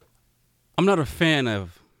I'm not a fan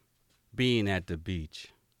of being at the beach.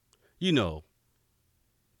 You know,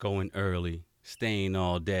 going early, staying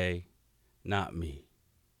all day. Not me.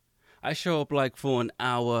 I show up like for an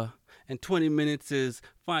hour, and 20 minutes is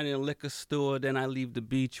finding a liquor store, then I leave the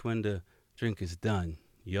beach when the drink is done.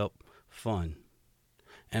 Yup, fun.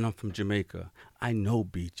 And I'm from Jamaica. I know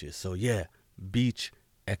beaches, so yeah, beach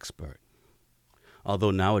expert. Although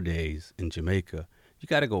nowadays in Jamaica, you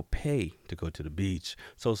gotta go pay to go to the beach,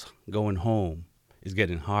 so going home is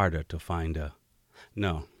getting harder to find a.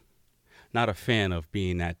 No, not a fan of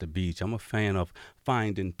being at the beach. I'm a fan of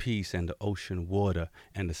finding peace and the ocean water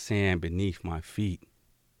and the sand beneath my feet.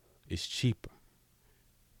 It's cheaper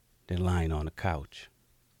than lying on a couch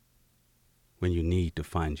when you need to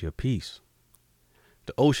find your peace.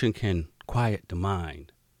 The ocean can quiet the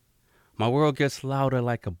mind. My world gets louder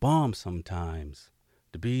like a bomb sometimes.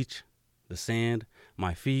 The beach, the sand,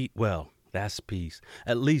 my feet, well, that's peace,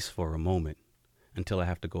 at least for a moment, until I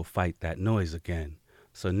have to go fight that noise again.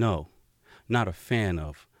 So no, not a fan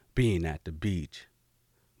of being at the beach,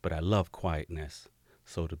 but I love quietness,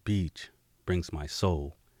 so the beach brings my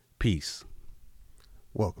soul peace.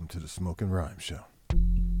 Welcome to the Smoking Rhyme Show.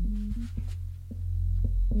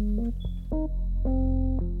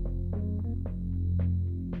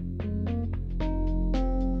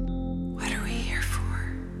 What are we here for?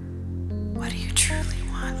 What do you truly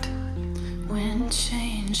want? When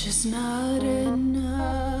change is not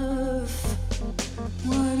enough,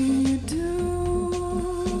 what do you do?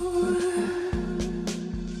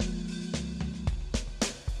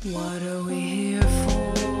 What are we here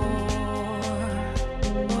for?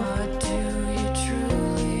 What do you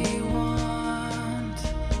truly want?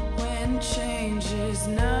 When change is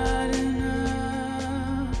not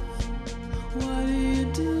enough, what do you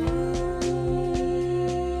do?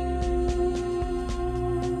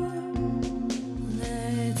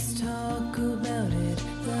 Let's talk about it,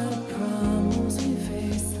 the problems we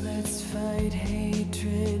face. Let's fight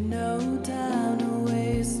hatred, no time to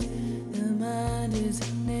waste. The mind is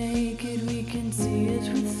naked, we can see it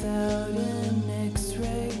without an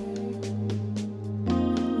x-ray.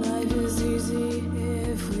 Life is easy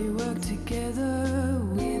if we work together.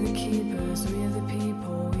 We're the keepers, we're the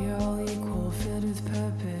people, we're all equal, filled with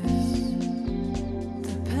purpose.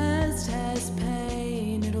 The past has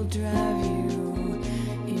pain, it'll drive you,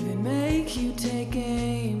 even make you take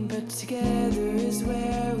aim. But together is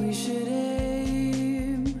where we should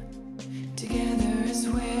aim. Together is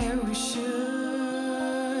where we should.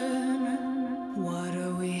 What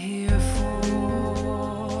are we here for?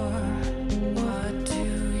 What do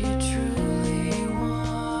you truly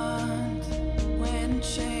want? When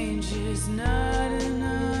change is not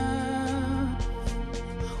enough,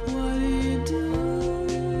 what do you do?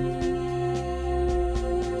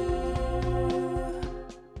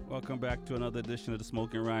 Welcome back to another edition of the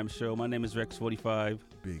Smoking Rhyme Show. My name is Rex45.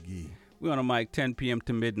 Big E, We're on a mic 10 p.m.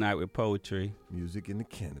 to midnight with poetry. music and the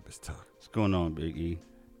cannabis talk. What's going on, Big E?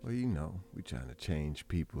 Well, you know, we're trying to change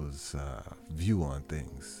people's view on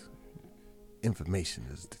things. Information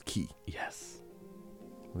is the key. Yes.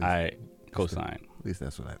 At least- I co-sign. At least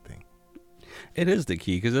that's what I think. It is the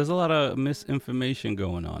key because there's a lot of misinformation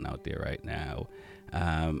going on out there right now.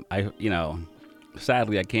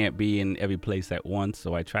 Sadly, I can't be in every place at once,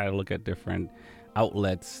 so I try to look at different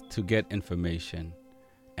outlets to get information.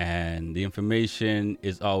 And the information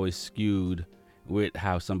is always skewed with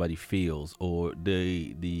how somebody feels or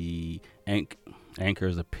the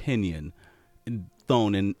anchor's opinion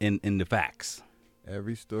thrown in the facts.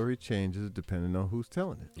 Every story changes depending on who's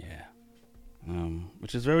telling it. Yeah.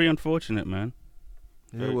 Which is very unfortunate, man.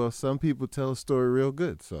 Yeah, well, some people tell a story real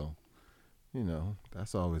good, so, you know,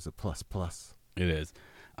 that's always a plus. It is.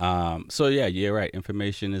 So yeah, you're right.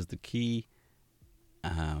 Information is the key.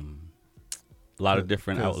 A lot of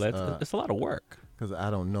different 'Cause, outlets. It's a lot of work. Because I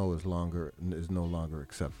don't know is no longer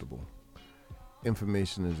acceptable.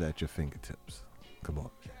 Information is at your fingertips. Come on.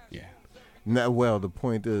 Yeah. Now, well, the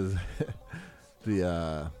point is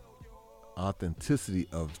the authenticity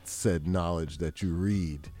of said knowledge that you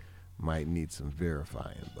read might need some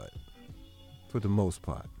verifying, but for the most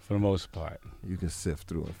part, you can sift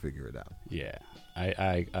through and figure it out. Yeah.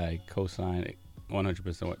 I co-sign it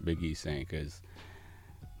 100% what Big E's saying because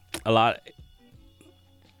a lot.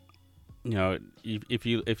 You know, if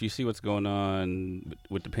you see what's going on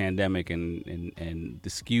with the pandemic and the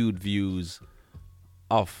skewed views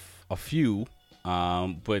of a few,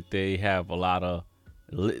 but they have a lot of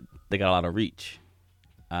reach,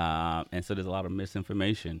 and so there's a lot of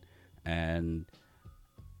misinformation, and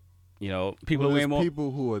you know people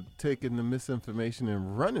people who are taking the misinformation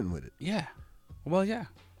and running with it. Yeah, well, yeah,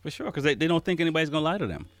 for sure, because they don't think anybody's gonna lie to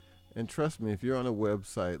them. And trust me, if you're on a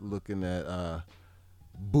website looking at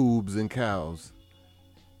boobs and cows,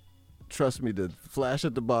 trust me, the flash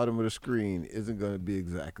at the bottom of the screen isn't going to be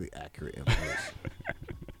exactly accurate information.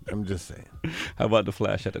 I'm just saying. How about the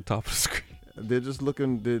flash at the top of the screen? They're just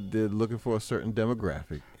looking. They're looking for a certain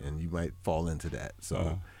demographic, and you might fall into that.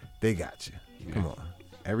 So they got you. Yeah. Come on,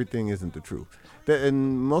 everything isn't the truth.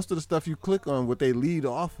 And most of the stuff you click on, what they lead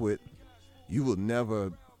off with, you will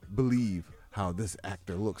never believe how this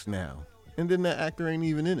actor looks now, and then that actor ain't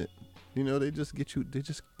even in it. You know, they just get you. They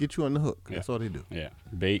just get you on the hook. Yeah. That's all they do. Yeah,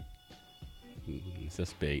 bait. It's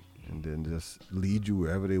just bait. And then just lead you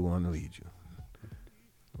wherever they want to lead you.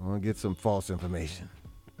 I want to get some false information.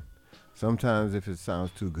 Sometimes if it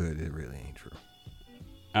sounds too good, it really ain't true.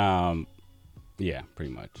 Yeah,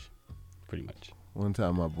 pretty much. One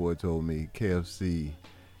time my boy told me KFC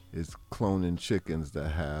is cloning chickens that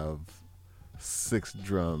have 6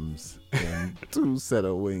 drums and 2 set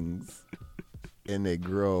of wings, and they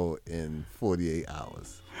grow in 48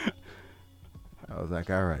 hours. I was like,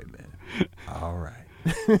 all right, man. All right.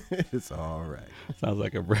 It's all right. Sounds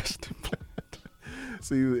like a breast implant.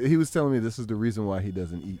 So he was telling me this is the reason why he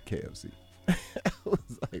doesn't eat KFC. I was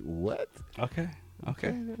like, what? Okay.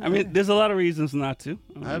 I mean, there's a lot of reasons not to.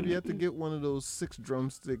 I have yet to get one of those 6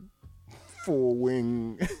 drumstick, 4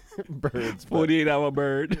 wing birds. 48-hour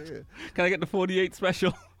bird. Yeah. Can I get the 48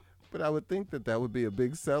 special? But I would think that would be a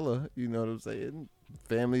big seller. You know what I'm saying?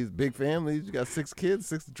 Families, big families. You got 6 kids,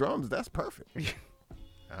 6 drums. That's perfect.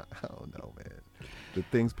 I don't know, man. The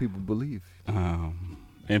things people believe.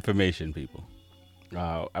 Information, people.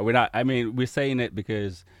 We're saying it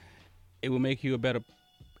because it will make you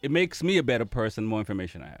it makes me a better person, more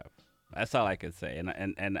information I have. That's all I can say.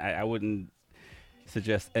 And I wouldn't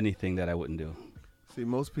suggest anything that I wouldn't do. See,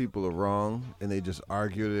 most people are wrong and they just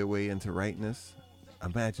argue their way into rightness.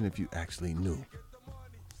 Imagine if you actually knew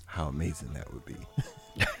how amazing that would be.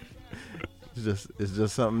 It's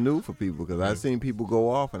just something new for people, because I've seen people go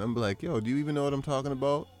off and I'm like, yo, do you even know what I'm talking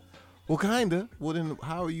about? Well, kinda. Well, then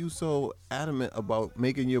how are you so adamant about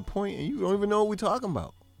making your point and you don't even know what we're talking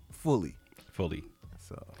about fully?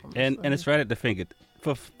 So, and it's right at the finger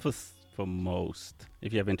for most.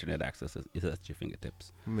 If you have internet access, it's at your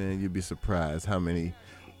fingertips. Man, you'd be surprised how many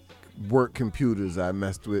work computers I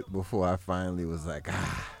messed with before I finally was like,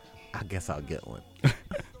 I guess I'll get one.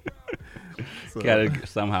 So, Gotta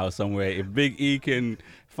somehow, some way. If Big E can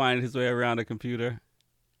find his way around a computer,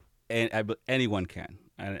 and anyone can.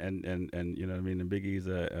 And you know what I mean? And Big E's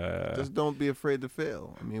just don't be afraid to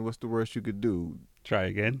fail. I mean, what's the worst you could do? Try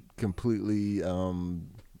again. Completely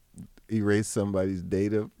erase somebody's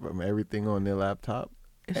data from everything on their laptop.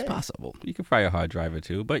 It's possible. You can fry a hard drive or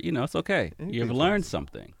two, but it's okay. You've learned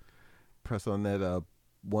something. Press on that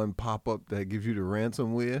one pop-up that gives you the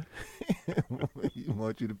ransomware. You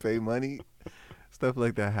want you to pay money. Stuff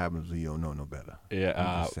like that happens when you don't know no better. Yeah,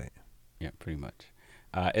 I'm just saying. Yeah, pretty much.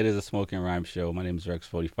 It is a Smoking Rhyme show. My name is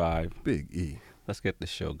Rex45. Big E. Let's get the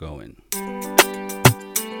show going.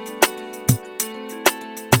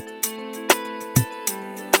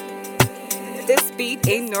 This beat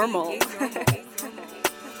ain't normal.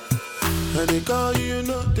 And they call you, you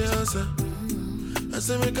know the answer. I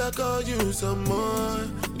say make I call you some more.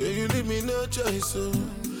 Yeah, you leave me no choice, so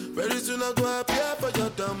very soon I go appear for your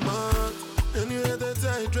demand. And you had that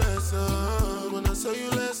tight dress on when I saw you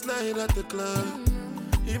last night at the club.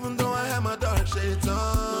 Even though I had my dark shades on,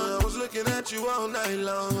 I was looking at you all night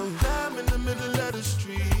long. I'm in the middle of the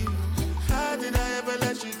street. How did I ever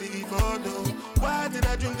let you leave? Oh no, why did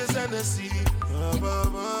I drink this Hennessy? Then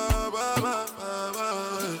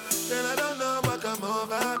I don't know what come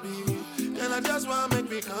over me. And I just want to make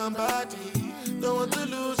me come body. Don't want to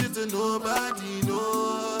lose it to nobody,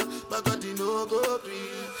 no. My God, you know go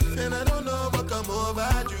free. And I don't know what come over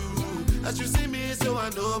you. As you see me, so I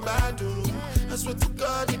know about you. I swear to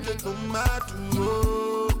God, you can come out too.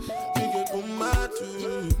 Oh, you can come out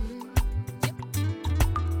too.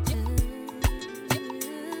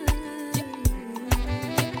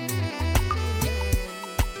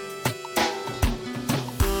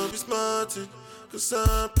 Don't be smarting, cause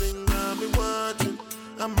something I've been watching.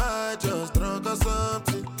 I might just drunk or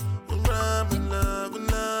something. I'm in love, in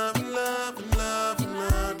love, in love, in love, in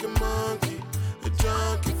like a monkey. A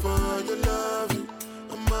junkie for your loving.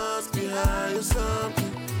 I must be high or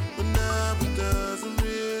something. But now it doesn't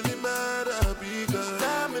really matter because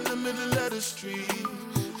I'm in the middle of the street.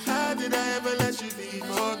 How did I ever let you leave?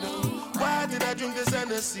 Oh no, why did I drink this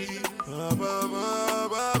Hennessy? Then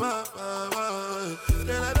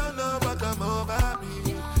I don't know what come over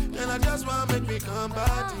me. And I just want to make me come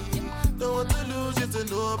body. Don't want to lose it to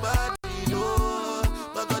nobody, no.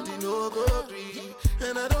 My God, you know go free.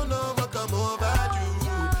 And I don't know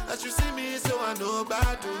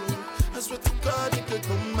nobody. I swear to God, you could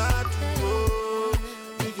go mad. Oh,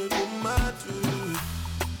 you could go mad.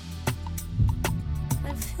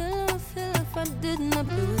 I feel if I did not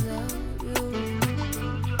be without you.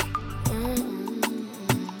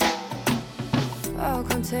 I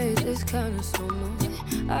can't take this kind of so much.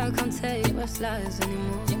 I can't take what's lies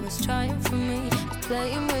anymore. What's trying for me, just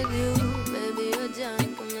playing with you. Baby, you're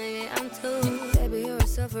junk, or maybe I'm too. Baby, you're a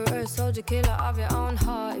sufferer, soldier, killer of your own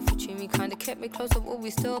heart. If you treat me kinda, kept me closer, will we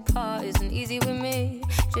still apart? Isn't easy with me.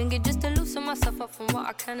 Drink it just to loosen myself up from what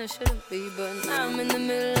I can and shouldn't be. But now I'm in the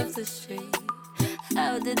middle of the street.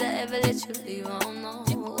 How did I ever let you leave? I don't know.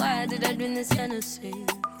 Why did I drink this Hennessy?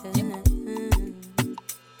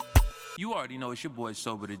 You already know it's your boy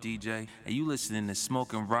Sober the DJ, and you listening to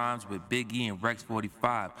Smoking Rhymes with Big E and Rex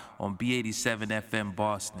 45 on B87 FM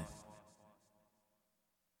Boston.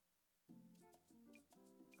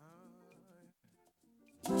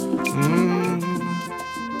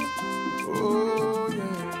 Oh,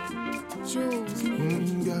 yeah. Jules.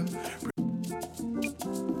 Yeah.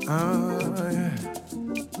 Yeah.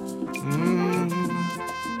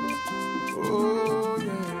 Oh,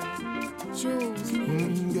 yeah. Jules.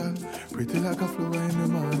 Yeah. Pretty like a flower in the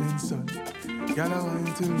morning sun. Girl, I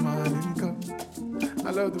wine till morning come.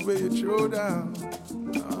 I love the way you throw down.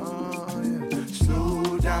 Oh, yeah.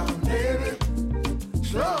 Slow down, baby.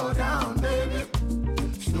 Slow down, baby.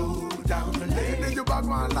 Slow down, lady. You back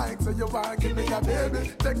one like, so you want give me a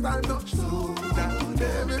baby. Take time now. Slow down,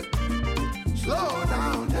 baby. Slow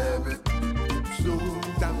down, baby. Slow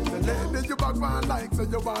down, lady. You back one like, so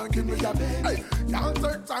you want give me a baby. Hey, can't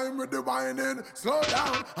take time with the whining. Slow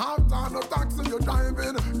down, half time no taxi you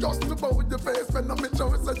driving. Just about your face when I'm in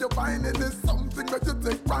show, so you're whining. Is something that you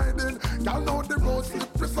take pride in. Y'all know the road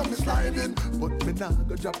slippery, so me sliding. But me nah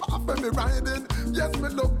go drop off when me riding. Yes, me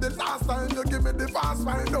love the last time you give me the fast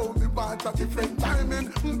ride. Now me want a different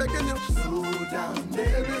timing. I'm begging you, slow down,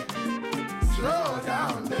 baby. Slow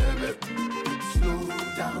down, baby. Slow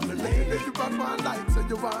down, the lady. You back one light, so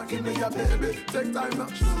you want give me a baby. Take time now.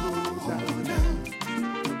 Slow down,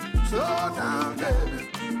 slow down, baby.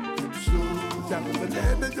 Slow down, the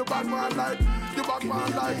lady. You back one light. You back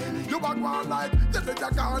one light. You back one light. You think you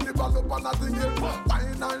can't develop on nothing here.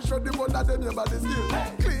 Fine and show the whole of them your body still.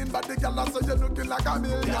 Clean body, girl, so you looking like a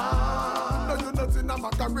million. No, you nothing a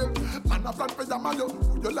mackerel. Man a plan for your man,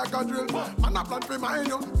 you like a drill. Man a plan for mine,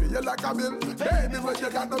 feel you like a bill. Baby, when you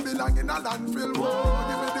got no belong in a landfill. Whoa,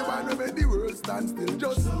 give me the one who made the world stand still.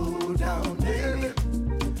 Just slow down, baby.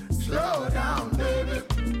 Slow down, baby.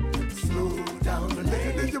 Slow down,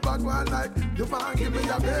 lady. You back one like you want give me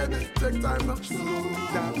a baby. Take time now. Slow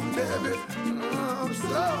down, baby.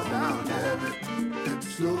 Slow down, baby.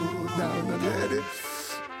 Slow down, lady.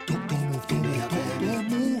 Don't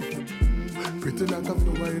move. Pretty like a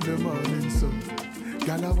flower in the morning sun.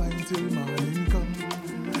 Gala wine till morning come.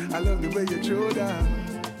 I love the way you throw down.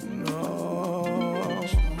 Oh,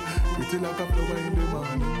 pretty like a flower in the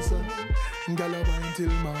morning sun. Gala wine till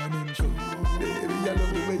morning show. Baby, I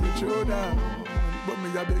love the way you throw down. But me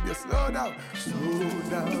I beg you slow down. Slow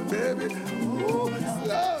down, baby. Ooh,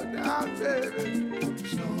 slow down, baby.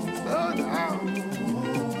 Slow down.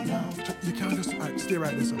 You can't just stay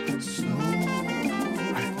right there, so slow.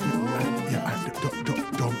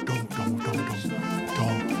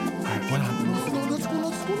 Don't. Alright, well, let's go.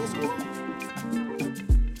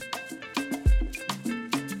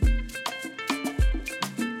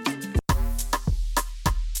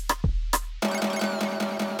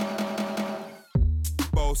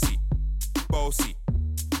 Bossy,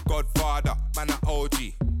 Godfather, man a OG,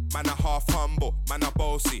 man a half humble, man a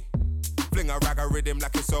bossy. Fling a rag a rhythm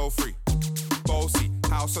like it's all free. Bossy,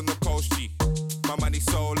 house on the coast G. My money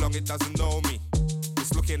so long it doesn't know me.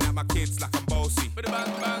 It's looking at my kids like I'm bossy.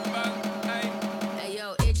 Hey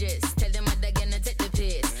yo, Idris, tell them what they're gonna take the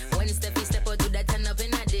piss. When step out, do that turn up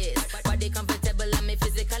in a diss. Body comfortable, I'm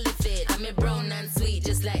physically fit. I'm brown and sweet,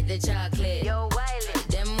 just like the chocolate. Yo, Wiley,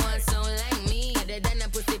 them ones sound like me. Other than a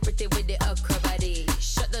pussy pretty with the okra body.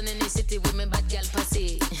 Shut down in the city with me bad girl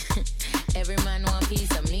pussy. Every man want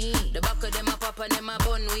piece of me. The back of them a pop and them a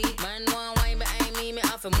bun weed. Man want wine behind me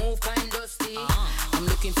have to move kind dusty. I'm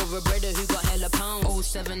looking for a brother who got hella pounds.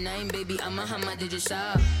 079, baby, I'm a hammer, did you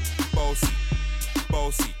shop?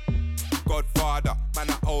 Bossy, Godfather, man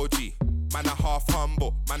a OG, man a half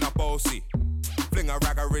humble, man a bossy. Fling a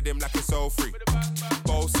rag a rhythm like it's all free.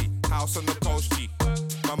 Bossy, house on the coast G.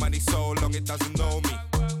 My money so long it doesn't know me.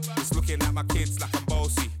 It's looking at my kids like I'm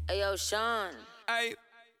bossy. Hey yo, Sean. Aye.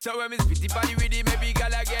 So when me spitty body with it, maybe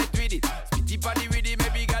gala get with it. Spitty body with it,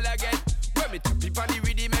 maybe gala get When me chop it on the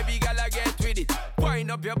rhythm, maybe gala get with it. Wind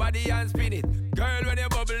up your body and spin it. Girl, when you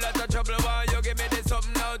bubble, that's a trouble. Why you give me this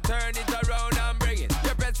something now? Turn it around and bring it.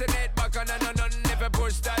 You're pressing it back on and on. If you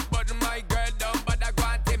push that button, my girl, down, but I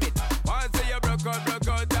can't tame it. Once you broke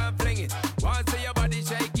out and fling it. Once your body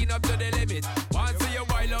shaking up to the limit. Once you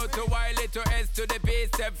wild out to wild it to S to the base,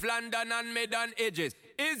 step London and mid on edges.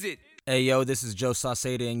 Is it? Hey yo, this is Joe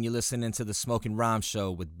Sauceda and you're listening to the Smoking Rhyme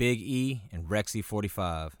Show with Big E and Rexy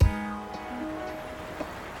 45.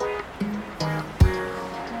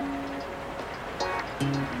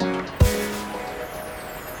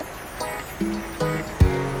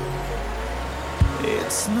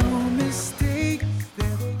 It's no mistake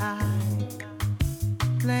that I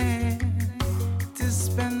plan to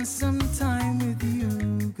spend some time with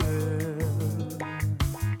you, girl.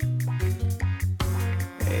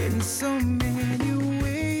 In so many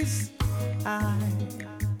ways, I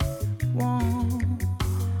want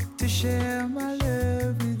to share my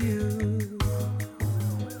love with you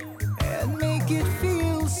and make it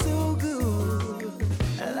feel so good,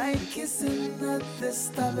 like kissing at the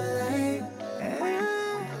stoplight.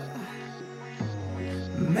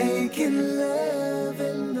 Making love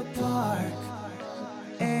in the park,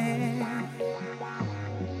 and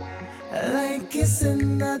like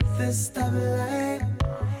kissing at the stoplight.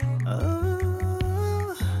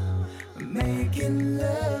 Oh, making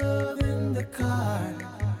love in the car,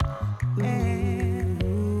 and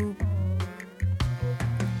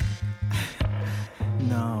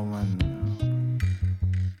no man,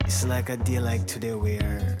 it's like a day like today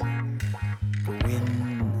where the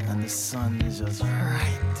wind and the sun is just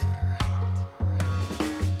right.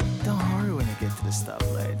 Don't hurry when you get to the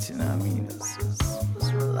stoplight, you know what I mean?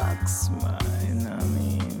 Just relax, man, you know what I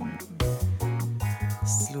mean?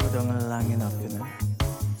 Slow down long enough, you know,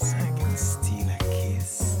 so I can steal a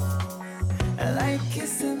kiss. I like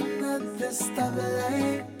kissing at the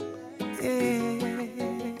stoplight, yeah.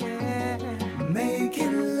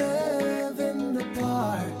 Making love in the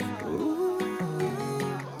park.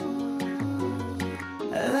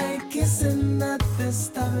 I like kissing at the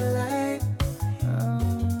stoplight,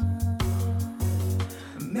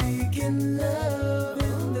 making love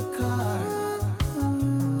in the car.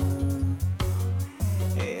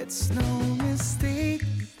 It's no mistake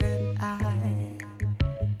that I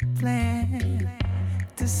plan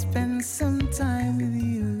to spend some time with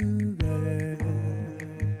you, girl.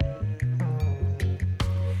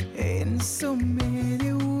 In so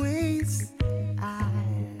many ways, I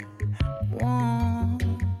want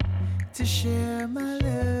to share my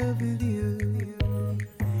love with you.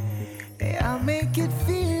 I'll make it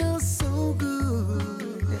feel so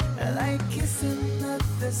good, like kissing at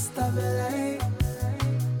the stoplight.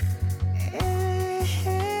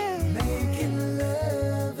 Making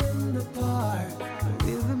love in the park.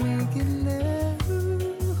 We're making love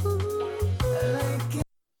like it.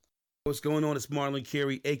 What's going on? It's Marlon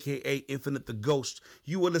Carey, aka Infinite the Ghost.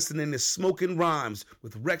 You are listening to Smoking Rhymes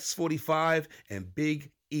with Rex 45 and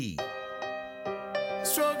Big E.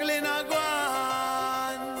 Struggling a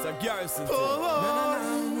guan. It's a garrison.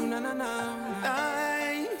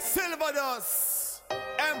 Silverdos,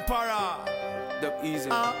 Emperor, The Easy,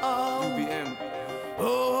 UBM,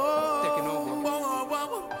 taking over.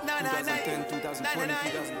 2010, 2020,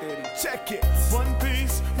 2030. Check it. One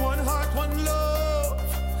peace, one heart, one love.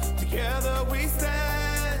 Together we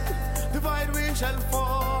stand. Divide we shall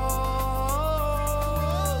fall.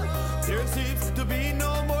 There seems to be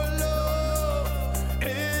no more love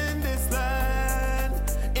in this land,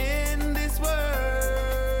 in this world.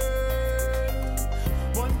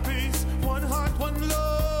 One peace, one heart, one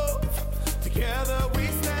love. Together we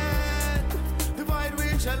stand. Divide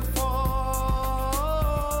we shall fall.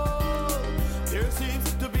 There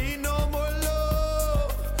seems to be no more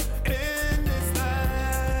love in this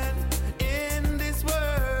land, in this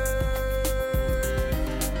world.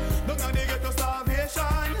 Look now they get to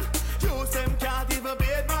starvation. Use them can't even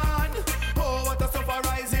beat man. Oh, what a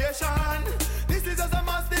sufferization. This is just a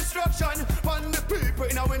mass destruction on the people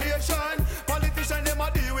in our nation. Politicians them a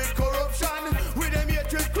deal with corruption, with them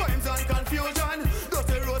hatred, crimes and confusion. Those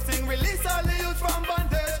the roasting release all the youth from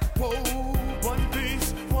bondage. Whoa, one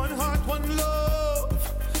peace, one heart, one love.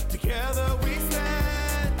 Together we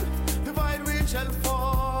stand. Divide we shall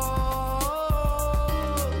fall.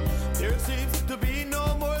 There seems to be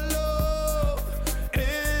no more love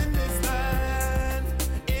in this land,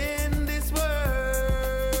 in this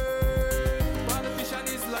world. Politician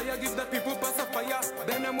is liar, give the people pacifier.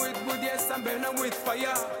 Then them with good, yes, and burn them with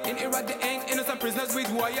fire. In Iraq they hang innocent prisoners with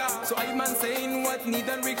wire. So I man saying what need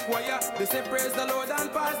and require. They say praise the Lord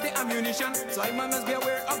and pass the ammunition. So I man must be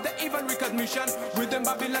aware of the evil recognition. With them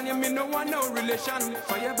Babylonian me no want no relation.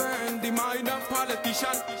 Fire burn the mind of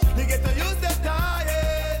politician. They get to use their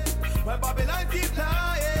dying, while Babylon keep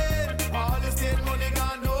lying. All the state money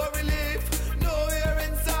got no relief, nowhere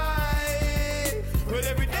inside. But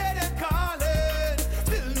every day they're calling,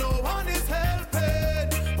 still no one is helping.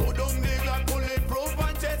 Put down the Glock, bulletproof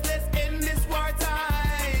and chestless in this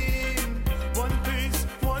wartime. One peace,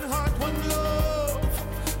 one heart, one love.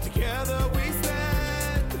 Together we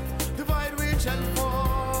stand, divide we shall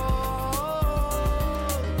fall.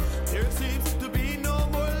 There seems to be no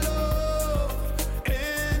more love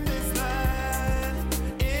in this land,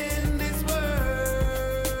 in this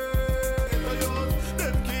world. The youth,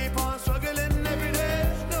 them keep on struggling every day.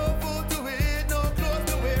 No food to eat, no clothes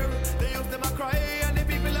to wear. The youth, them a cry and the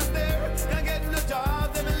people are there. Can't get no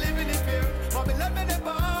job, them a living in fear. Babylon, they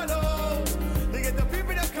ball out. They get the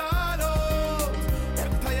people that call out.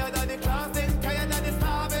 Them tired of the classing, tired of the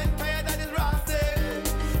starving, tired of the rotting.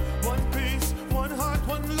 One peace, one heart,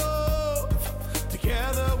 one love.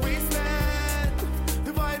 Together we stand,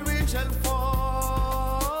 divide we shall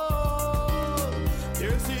fall.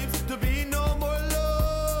 There seems to be no more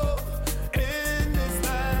love in this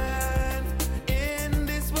land, in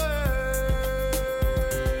this world.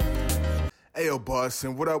 Ayo,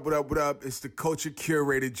 Boston, what up, what up, what up? It's the culture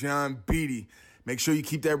curator, John Beatty. Make sure you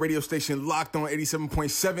keep that radio station locked on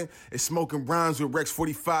 87.7. It's Smoking Rhymes with Rex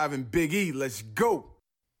 45 and Big E. Let's go.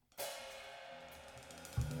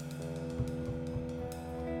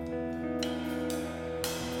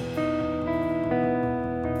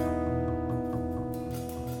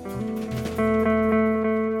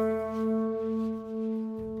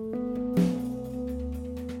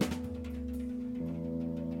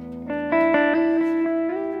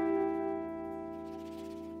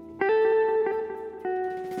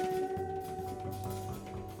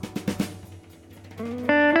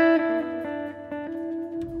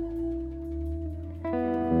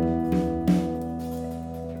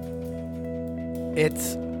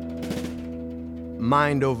 It's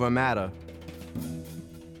mind over matter.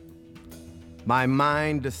 My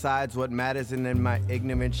mind decides what matters, and then my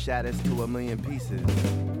ignorance shatters to a million pieces.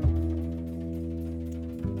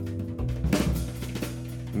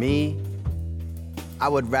 Me, I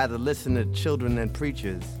would rather listen to children than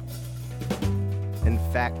preachers. In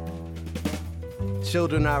fact,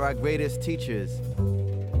 children are our greatest teachers.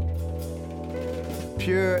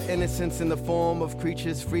 Pure innocence in the form of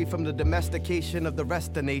creatures free from the domestication of the rest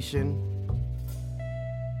of the nation.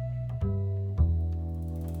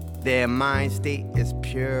 Their mind state is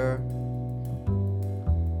pure,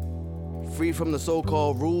 free from the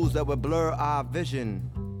so-called rules that would blur our vision.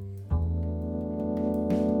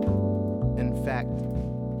 In fact,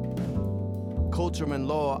 culture and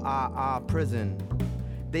law are our prison.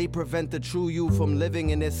 They prevent the true you from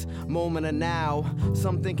living in this moment of now.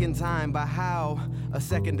 Some think in time, but how? A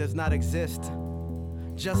second does not exist.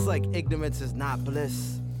 Just like ignorance is not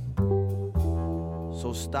bliss.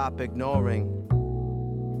 So stop ignoring,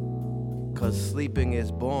 'cause sleeping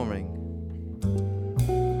is boring.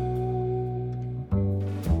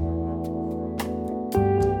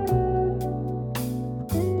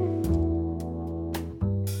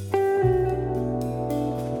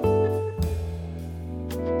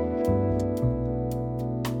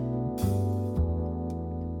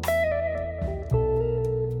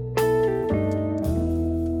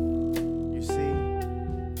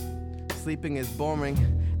 Sleeping is boring,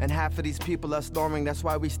 and half of these people are snoring. That's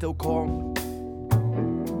why we still call.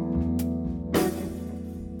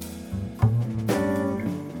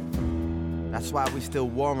 That's why we still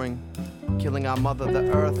warring, killing our mother, the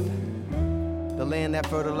earth, the land that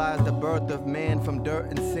fertilized the birth of man. From dirt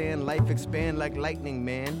and sand, life expand like lightning,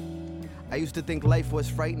 man. I used to think life was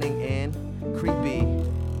frightening and creepy,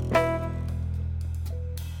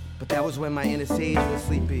 but that was when my inner sage was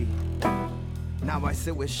sleepy. Now I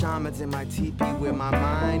sit with shamans in my teepee, where my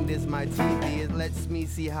mind is my TV. It lets me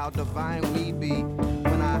see how divine we be.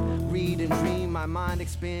 When I read and dream, my mind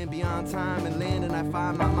expand beyond time and land, and I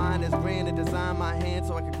find my mind is grand and design my hand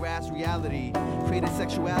so I can grasp reality. Created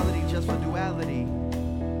sexuality just for duality,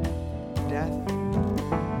 death,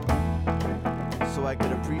 so I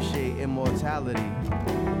could appreciate immortality.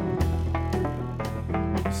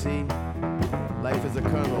 You see, life is a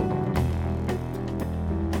kernel,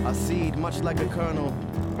 a seed much like a kernel.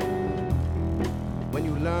 When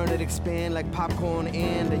you learn it expand like popcorn,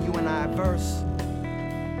 and you and I verse.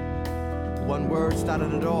 One word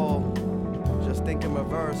started it all, just think in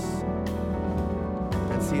reverse.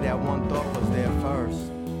 And See, that one thought was there first.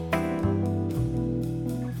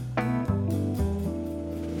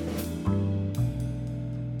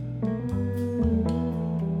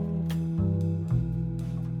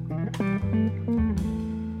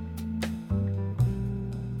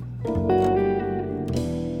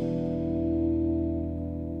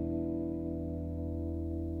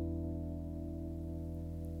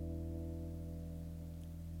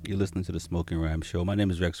 You're listening to the Smoking Rhyme Show. My name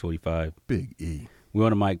is Rex45. Big E. We're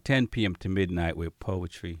on the mic 10 p.m. to midnight with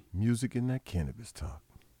poetry. Music and that cannabis talk.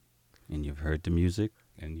 And you've heard the music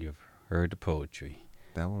and you've heard the poetry.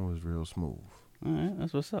 That one was real smooth. All right,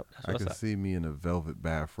 that's what's up. That's I what's could up. see me in a velvet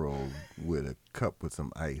bathrobe with a cup with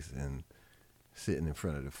some ice and sitting in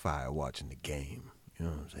front of the fire watching the game. You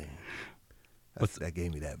know what I'm saying? That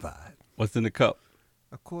gave me that vibe. What's in the cup?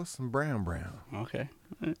 Of course, some brown. Okay.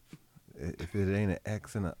 If it ain't an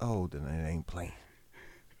X and an O, then it ain't playing.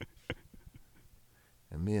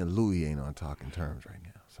 And me and Louie ain't on talking terms right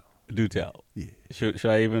now. So Do tell. Yeah. Should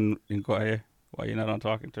I even inquire why you're not on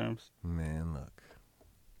talking terms? Man, look.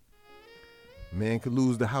 Man could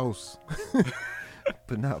lose the house.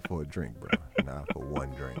 But not for a drink, bro. Not for one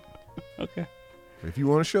drink. Okay. If you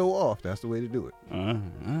want to show off, that's the way to do it. All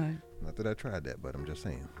right. Not that I tried that, but I'm just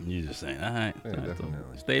saying. You're just saying, all right. Yeah, All right,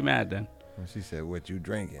 definitely. Stay mad then. And she said, what you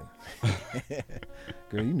drinking?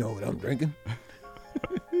 Girl, you know what I'm drinking.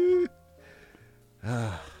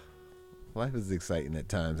 Life is exciting at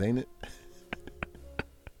times, ain't it?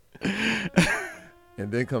 And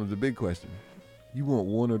then comes the big question. You want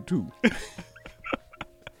one or two?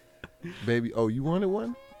 Baby, oh, you wanted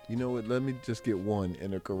one? You know what? Let me just get one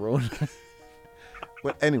in a Corona.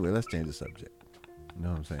 But anyway, let's change the subject. You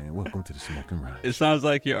know what I'm saying? Welcome to the Smoking Rhyme. It sounds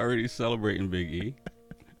like you're already celebrating Big E.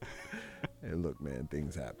 Hey, look, man,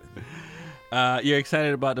 things happen. You're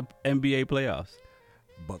excited about the NBA playoffs?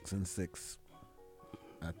 Bucks in 6.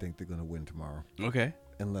 I think they're going to win tomorrow. Okay.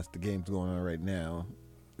 Unless the game's going on right now,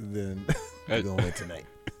 then they're going to win tonight.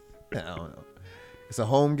 I don't know. It's a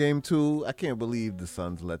home game, too. I can't believe the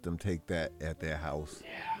Suns let them take that at their house.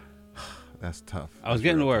 Yeah. That's tough. I was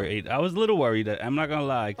getting worried. I was a little worried. I'm not going to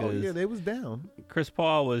lie. Oh, yeah, they was down. Chris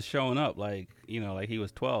Paul was showing up like he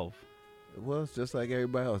was 12. Well, it's just like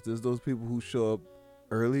everybody else. There's those people who show up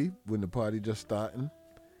early when the party just starting.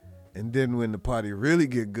 And then when the party really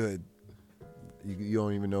get good, you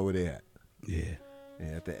don't even know where they at. Yeah.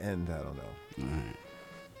 Yeah, at the end, I don't know.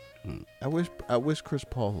 All right. I wish Chris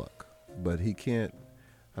Paul luck, but he can't.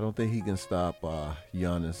 I don't think he can stop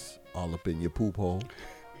Giannis all up in your poop hole.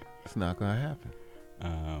 It's not going to happen.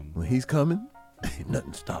 When he's coming, ain't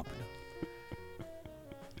nothing stopping him.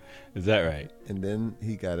 Is that right? And then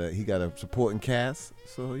he got a supporting cast.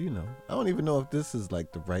 So, I don't even know if this is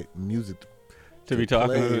like the right music to be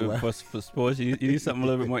talking play. for sports. You need something a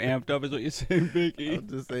little bit more amped up is what you're saying, Big E. I'm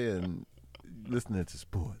just saying, listening to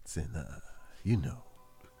sports and, I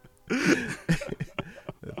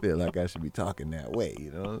feel like I should be talking that way.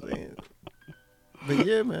 You know what I'm saying? But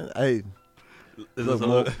yeah, man,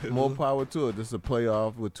 look, more power to it. This is a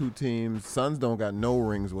playoff with two teams. Suns don't got no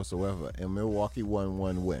rings whatsoever, and Milwaukee won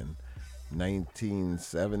one win,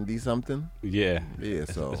 1970 something. Yeah.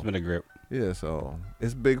 So it's been a grip. Yeah, so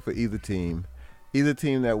it's big for either team. Either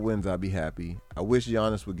team that wins, I'll be happy. I wish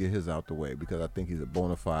Giannis would get his out the way because I think he's a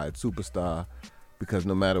bona fide superstar. Because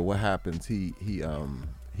no matter what happens, he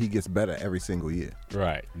gets better every single year.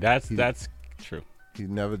 Right. That's true. He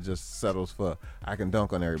never just settles for I can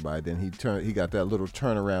dunk on everybody. Then he got that little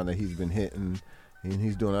turnaround that he's been hitting, and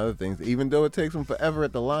he's doing other things. Even though it takes him forever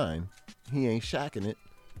at the line, he ain't shacking it.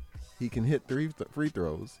 He can hit free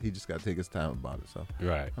throws. He just got to take his time about it. So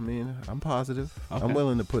right. I mean, I'm positive. Okay. I'm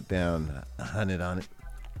willing to put down 100 on it.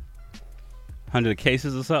 100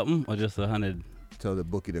 cases or something, or just 100? Tell the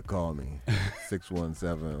bookie to call me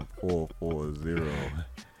 617-440-8777.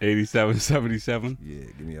 8777. Yeah,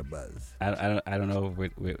 give me a buzz. I don't know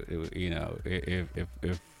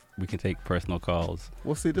if we can take personal calls.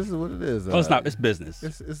 Well, see, this is what it is. Well, it's not. It's business.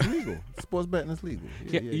 It's legal. Sports betting is legal.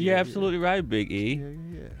 You're absolutely right, Big E.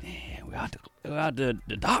 Yeah. Man, we're out the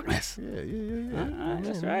darkness. Yeah.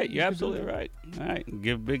 That's right. You're absolutely right. All right,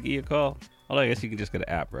 give Big E a call. Well, I guess you can just get an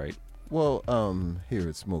app, right? Well, here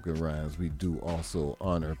at Smoking Rhymes, we do also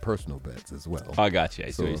honor personal bets as well. I got you. I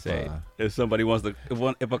see what you're saying. If somebody wants to,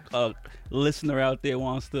 if a listener out there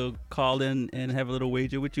wants to call in and have a little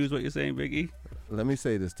wager with you, is what you're saying, Big E? Let me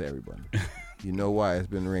say this to everybody. You know why it's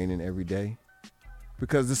been raining every day?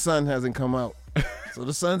 Because the sun hasn't come out. So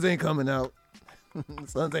the suns ain't coming out. The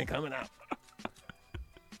suns ain't coming out.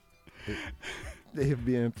 They're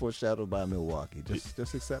being foreshadowed by Milwaukee. Just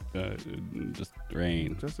accept it. Just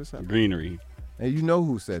rain. Just accept greenery. And you know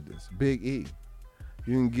who said this? Big E.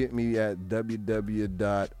 You can get me at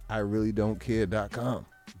www.ireallydon'tcare.com.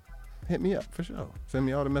 Hit me up for sure. Send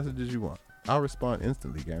me all the messages you want. I'll respond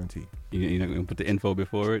instantly, guaranteed. You're not going to put the info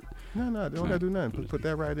before it? No, don't got to do nothing. Put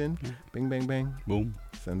that right in. Bing, bang, bang. Boom.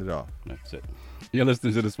 Send it off. That's it. You're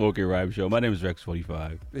listening to the Smoking Rhyme Show. My name is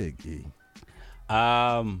Rex45. Big E.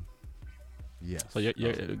 Yes. So you're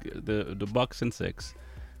the Bucks and 6.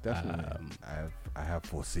 Definitely. I have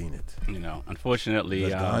foreseen it. You know, unfortunately, the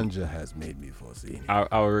ganja has made me foresee it.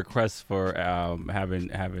 Our request for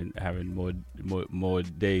having more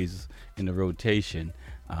days in the rotation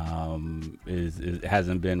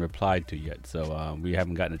hasn't been replied to yet. So we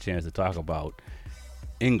haven't gotten a chance to talk about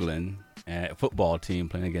England football team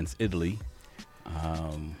playing against Italy.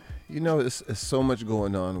 You know, it's so much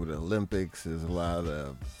going on with the Olympics. There's a lot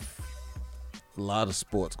of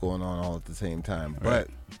sports going on all at the same time. Right. But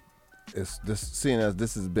it's just seeing as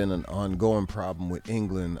this has been an ongoing problem with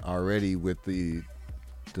England already with the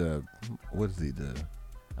what is he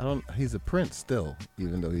he's a prince still,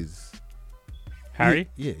 even though he's Harry.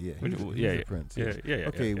 He's a prince. Yeah.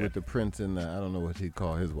 Okay, with the prince and I don't know what he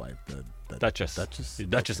call his wife, the Duchess.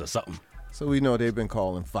 Duchess or something. So we know they've been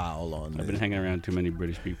calling foul on. I've been hanging around too many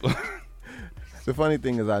British people. The funny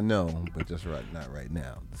thing is, I know, but just not right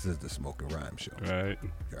now. This is the Smoking Rhyme Show. Right.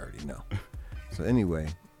 You already know. So anyway,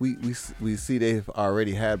 we see they've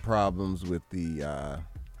already had problems with the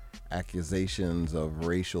accusations of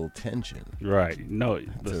racial tension. Right. No,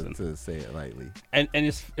 listen. To say it lightly. And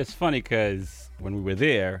it's funny because when we were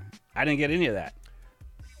there, I didn't get any of that.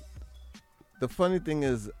 The funny thing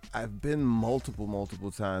is, I've been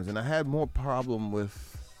multiple times, and I had more problem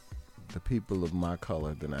with the people of my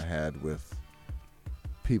color than I had with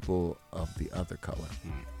people of the other color.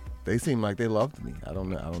 They seemed like they loved me. I don't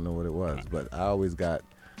know what it was, but I always got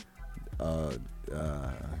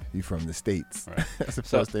you from the States. Right. That's the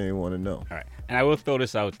first thing they want to know. All right. And I will throw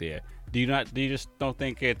this out there. Do you just don't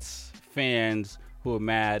think it's fans who are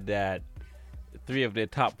mad that 3 of their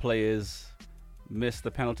top players missed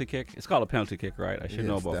the penalty kick? It's called a penalty kick, right? I should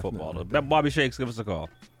know about football. Bobby Shakes, give us a call.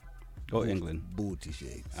 Go England. Booty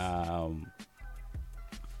Shakes.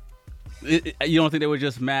 You don't think they were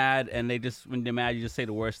just mad, and when they're mad, you just say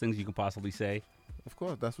the worst things you can possibly say? Of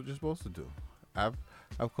course, that's what you're supposed to do. I've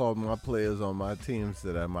called my players on my teams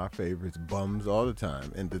that are my favorites bums all the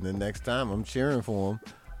time, and then the next time I'm cheering for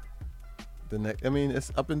them.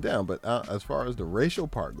 It's up and down. But as far as the racial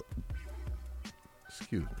part,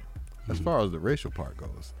 as far as the racial part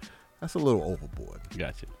goes, that's a little overboard.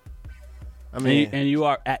 Gotcha. I mean, and you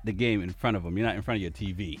are at the game in front of them. You're not in front of your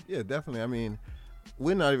TV. Yeah, definitely. I mean,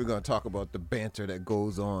 we're not even going to talk about the banter that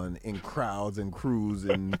goes on in crowds and crews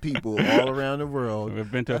and people all around the world.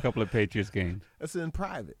 We've been to a couple of Patriots games. That's in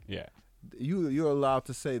private. Yeah. You're allowed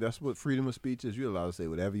to say, that's what freedom of speech is. You're allowed to say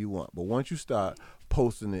whatever you want. But once you start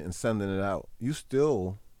posting it and sending it out, you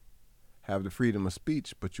still have the freedom of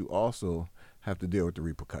speech, but you also have to deal with the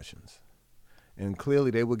repercussions. And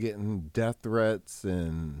clearly they were getting death threats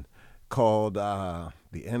and called the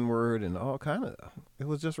N-word and all kind of. It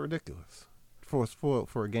was just ridiculous. For a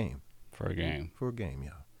game. For a game,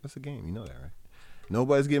 yeah. That's a game, you know that, right?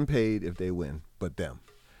 Nobody's getting paid if they win, but them.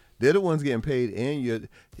 They're the ones getting paid, and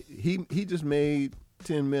he just made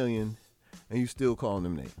 $10 million, and you still calling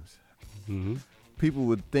them names. Mm-hmm. People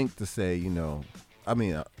would think to say, I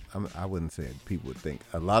wouldn't say people would think.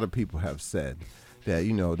 A lot of people have said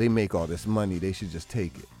that, they make all this money, they should just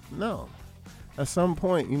take it. No. At some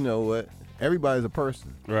point, you know what? Everybody's a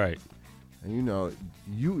person. Right. And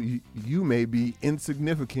you may be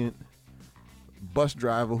insignificant bus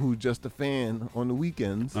driver who's just a fan on the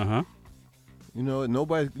weekends. Uh-huh.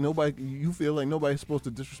 Nobody. You feel like nobody's supposed to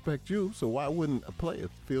disrespect you, so why wouldn't a player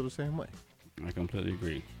feel the same way? I completely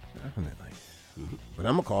agree. Definitely. Mm-hmm. But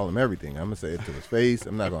I'm gonna call him everything. I'm gonna say it to his face.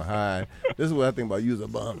 I'm not gonna hide. This is what I think about you's a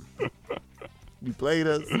bum. You played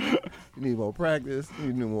us. You need more practice.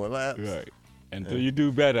 You need more laps. Right. Until you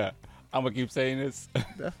do better. I'm going to keep saying this.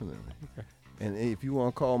 Definitely. And if you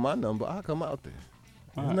want to call my number, I'll come out there.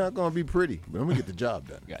 All it's right. not going to be pretty, but I'm going to get the job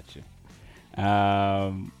done. Gotcha.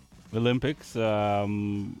 Olympics. A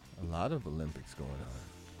lot of Olympics going on.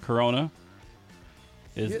 Corona.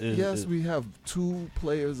 Yes, we have 2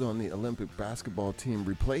 players on the Olympic basketball team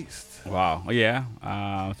replaced. Wow. Yeah.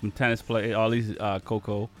 Some tennis play. All these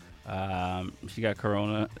Coco. She got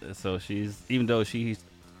Corona, so even though she's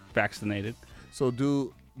vaccinated. So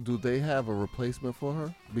do they have a replacement for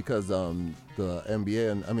her? Because the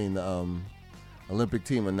NBA and the Olympic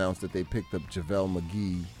team announced that they picked up JaVale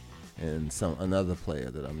McGee and another player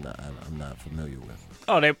that I'm not familiar with.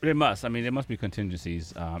 Oh, they must. There must be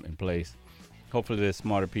contingencies in place. Hopefully, there's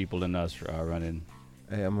smarter people than us running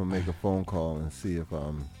Hey, I'm gonna make a phone call and see if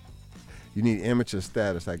you need amateur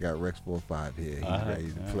status. I got Rex 45 here. He's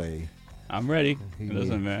ready to play. I'm ready.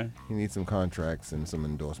 Listen, man. He needs some contracts and some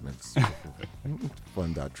endorsements.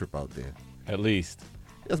 Fun trip out there. At least.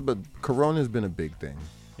 Yes, but Corona's been a big thing.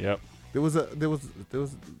 Yep. There was.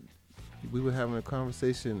 We were having a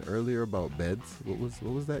conversation earlier about beds. What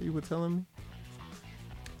was that you were telling me?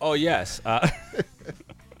 Oh yes.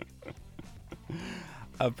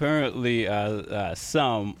 Apparently,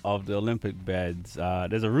 some of the Olympic beds.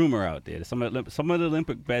 There's a rumor out there. Some of the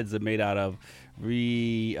Olympic beds are made out of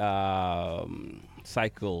recycled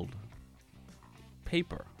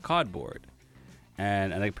paper, cardboard,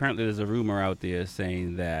 and apparently there's a rumor out there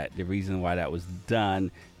saying that the reason why that was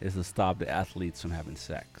done is to stop the athletes from having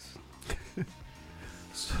sex.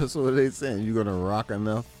 So what are they saying? You're gonna rock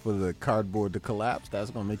enough for the cardboard to collapse?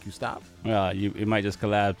 That's gonna make you stop? Well, it might just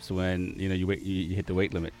collapse when you hit the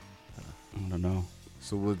weight limit. I don't know.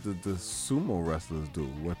 So what did the sumo wrestlers do?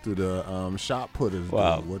 What do the shot putters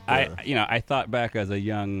do? I thought back as a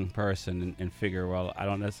young person and figure, well, I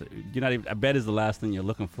don't necessarily. You're not even. I bet is the last thing you're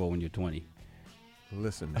looking for when you're 20.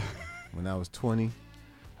 Listen, man, when I was 20,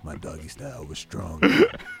 my doggy style was strong.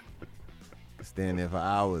 Stand there for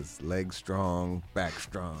hours, legs strong, back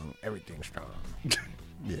strong, everything strong.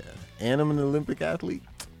 Yeah, and I'm an Olympic athlete,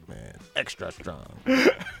 man, extra strong.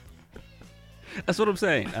 That's what I'm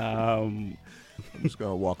saying. I'm just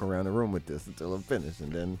gonna walk around the room with this until I'm finished,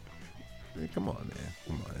 and then, come on, man,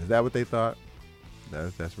 come on. Is that what they thought?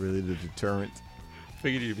 That's really the deterrent?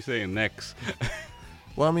 Figured you'd be saying next.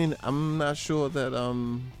 Well, I mean, I'm not sure that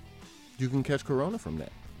you can catch corona from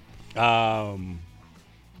that.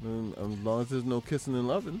 As long as there's no kissing and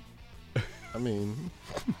loving. I mean,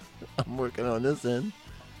 I'm working on this end.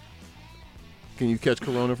 Can you catch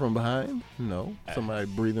corona from behind? No. Somebody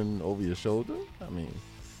breathing over your shoulder? I mean,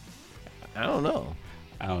 I don't know.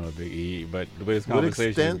 I don't know, Big E, but the way this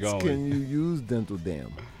conversation is going. What extents can you use Dental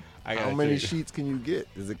Dam? How many sheets can you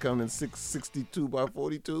get? Does it come in 662 by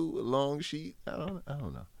 42, a long sheet? I don't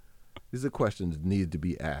know. These are questions that need to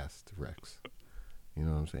be asked, Rex. You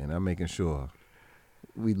know what I'm saying? I'm making sure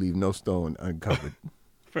we leave no stone uncovered.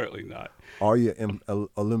 Apparently not. All your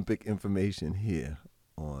Olympic information here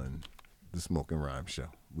on the Smoking Rhyme Show.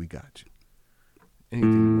 We got you.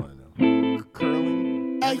 Anything you want to know?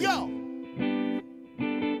 Curling. Hey, yo!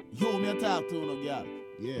 Yo, me a talk to no girl.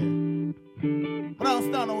 Yeah. But I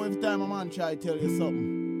don't stand out every time a man try to tell you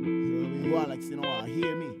something. You want like, you know what,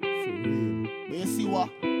 hear me. For real. But you see what?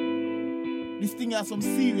 This thing has some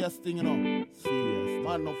serious thing, you know. Serious.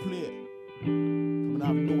 Man, no play. I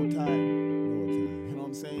have no time. You know what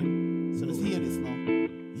I'm saying? So let's hear this now.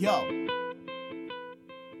 Yo.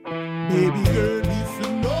 Baby girl,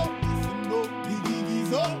 listen up, the gig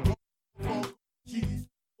is up. Fuck, cheese,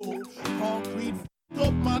 concrete,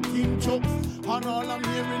 up my team chops. And all I'm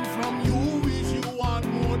hearing from you is you want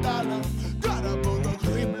more dollars. Got a burger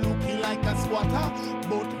crib looking like a squatter.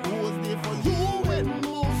 But who's there for you when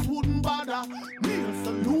most wouldn't bother? Nail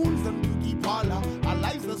saloons and beauty parlor. Our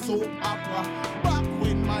lives are soap opera.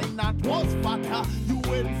 When my knot was fatter, you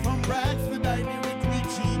went from rags to dining with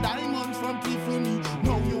Richie, diamonds from Tiffany.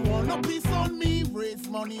 Now you wanna piss on me, raise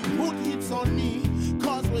money, put hits on me.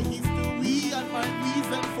 Cause we're history and my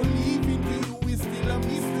reason for leaving to you is still a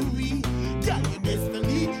mystery. Got your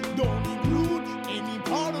destiny, don't include any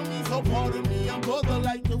part of me. So part of me, I'm brother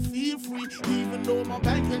like to feel free. Even though my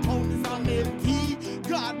bank account is on empty,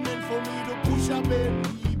 God meant for me to push a Bentley.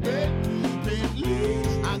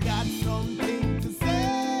 I got something to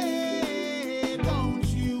say. Don't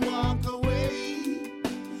you walk away.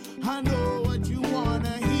 I know what you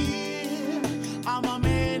wanna hear. I'm a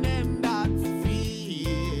man and that's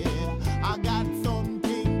fear. I got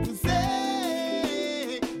something to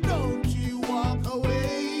say. Don't you walk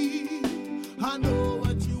away. I know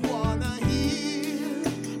what you wanna hear.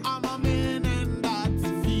 I'm a man and that's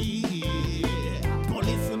fear.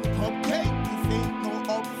 Police and cupcake, this ain't no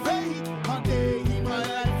upfake. A day in my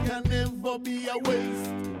life can never be a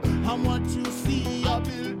waste. And what you see, I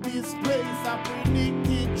built this place. I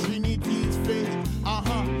predicted Trinity's fate.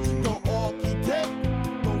 The architect,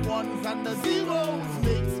 the ones and the zeros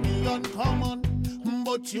makes me uncommon.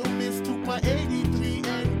 But you mistook my 83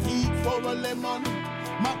 antique for a lemon.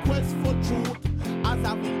 My quest for truth, as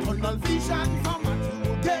I've been tunnel vision from my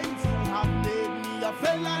true days, have made me a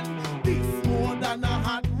felon. This more than a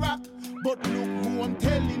hard rock, but look who I'm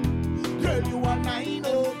telling. Girl, you are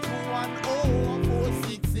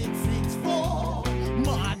 90210466664.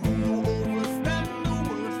 Man, you overstand the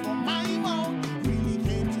words from my mouth. Really,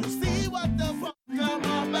 can't you see what the fuck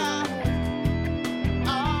I'm about?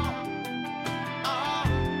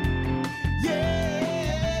 Yeah.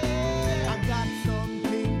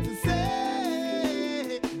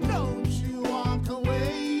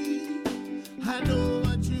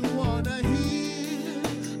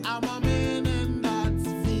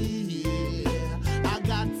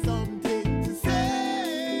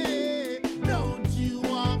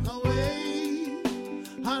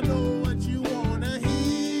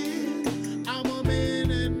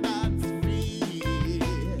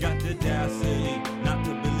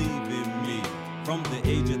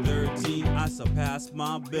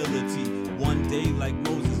 my ability. One day, like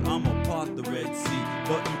Moses, I'ma part the Red Sea.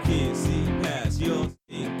 But you can't see past your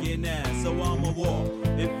thinking ass. So I'ma walk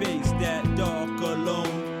and face that dark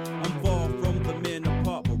alone. I'm far from the men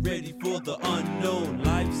apart, but ready for the unknown.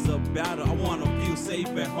 Life's a battle, I wanna feel safe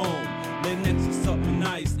at home. Lay next to something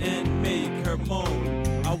nice and make her moan.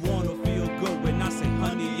 I wanna feel good when I say,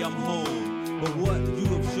 honey, I'm home. But what you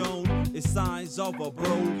have shown is signs of a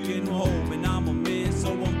broken home. And I'm a man, so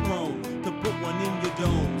I'm prone to put one in your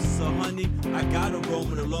dome. So honey, I gotta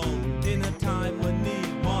roam it alone. In a time of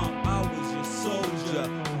need, mom, I was your soldier.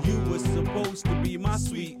 You were supposed to be my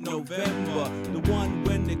sweet November. The one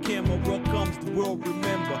when the camera comes, the world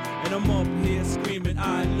remember. And I'm up here screaming,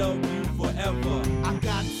 I love you forever. I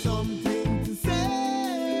got something to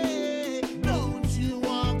say. Don't you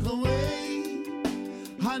walk away.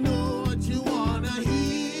 I know what you wanna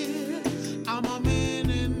hear. I'm a man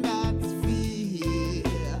and that's fear.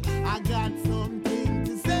 I got something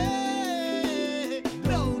to say.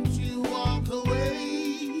 Don't you walk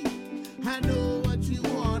away. I know what you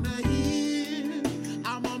wanna hear.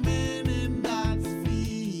 I'm a man and that's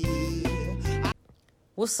fear.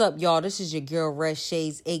 What's up, y'all? This is your girl, Red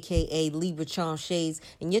Shades, a.k.a. Libra Charm Shades,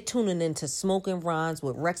 and you're tuning in to Smoking Rhymes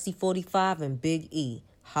with Rexy 45 and Big E.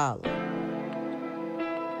 Holla.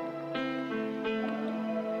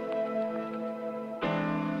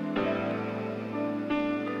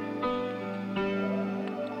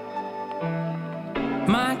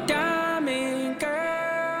 My diamond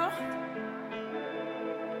girl,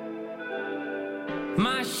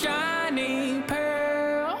 my shining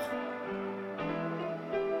pearl,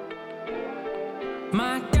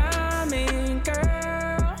 my diamond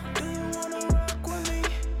girl. Do you wanna rock with me?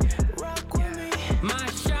 Rock with me. My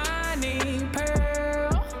shining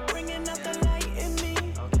pearl, bringing out the light in me,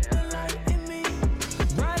 the light in me.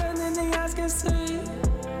 Brighter than the eyes can see.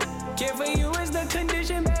 Care for you is the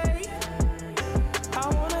condition, babe. I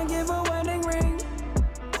wanna give a wedding ring.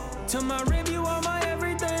 To my rib, you are my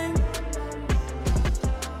everything.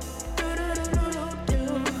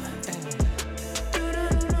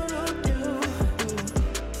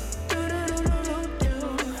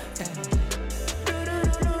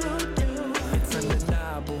 It's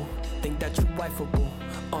undeniable. Think that you're wifeable.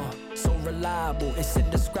 So reliable. It's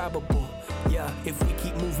indescribable. Yeah, if we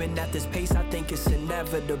keep moving at this pace, I think it's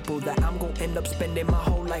inevitable that I'm gonna end up spending my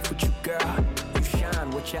whole life with you, girl. You shine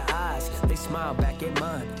with your eyes, they smile back at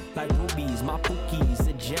mine. Like rubies, my pookies,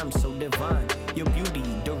 a gem so divine. Your beauty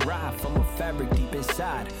derived from a fabric deep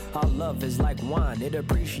inside. Our love is like wine, it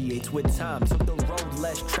appreciates with time. Took the road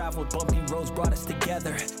less traveled, bumpy roads brought us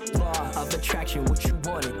together. Law of attraction, what you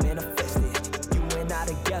wanted, manifested. You and I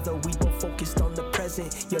together, we both focused on the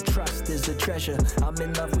present. Your trust is a treasure, I'm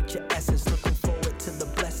in love with your essence. Looking forward to the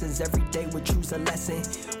blessings, every day we choose a lesson.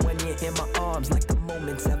 When you're in my arms, like the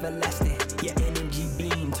moment's everlasting. Your energy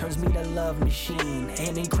beam turns me to love machine.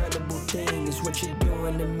 An incredible thing is what you're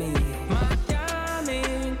doing to me. My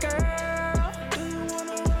diamond girl, do you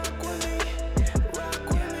wanna rock with me? Rock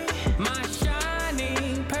with me. My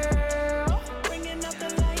shining pearl, bringing out the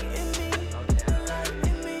light in me, the light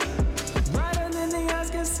in me. Brighter than the eyes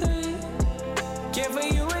can see. Care for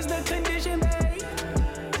you is the condition, babe.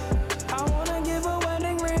 I wanna give a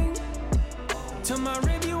wedding ring. To my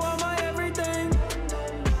rib, you are my everything.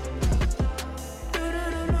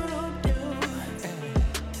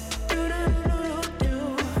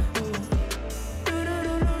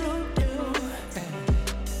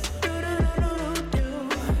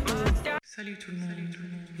 Salut tout le monde,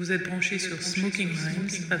 vous êtes branchés sur Smoking Rhymes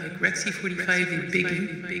avec Rexy 45 et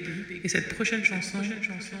Biggie. Et cette prochaine chanson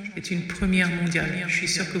est une première mondiale. Je suis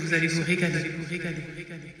sûr que vous allez vous régaler.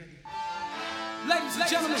 Ladies and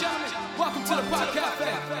gentlemen, welcome to the podcast.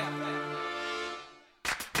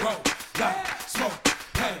 Roll, light, smoke,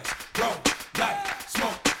 hands. Roll, light,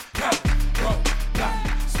 smoke, hands. Roll, light,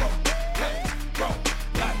 smoke, hands. Roll,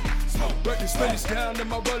 light, smoke. Break the Spanish down in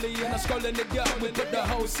my rollie and I'm scrolling it up. We put the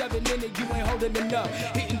whole 7 in it, you ain't holding it up.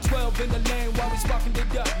 Hitting 12 in the lane while we sparking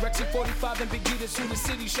it up. Rexy 45 and Big E, soon the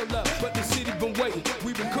city show up. But the city been waiting,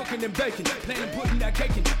 we been cooking and baking. Planning, putting that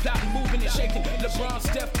cake in, plotting, moving and shaking. LeBron,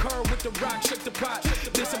 Steph Curry with the rock, shake the pot.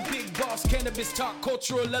 There's some big boss cannabis talk,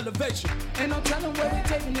 cultural elevation. Ain't no telling where we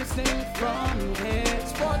taking this thing from here.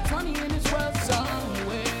 It's 420 in this world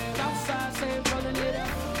somewhere. Outside, stay rolling it up.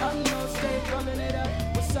 Up north, stay rolling it up.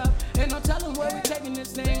 What's up? Ain't no telling where we taking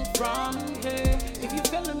this thing from here. If you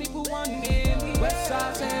feeling me, put one in. West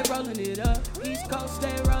side, stay rolling it up. East coast,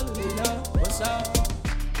 stay rolling it up. What's up?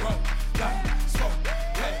 Roll, light, smoke,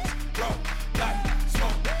 hands. Roll, light,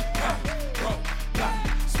 smoke, hands. Roll, light,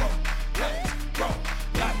 smoke, hands. Roll,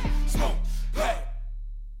 light, smoke, hands.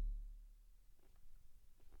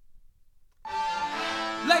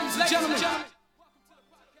 Ladies and gentlemen.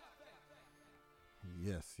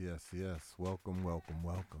 Yes. Welcome.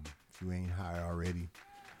 If you ain't high already,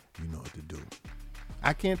 you know what to do.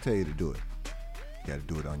 I can't tell you to do it. You got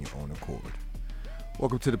to do it on your own accord.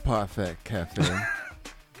 Welcome to the Pod Fat Cafe.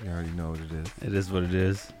 You already know what it is. It is what it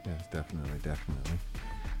is. Yes, definitely.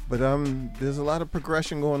 But there's a lot of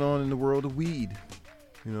progression going on in the world of weed.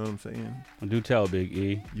 You know what I'm saying? Do tell, Big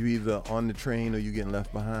E. You either on the train or you getting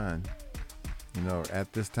left behind. You know,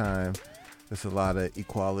 at this time, there's a lot of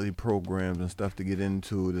equality programs and stuff to get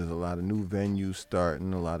into. There's a lot of new venues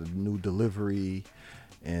starting, a lot of new delivery.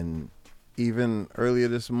 And even earlier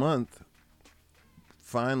this month,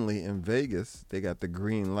 finally in Vegas, they got the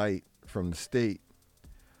green light from the state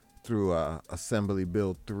through Assembly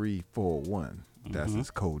Bill 341. That's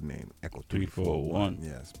its code name, Echo 341.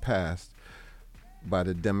 Yes, passed by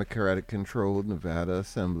the Democratic-controlled Nevada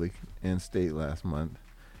Assembly and state last month,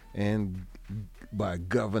 and by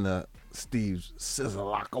Governor Steve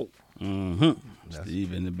Sisolak.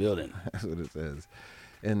 Steve in the building. That's what it says.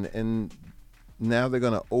 And now they're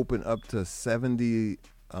going to open up to 70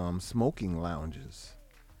 smoking lounges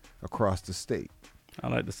across the state. I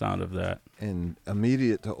like the sound of that. And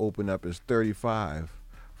immediate to open up is 35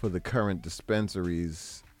 for the current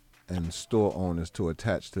dispensaries and store owners to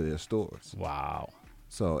attach to their stores. Wow.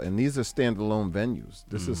 So, and these are standalone venues.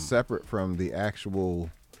 This is separate from the actual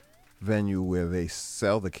venue where they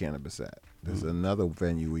sell the cannabis at. There's another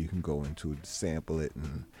venue where you can go into to sample it.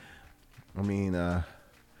 And I mean, I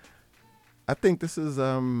think this is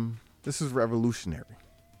revolutionary.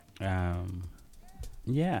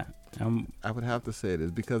 Yeah. I would have to say this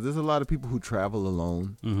because there's a lot of people who travel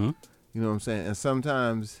alone. You know what I'm saying? And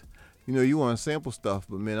sometimes, you know, you want to sample stuff,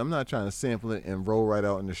 but man, I'm not trying to sample it and roll right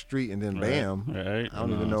out in the street and then bam. Right. I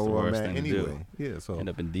don't even know where I'm at anyway. Yeah, so end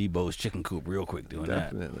up in Debo's chicken coop real quick doing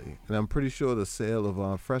that. Definitely. And I'm pretty sure the sale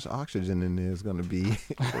of fresh oxygen in there is going to be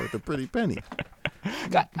worth a pretty penny.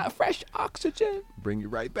 Got that fresh oxygen. Bring you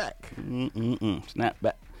right back. Snap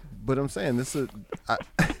back. But I'm saying this is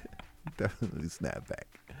definitely snap back.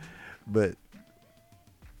 But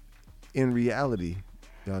in reality,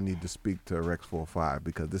 y'all need to speak to Rex 45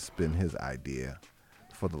 because this has been his idea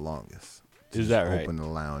for the longest. Is that right? Open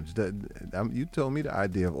a lounge. You told me the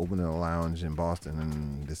idea of opening a lounge in Boston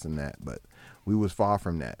and this and that, but we was far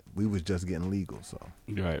from that. We was just getting legal. So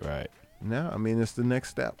Right. Now, I mean, it's the next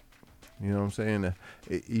step. You know what I'm saying?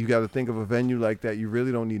 You got to think of a venue like that. You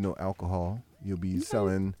really don't need no alcohol. You'll be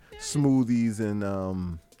selling smoothies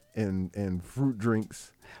and fruit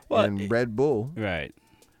drinks and Red Bull. Right.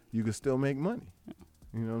 You can still make money.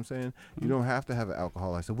 You know what I'm saying? You don't have to have an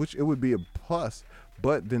alcohol license, which it would be a plus,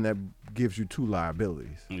 but then that gives you two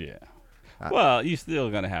liabilities. Yeah. Well, you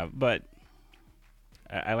still gonna have, but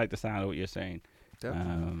I like the sound of what you're saying.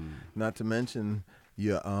 Definitely. Not to mention,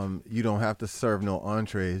 you don't have to serve no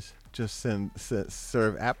entrees. Just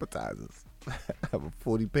serve appetizers. Have a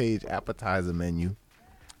 40-page appetizer menu.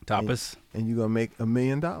 Tapas. And you're going to make $1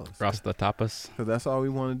 million. Rasta tapas. Because that's all we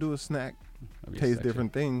want to do is snack. Taste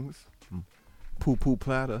different things. Poo-poo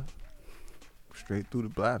platter. Straight through the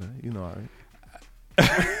bladder. You know, all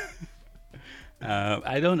right.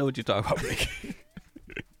 I don't know what you're talking about, Rick.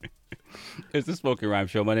 It's the Smoking Rhyme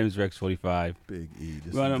Show. My name is Rex 45. Big E. This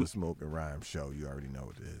is the Smoking Rhyme Show. You already know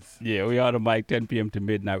what it is. Yeah, we on the mic 10 p.m. to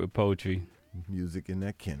midnight with poetry. Music and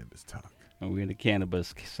that cannabis talk. And we're in the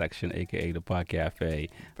cannabis section, a.k.a. the Pod Cafe.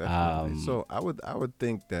 So I would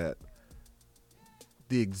think that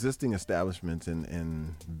the existing establishments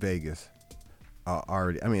in Vegas are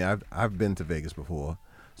already, I mean, I've been to Vegas before.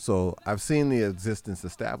 So I've seen the existing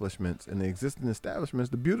establishments, and the existing establishments,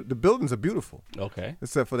 the buildings are beautiful. Okay.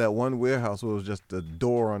 Except for that one warehouse where it was just a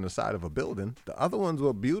door on the side of a building. The other ones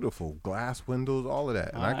were beautiful, glass windows, all of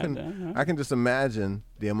that. And I can just imagine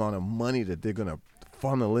the amount of money that they're gonna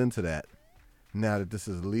funnel into that now that this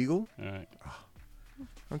is legal. All right.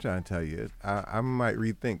 I'm trying to tell you, I might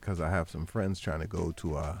rethink because I have some friends trying to go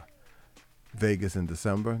to Vegas in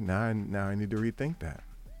December. Now I need to rethink that.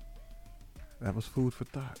 That was food for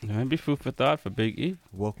thought. That'd be food for thought for Big E.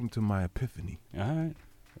 Welcome to my epiphany. All right.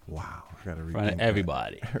 Wow. I got to rethink that.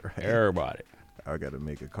 Everybody. Right. Everybody. I got to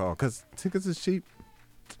make a call because tickets is cheap.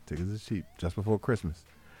 Tickets is cheap. Just before Christmas.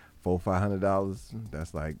 $400-500.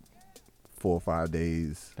 That's like 4 or 5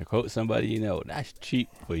 days. To quote somebody you know, that's cheap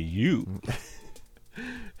for you.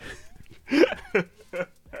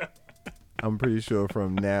 I'm pretty sure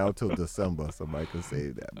from now till December somebody could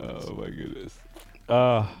save that much. Oh my goodness.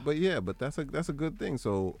 But yeah, but that's a good thing.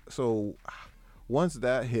 So once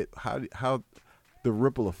that hit, how the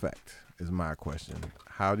ripple effect is my question.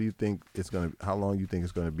 How long do you think it's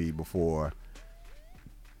gonna be before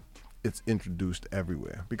it's introduced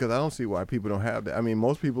everywhere, because I don't see why people don't have that. I mean,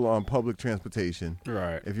 most people are on public transportation.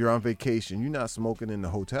 Right. If you're on vacation, you're not smoking in the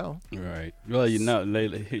hotel. Right. Well, they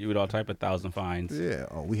hit you with all type of 1,000 fines. Yeah.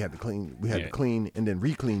 Oh, we had to clean. We had to clean and then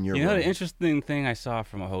re-clean your You know, room. the interesting thing I saw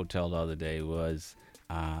from a hotel the other day was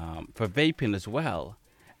for vaping as well.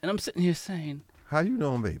 And I'm sitting here saying, how you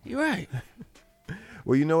know I'm vaping? You're right.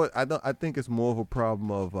 Well, you know what? I think it's more of a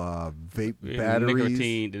problem of vape batteries.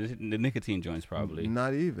 The nicotine joints probably.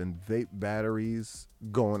 Not even vape batteries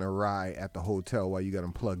going awry at the hotel while you got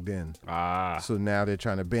them plugged in. So now they're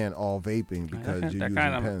trying to ban all vaping because you're using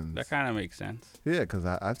pens. That kind of makes sense. Yeah, because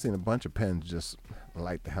I've seen a bunch of pens just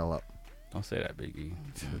light the hell up. Don't say that, Big E.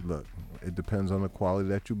 Look, it depends on the quality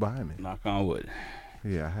that you buy, man. Knock on wood.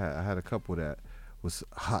 Yeah, I had a couple that was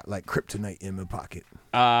hot like kryptonite in my pocket.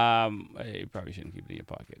 You probably shouldn't keep it in your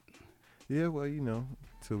pocket. Yeah, well, you know,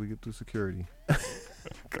 until we get through security.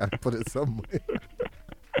 Gotta put it somewhere.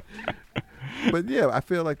 But yeah, I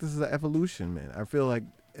feel like this is an evolution, man. I feel like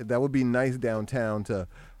that would be nice downtown to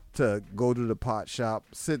go to the pot shop,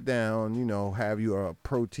 sit down, you know, have you a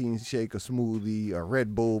protein shake, a smoothie, a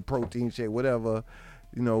Red Bull protein shake, whatever,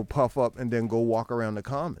 you know, puff up and then go walk around the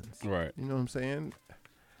Commons. Right. You know what I'm saying?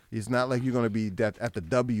 It's not like you're going to be at the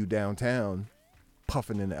W downtown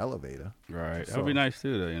puffing in the elevator. Right. That would be nice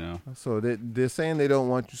too, though, you know. So they're saying they don't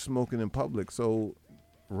want you smoking in public, so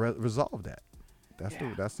resolve that.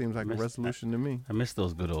 That seems like a resolution to me. I miss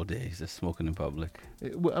those good old days, just smoking in public.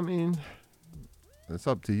 Well, I mean, it's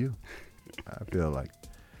up to you. I feel like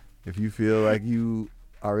if you feel like you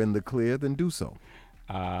are in the clear, then do so.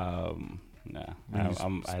 No.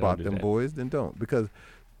 Spot them boys, then don't. Because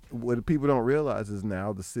what people don't realize is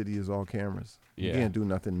now the city is all cameras. You Yeah. can't do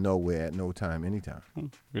nothing nowhere at no time, anytime.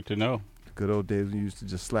 Good to know. The good old days when you used to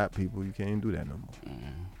just slap people, you can't do that no more.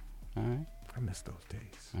 All right. I miss those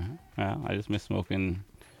days. Well, I just miss smoking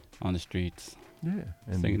on the streets. Yeah.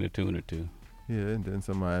 And singing a tune or two. Yeah, and then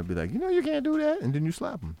somebody would be like, you know, you can't do that, and then you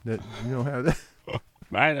slap them. That you don't have that.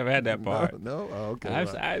 I never had that part. No? Oh, okay.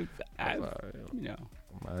 I've you know.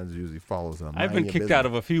 Mine usually follows on. I've been kicked out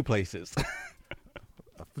of a few places.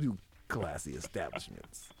 A few classy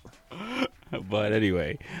establishments. But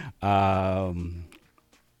anyway, yeah,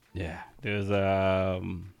 there's a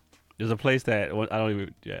place that I don't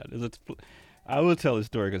even. Yeah, I will tell this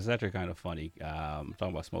story because it's actually kind of funny. Talking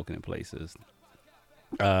about smoking in places.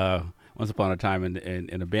 Once upon a time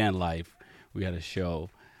in a band life, we had a show,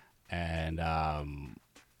 and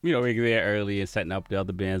you know, we were there early and setting up. The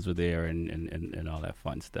other bands were there and all that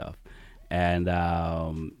fun stuff. And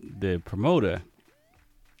the promoter,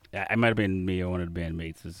 it might have been me or one of the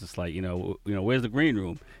bandmates, it's just like, you know, where's the green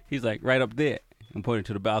room? He's like, right up there, and pointing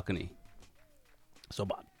to the balcony. So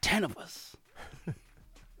about 10 of us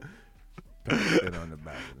went on the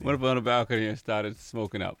balcony. Went up on the balcony and started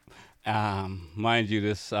smoking up. Mind you,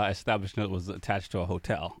 this establishment was attached to a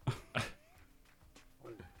hotel.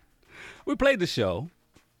 We played the show,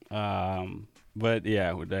 but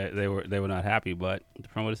yeah, they were not happy. But the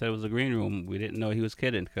promoter said it was a green room. We didn't know he was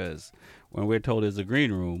kidding, because when we're told it's a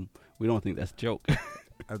green room, we don't think that's a joke.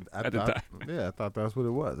 At the time. Yeah, I thought that's what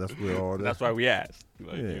it was. That's what all. That's why we asked.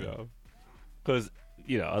 Like, Yeah. You know, because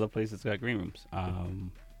other places got green rooms.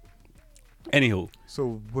 Anywho,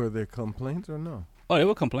 So were there complaints or no? oh, there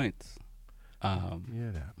were complaints. Yeah,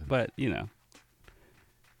 that happened. But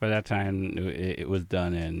by that time it was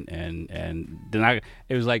done, and then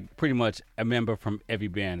it was like pretty much a member from every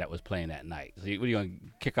band that was playing that night. So what are you gonna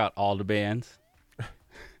kick out all the bands?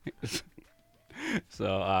 So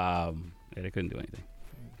yeah, they couldn't do anything.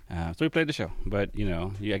 So we played the show, but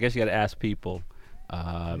I guess you got to ask people.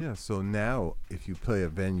 Yeah. So now, if you play a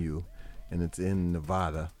venue, and it's in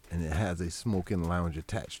Nevada, and it has a smoking lounge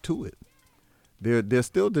attached to it, they're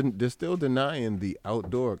still denying the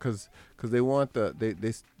outdoor because they want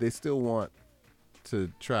they still want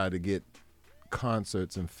to try to get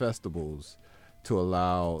concerts and festivals to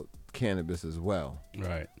allow cannabis as well.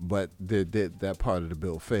 Right. But that part of the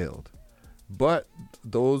bill failed. But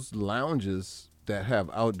those lounges that have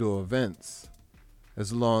outdoor events,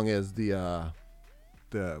 as long as the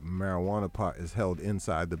marijuana part is held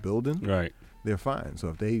inside the building, right, they're fine. So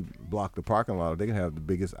if they block the parking lot, they can have the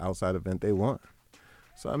biggest outside event they want.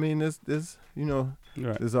 So I mean, there's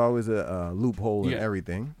Right. there's always a loophole in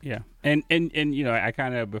everything. Yeah, and I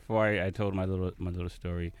kind of, before I told my little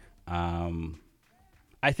story,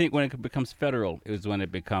 I think when it becomes federal is when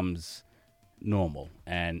it becomes normal,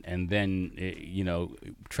 and then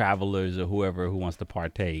travelers or whoever who wants to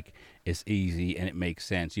partake, it's easy and it makes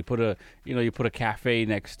sense. You put a cafe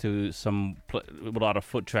next to with a lot of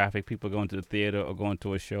foot traffic, people going to the theater or going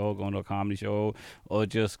to a show, going to a comedy show, or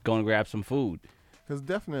just going to grab some food. Because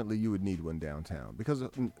definitely you would need one downtown because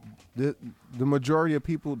the majority of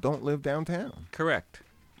people don't live downtown. Correct.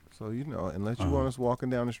 So, unless you want us walking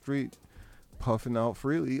down the street, puffing out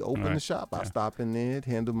freely, open the shop. I'll stop in there,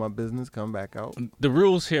 handle my business, come back out. The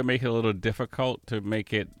rules here make it a little difficult to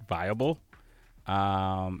make it viable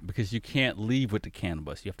because you can't leave with the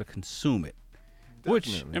cannabis. You have to consume it.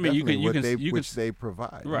 Which they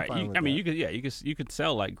provide. Right. You could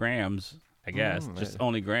sell like grams, I guess, just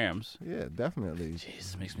only grams. Yeah, definitely.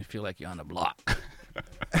 Jesus, makes me feel like you're on the block.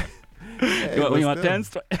 Hey, you want 10?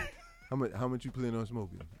 How much you plan on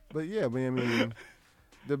smoking? But yeah,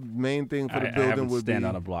 the main thing for the building I haven't would stand be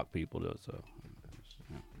on a block, people though. So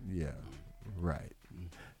yeah, right.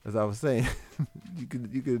 As I was saying, you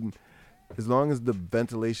could, as long as the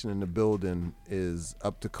ventilation in the building is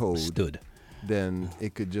up to code, then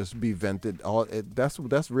it could just be vented.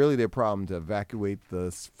 That's really their problem, to evacuate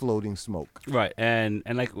the floating smoke. Right, and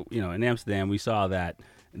like in Amsterdam, we saw that.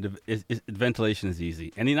 Ventilation is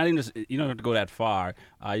easy, and you don't have to go that far.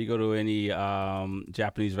 You go to any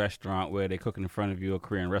Japanese restaurant where they cook in front of you, or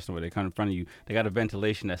Korean restaurant where they come in front of you. They got a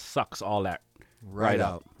ventilation that sucks all that right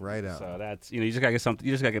out. So that's you just gotta get something.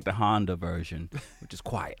 You just gotta get the Honda version, which is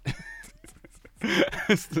quiet.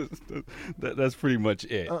 That's pretty much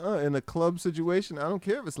it. In a club situation, I don't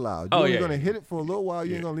care if it's loud. You're gonna hit it for a little while.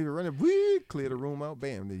 You ain't gonna leave it running. Clear the room out.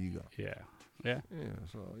 Bam, there you go. Yeah.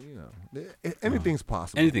 So anything's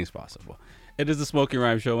possible. Anything's possible. It is the Smoking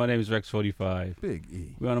Rhyme Show. My name is Rex45. Big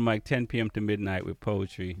E. We're on the mic 10 p.m. to midnight with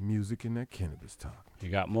poetry, music, and that cannabis talk. You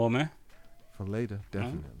got more, man? For later,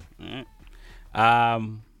 definitely. All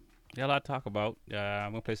right. Got a lot to talk about.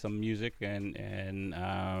 I'm gonna play some music, and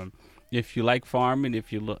if you like farming,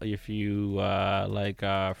 if you like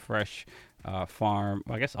fresh farm,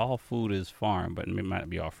 I guess all food is farm, but it might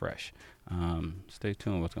not be all fresh. Stay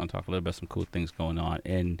tuned. We're going to talk a little about some cool things going on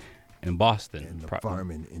in Boston. In the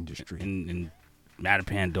farming industry. In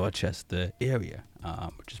Mattapan, Dorchester area,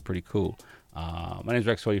 which is pretty cool. My name is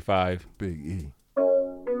Rex45. Big E.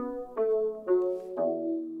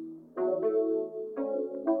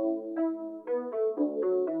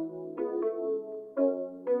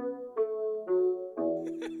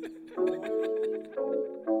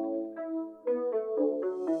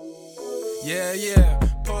 Yeah,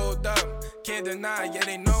 pulled up, can't deny, yeah,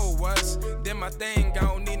 they know us. Did my thing, I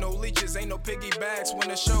don't need no leeches, ain't no piggybacks when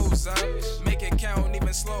the show's up. Make it count,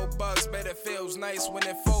 even slow bucks, bet it feels nice when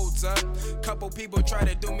it folds up. Couple people try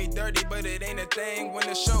to do me dirty, but it ain't a thing when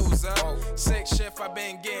the show's up. Sick shift, I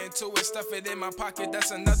been getting to it, stuff it in my pocket,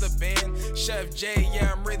 that's another band. Chef J,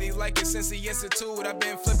 yeah, I'm really like it since the institute, I've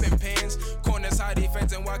been flipping pins. Corners, high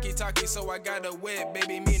defense, and walkie-talkie, so I got a whip,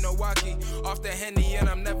 baby, me no walkie. Off the Henny, and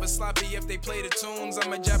I'm never sloppy, if they play the tunes,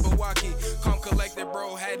 I'm a Jabberwocky. Calm collected,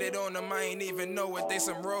 bro, had it on them, I ain't even know it, they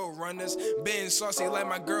some road runners. Been saucy like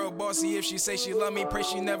my girl, bossy, if she say she love me, pray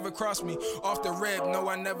she never cross me. Off the rip, no,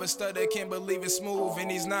 I never stutter, can't believe it's smooth, and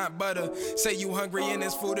he's not butter. Say you hungry and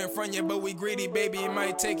there's food in front of you, but we greedy, baby, it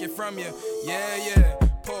might take it from you. Yeah,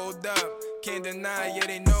 pulled up. Can't deny, yeah,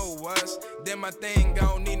 they know us. Did my thing, I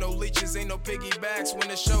don't need no leeches, ain't no piggybacks when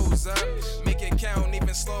the show's up. Make it count,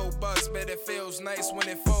 even slow bucks, bet it feels nice when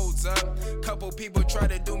it folds up. Couple people try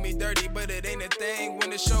to do me dirty, but it ain't a thing when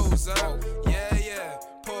the show's up. Yeah,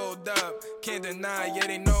 pulled up, can't deny, yeah,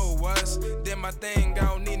 they know us. Did my thing, I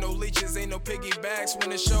don't need no leeches, ain't no piggybacks when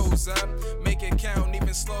the show's up. Make it count,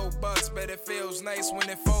 even slow bucks, bet it feels nice when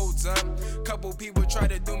it folds up. Couple people try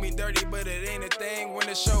to do me dirty, but it ain't a thing when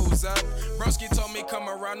the show's up. Broski told me come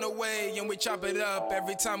around the way and we chop it up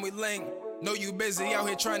every time we link. Know you busy out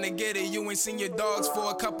here trying to get it, you ain't seen your dogs for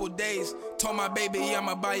a couple days. Told my baby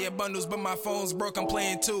I'ma buy your bundles, but my phone's broke, I'm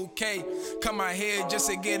playing 2K. Come out here just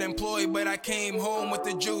to get employed, but I came home with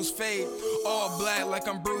the juice fade. All black like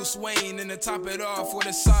I'm Bruce Wayne, and to top it off with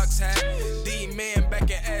a socks hat. D-Man back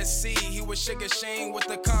in SC, he was Sugar Shane with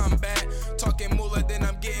the combat. Talking moolah, then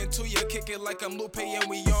I'm getting to you, kick it like I'm Lupe and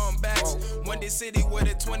we on backs. Wendy City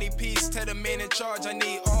with a 20-piece, tell the man in charge I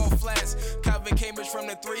need all flats. Calvin Cambridge from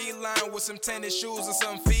the 3-line with some tennis shoes and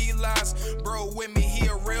some felines. Bro with me, he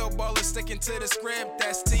a real baller, sticking to the script,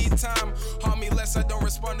 that's tea time. Harm me less, I don't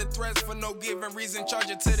respond to threats for no given reason, charge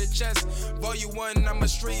it to the chest. Volume 1, I'm a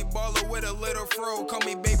street baller with a little fro, call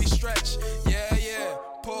me Baby Stretch. Yeah,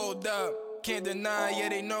 pulled up. Can't deny, yeah,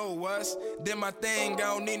 they know us. Did my thing, I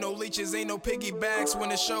don't need no leeches, ain't no piggybacks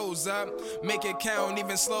when it shows up. Make it count,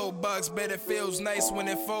 even slow bucks, bet it feels nice when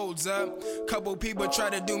it folds up. Couple people try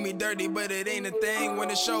to do me dirty, but it ain't a thing when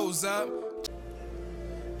it shows up.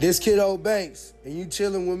 This Kiddo Banks, and you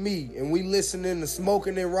chillin' with me, and we listening to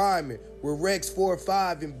Smoking and Rhyming with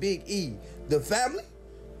Rex45 and Big E. The family?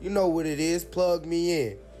 You know what it is, plug me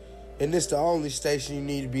in. and this the only station you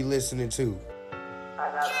need to be listening to.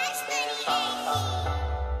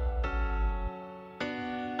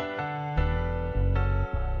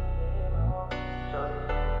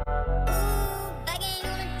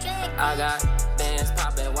 I got bands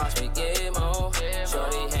poppin', watch me get more.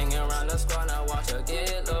 Shorty hanging around the squad, now watch her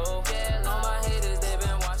get low. All my haters, they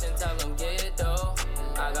been watching, tell them get though.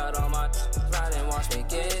 I got all my riding, watch me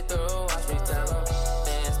get through. Watch me tell them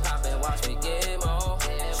bands poppin', watch me get more.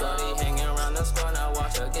 Shorty hanging around the squad, now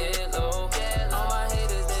watch her get low. All my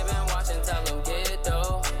haters, they been watching, tell them get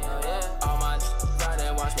though. All my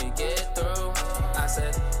riding, watch me get through. I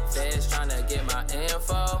said, feds tryna get my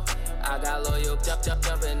info. I got loyal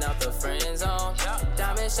jumping out the friend zone.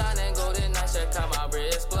 Diamond shining, golden night should come my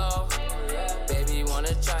wrist glow. Baby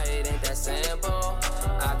wanna try it, ain't that simple.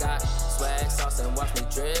 I got swag sauce and watch me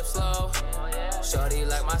drip slow. Shorty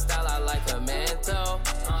like my style, I like her mental.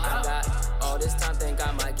 I got all this time, think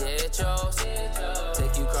I might get yours.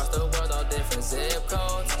 Take you across the world, all different zip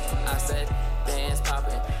codes. I said, bands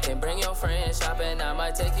poppin', then bring your friends shopping. I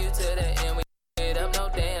might take you to the end. Up, no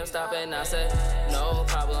damn stopping. I said, no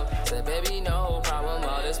problem. Said, baby, no problem.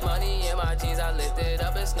 All this money in my jeans, I lift it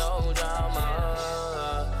up, it's no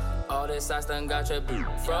drama. All this ice done got your boot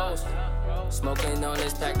froze. Smoking on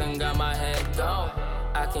this pack done got my head gone.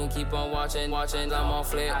 I can't keep on watching, I'm on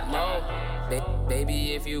flip mode.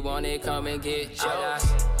 Baby, if you want it, come and get yours. I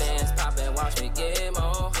got bands poppin', watch me get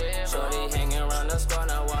more. Shorty hanging around the squad,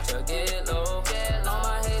 now watch her get low. All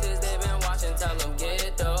my haters, they been watching, tell them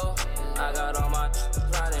get though. I got all my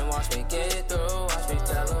riding, watch me get through. Watch me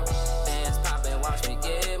tell them bands poppin', watch me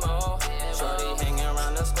get more. Shorty hanging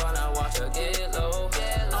around the squad, now watch her get low.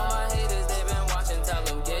 All my haters, they been watching, tell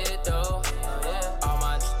them get through. All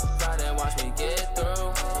my riding, watch me get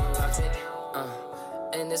through. Watch me,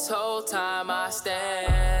 and this whole time I stay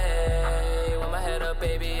with my head up,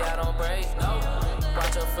 baby, I don't break, no.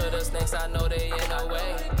 Watch out for the snakes, I know they in the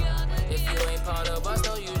way. If you ain't part of us,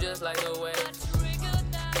 no, you just like the way.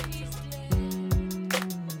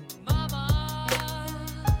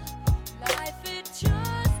 Life it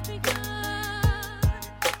just begun,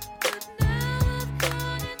 but now I've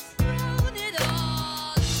gone and thrown it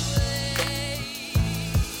all away.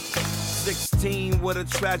 16, what a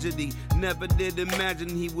tragedy. Never did imagine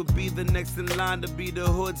he would be the next in line to be the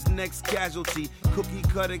hood's next casualty. Cookie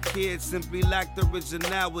cutter kid simply lacked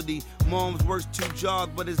originality. Mom's worked 2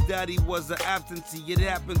 jobs, but his daddy was an absentee. It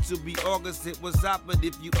happened to be August, it was hot, but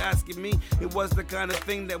if you asking me, it was the kind of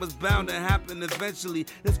thing that was bound to happen eventually.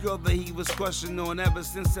 This girl that he was crushing on ever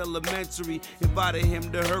since elementary invited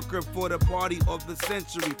him to her crib for the party of the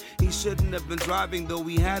century. He shouldn't have been driving, though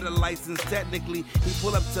he had a license technically. He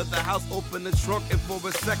pulled up to the house, opened the trunk, and for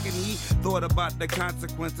a second he thought about the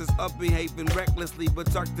consequences of behaving recklessly, but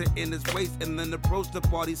tucked it in his waist and then approached the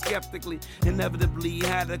party skeptically. Inevitably, he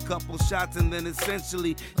had a couple shots and then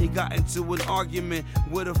essentially he got into an argument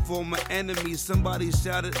with a former enemy. Somebody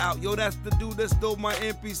shouted out, yo, that's the dude that stole my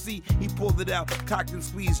MPC. He pulled it out, cocked and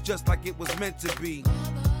squeezed just like it was meant to be.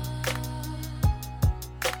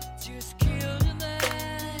 Just killed a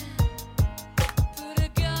man, put a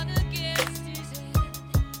gun against his head,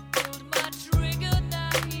 pulled my trigger, now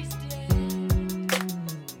he's dead.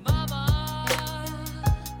 Mama,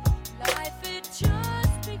 life it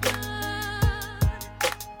just begun,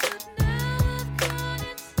 but now I've gone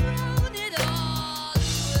and thrown it all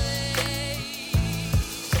away.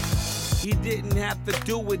 He didn't have to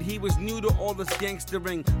do it, he was new to all this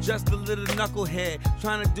gangstering. Just a little knucklehead,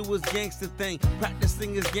 trying to do his gangster thing.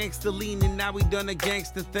 Practicing his gangster lean, and now he done a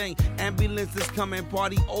gangster thing. Ambulances come and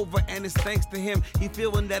party over, and it's thanks to him. He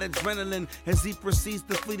feeling that adrenaline as he proceeds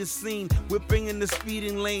to flee the scene. Whipping in the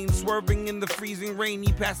speeding lane, swerving in the freezing rain.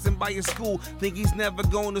 He passing by his school, think he's never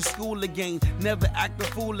going to school again. Never act a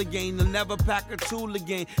fool again, he'll never pack a tool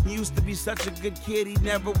again. He used to be such a good kid, he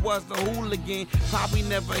never was a hooligan. Probably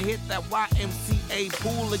never hit that YMCA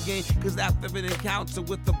pool again, cause after an encounter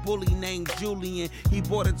with a bully named Julian, he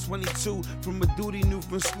bought a 22 from a dude he knew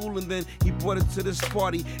from school, and then he brought it to this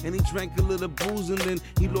party, and he drank a little booze, and then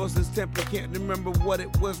he lost his temper, can't remember what it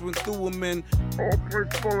was when threw him in. All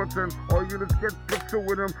police bulletin, all units get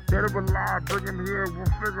pursuing him, dead or alive, bring him here, we'll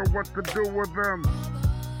figure what to do with them.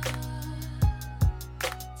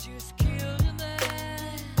 Just killed a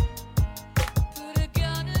man, put a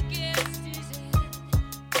gun against his head,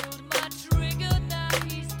 pulled my trigger, now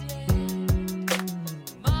he's dead.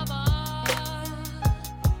 Mama,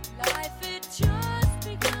 life it just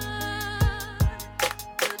begun,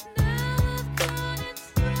 but now I've gone and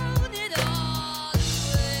thrown it all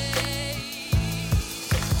away.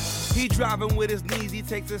 He He driving with his knees, he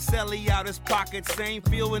takes a celly out his pocket. Same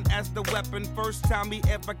feeling as the weapon, first time he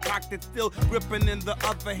ever cocked it. Still gripping in the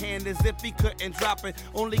other hand as if he couldn't drop it.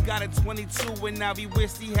 Only got a 22 and now he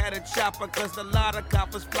wished he had a chopper. Cause a lot of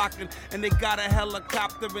coppers flocking and they got a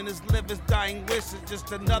helicopter. And his liver's dying wish is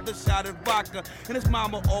just another shot at vodka. And his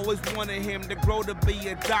mama always wanted him to grow to be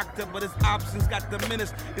a doctor, but his options got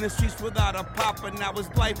diminished in the streets without a papa. Now his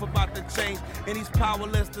life about to change and he's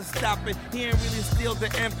powerless to stop it. He ain't really steal the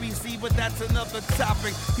MPC, but that's another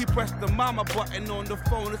topic. He pressed the mama button on the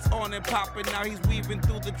phone, it's on and popping. Now he's weaving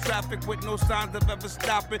through the traffic with no signs of ever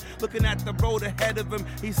stopping. Looking at the road ahead of him,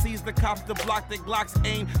 he sees the cops, the block, the Glocks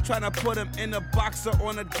aim, trying to put him in a boxer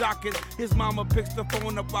on a docket. His mama picks the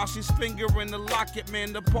phone up while she's fingering the locket.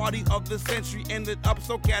 Man, the party of the century ended up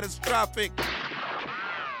so catastrophic.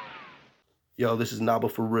 Yo, this is Naba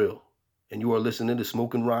for real, and you are listening to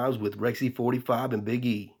Smoking Rhymes with Rexy 45 and Big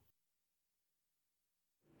E.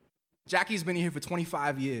 Jackie's been here for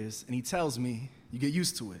 25 years, and he tells me you get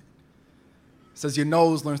used to it. Says your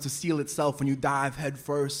nose learns to seal itself when you dive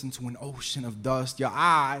headfirst into an ocean of dust. Your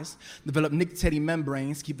eyes develop nictitating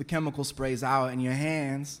membranes, keep the chemical sprays out, and your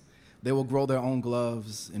hands, they will grow their own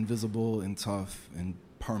gloves, invisible and tough and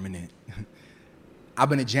permanent. I've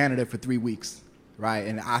been a janitor for 3 weeks, right?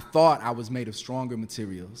 And I thought I was made of stronger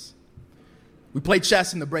materials. We played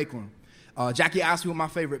chess in the break room. Jackie asked me what my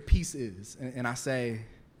favorite piece is, and I say,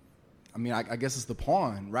 I guess it's the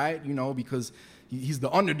pawn, right? You know, because he's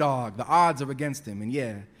the underdog. The odds are against him. And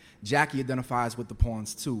yeah, Jackie identifies with the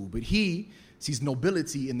pawns too. But he sees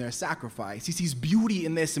nobility in their sacrifice. He sees beauty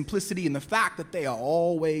in their simplicity and the fact that they are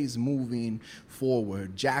always moving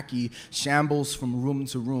forward. Jackie shambles from room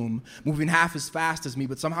to room, moving half as fast as me,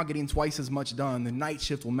 but somehow getting twice as much done. The night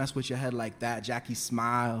shift will mess with your head like that. Jackie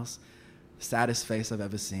smiles, saddest face I've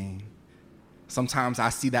ever seen. Sometimes I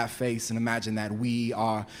see that face and imagine that we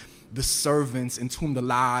are the servants entombed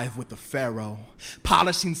alive with the pharaoh,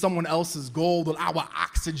 polishing someone else's gold while our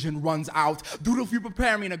oxygen runs out, dutifully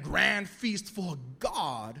preparing a grand feast for a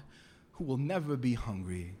God who will never be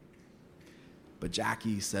hungry. But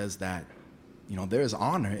Jackie says that, there is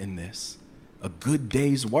honor in this, a good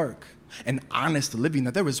day's work, an honest living,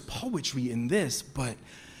 that there is poetry in this, but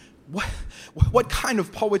what kind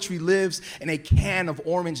of poetry lives in a can of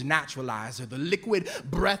orange naturalizer? The liquid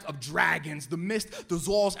breath of dragons, the mist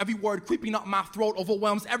dissolves, every word creeping up my throat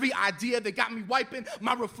overwhelms every idea. They got me wiping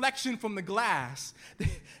my reflection from the glass.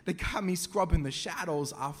 They got me scrubbing the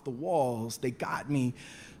shadows off the walls. They got me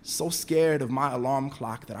so scared of my alarm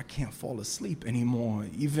clock that I can't fall asleep anymore.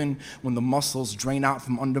 Even when the muscles drain out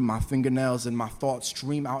from under my fingernails and my thoughts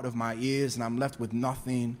stream out of my ears and I'm left with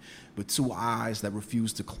nothing but 2 eyes that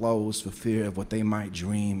refuse to close for fear of what they might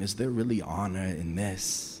dream. Is there really honor in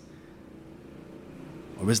this?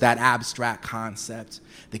 Or is that abstract concept,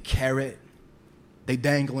 the carrot they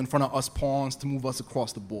dangle in front of us pawns to move us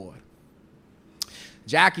across the board?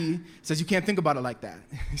 Jackie says you can't think about it like that.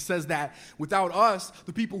 He says that without us,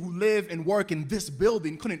 the people who live and work in this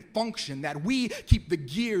building couldn't function, that we keep the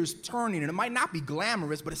gears turning, and it might not be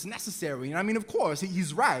glamorous, but it's necessary. And of course,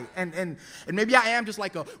 he's right. And maybe I am just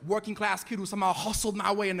like a working class kid who somehow hustled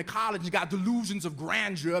my way into college and got delusions of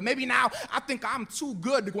grandeur. Maybe now I think I'm too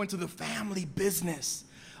good to go into the family business.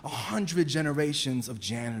 100 generations of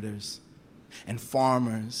janitors and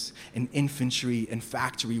farmers and infantry and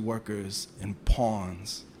factory workers and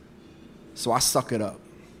pawns. So I suck it up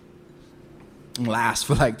and last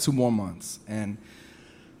for like 2 more months. And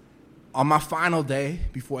on my final day,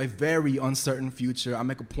 before a very uncertain future, I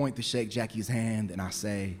make a point to shake Jackie's hand and I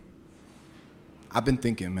say, I've been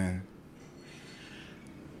thinking, man.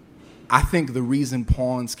 I think the reason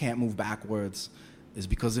pawns can't move backwards is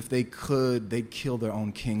because if they could, they'd kill their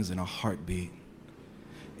own kings in a heartbeat.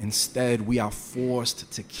 Instead, we are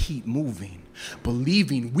forced to keep moving,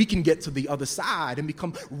 believing we can get to the other side and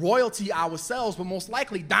become royalty ourselves, but most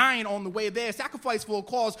likely dying on the way there, sacrifice for a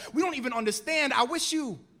cause we don't even understand. I wish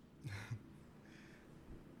you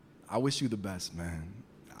the best, man.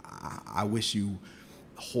 I wish you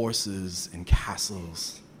horses and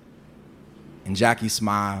castles. And Jackie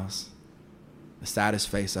smiles, the saddest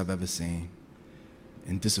face I've ever seen,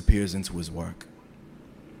 and disappears into his work.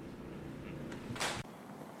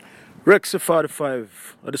 Rexy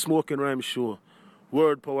 45 at the Smoking Rhyme Show.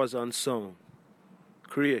 Word, powers, and sound.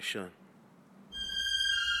 Creation.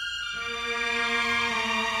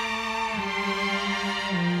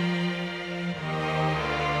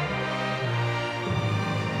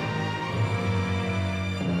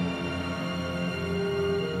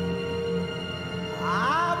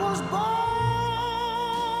 I was born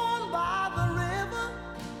by the river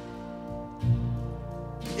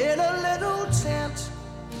in a little tent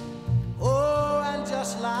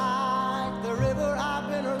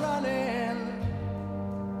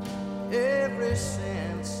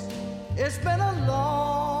It's been a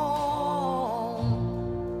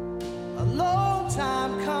long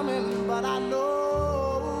time coming, but I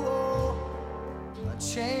know a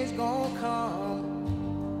change gonna come.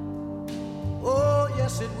 Oh,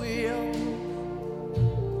 yes it will.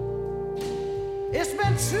 It's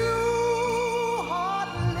been too hard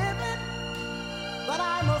living, but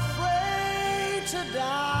I'm afraid to die.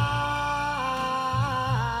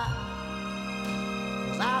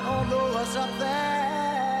 'Cause I don't know what's up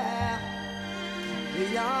there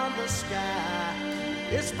beyond the sky.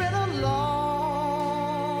 It's been a long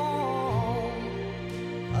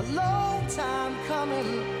time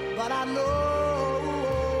coming, but I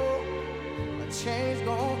know a change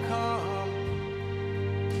gonna come.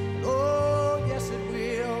 Oh, yes it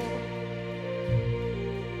will.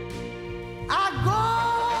 I go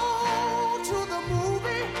to the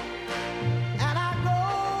movie and I go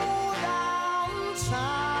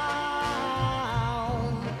downtown.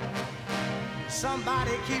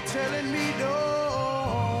 Somebody keep telling me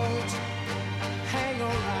don't hang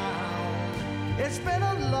around. It's been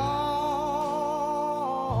a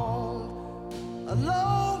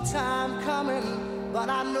long time coming, but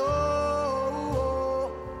I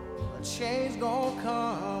know a change gonna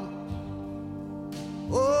come.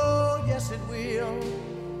 Oh, yes it will.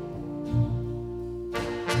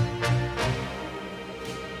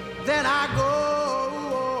 Then I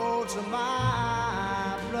go to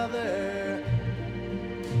my brother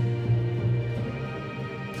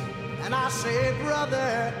and I say,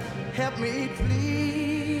 brother, help me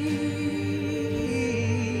please.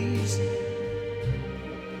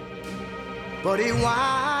 But he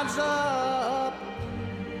winds up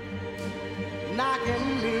knocking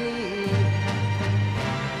me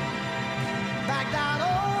back down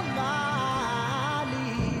on my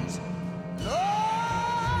knees.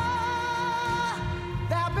 Lord,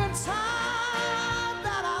 there've been times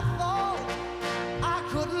that I thought I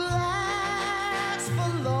couldn't last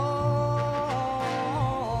for long,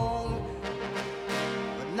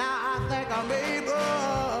 but now I think I'm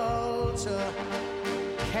able to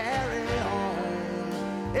carry on.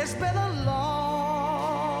 It's been a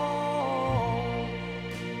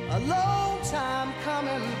long time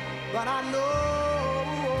coming, but I know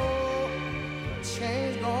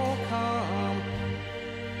change gonna come.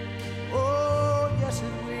 Oh, yes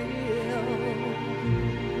it will.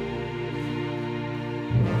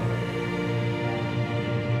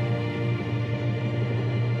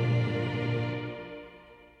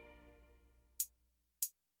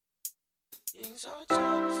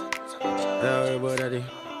 Don't worry about that.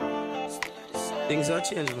 Things are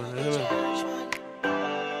changing, man. You know?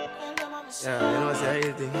 Yeah, you know what's the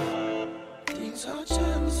real thing? Things are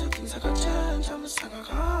changing, things are gonna change. I'm a singer,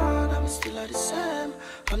 God, I'm still the same.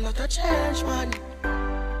 I'm not a change man.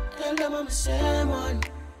 Tell them I'm the same one.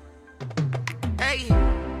 Hey,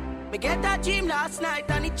 me get that dream last night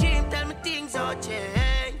and the dream tell me things all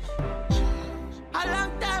change. A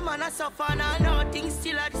long time and I suffer and I know things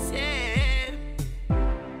still are the same.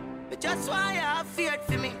 But just why I have feared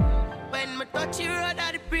for me. When me touch the road,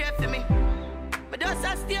 I pray for me. But just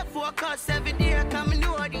I stay focused every day, cause me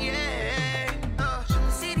know the end.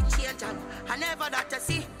 See the change and I never that I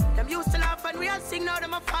see. Them used to laugh and real sing, now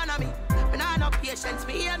them a fan of me. When I no patience,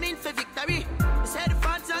 me aiming for victory. Me say the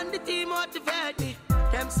fans and the team motivate me.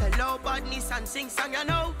 Them say low badness and sing song, you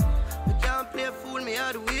know. Me can't play fool, me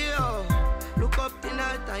all the way, oh. Look up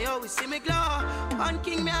tonight and you always see me glow. On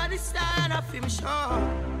King, me all the star and I feel me sure.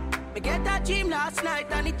 Me get that dream last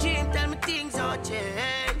night and the dream tell me things all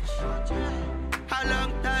change. A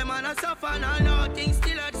long time and I suffer and I know things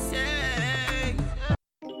still are the same.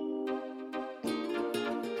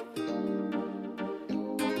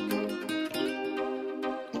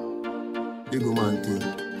 The good man thing.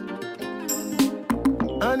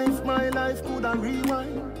 And if my life could have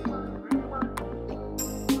rewind,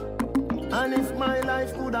 and if my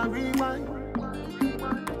life could have rewind,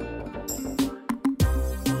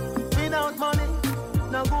 without money,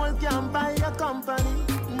 no gold can buy a company,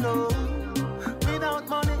 no. Without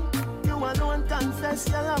money, you alone confess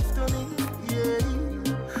your love to me, yeah.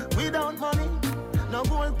 Without money, no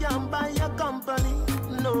gold can buy a company,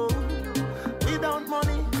 no. Without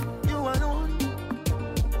money, you alone.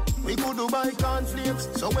 We could do buy cornflakes,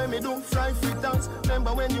 so when me do fry fritters.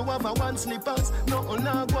 Remember when you have a one slippers, nothing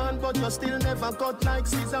not one, but you still never cut like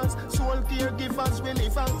scissors. Soul caregivers, we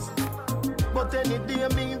live us. But any day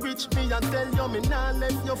me rich, me and tell you me nah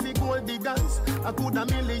left you fi gold diggers. I could a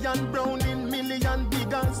million brown in million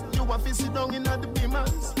diggers. You a fi sit down in the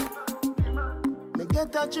beamers. Me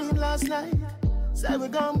get a dream last night, say we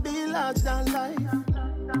gon' be large than life.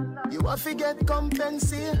 You a fi get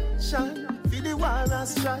compensation for the war and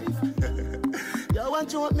strife. You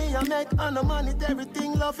want you want me, I make on the money,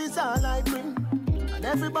 everything, love is all I bring. And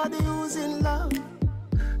everybody who's in love,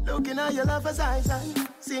 looking at your lover's eyes and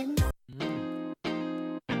sing.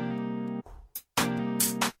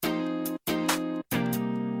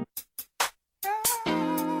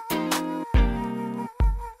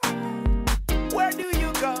 Where do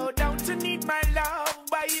you go? Don't you need my love,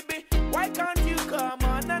 baby? Why can't you come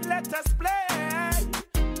on and let us play?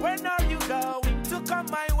 When are you going to come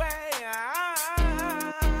my way?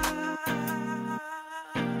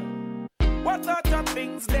 What sort of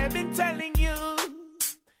things they've been telling you?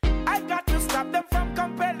 I got to stop them from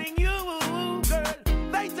compelling you, girl.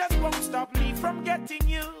 They just won't stop me from getting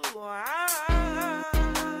you.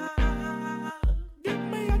 Give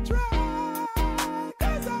me a try,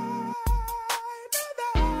 'cause I know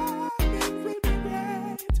that things will be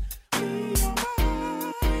great. Me, your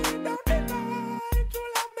mind, don't deny. True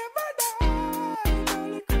love never dies,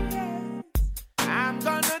 only creates. I'm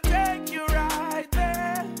gonna take you right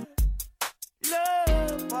there.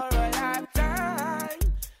 Love for a lifetime.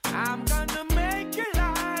 I'm gonna make your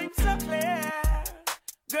life so clear.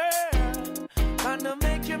 Girl, gonna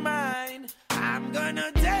make you mine. I'm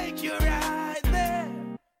gonna take you right there.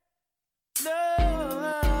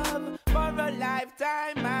 Love for a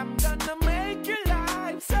lifetime. I'm gonna make your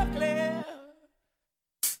life so clear.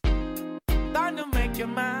 Gonna make you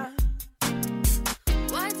mine.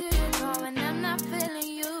 Why do you go when I'm not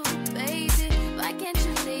feeling you, baby? Why can't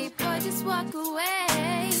you leave or just walk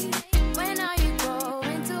away? When are you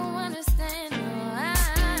going to understand?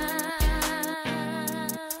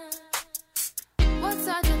 What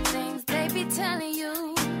sort of things they be telling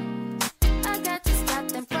you? I got to stop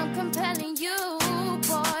them from compelling you,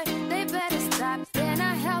 boy. They better stop, they're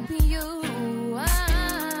not helping you.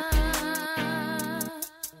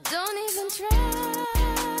 Don't even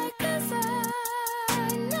try, 'cause I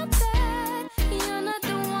know that you're not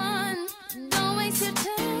the one. Don't waste your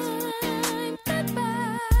time.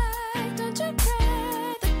 Bye-bye, don't you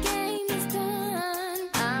cry, the game is done.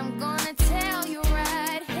 I'm gonna tell you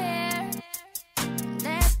right here,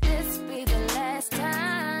 let this be the last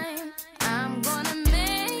time. I'm gonna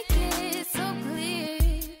make it so clear,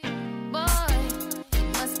 boy, you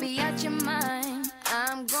must be out your mind.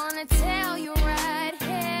 I'm gonna tell you right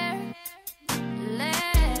here,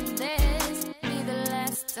 let this be the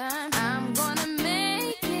last time. I'm gonna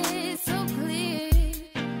make it so clear,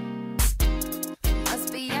 you must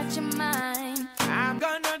be out your mind. I'm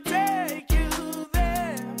gonna take you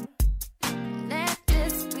there. Let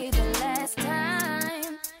this be the last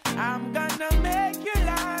time. I'm gonna make your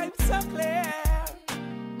life so clear.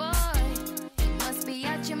 Boy, you must be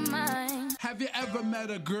out your mind. Have you ever met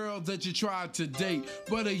a girl that you tried to date,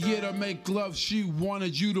 but a year to make love, she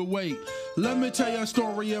wanted you to wait? Let me tell you a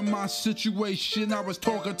story of my situation. I was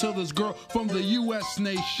talking to this girl from the U.S.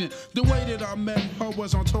 nation. The way that I met her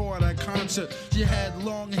was on tour at a concert. She had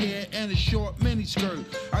long hair and a short miniskirt.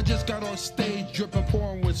 I just got on stage dripping,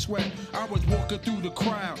 pouring with sweat. I was walking through the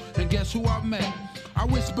crowd, and guess who I met? I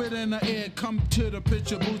whispered in her ear, come to the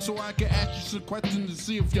picture booth so I can ask you some questions to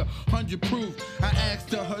see if you're 100 proof. I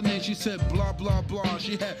asked her name, she said blah, blah, blah.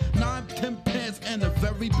 She had 9, 10 pants and a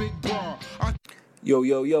very big bra.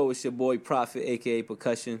 Yo, it's your boy Prophet, aka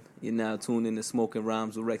Percussion. You're now tuned in to Smoking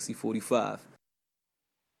Rhymes with Rexy 45.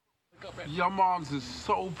 Your mom's is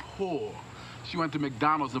so poor. She went to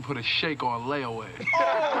McDonald's and put a shake on layaway.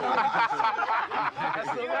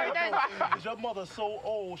 Is your mother so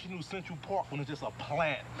old she knew Central Park when it's just a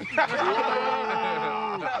plant?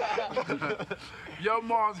 Your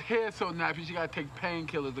mom's hair so nappy she gotta take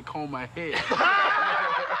painkillers to comb her hair.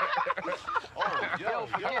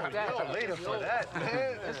 Later for that,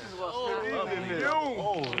 man. This is what's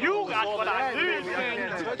you got what I need. I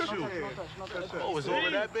can't touch you. Oh, it's over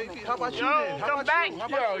that, baby? How about you then? How come about back. you? How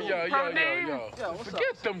about Yo. what's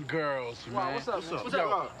Forget them girls, man. What's up?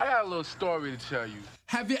 Yo, I got a little story to tell you.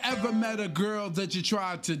 Have you ever met a girl that you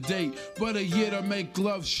tried to date, but a year to make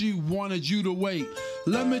love, she wanted you to wait?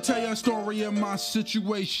 Let me tell you a story of my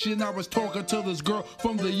situation. I was talking to this girl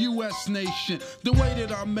from the U.S. nation. The way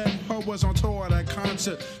that I met her was on tour at a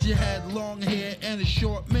concert. She had long hair and a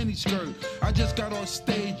short miniskirt. I just got on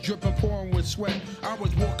stage dripping, pouring with sweat. I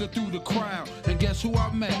was walking through the crowd, and guess who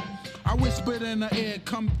I met? I whispered in her ear,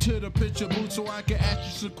 come to the picture booth so I can ask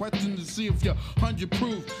you some questions to see if you're 100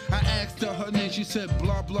 proof. I asked her name, she said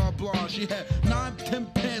blah, blah, blah. She had 9, 10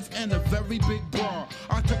 pants and a very big bra.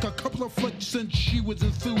 I took a couple of flicks and she was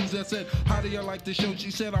enthused. I said, how do you like the show?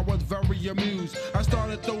 She said I was very amused. I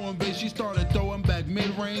started throwing bass, she started throwing back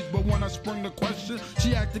mid-range. But when I sprung the question,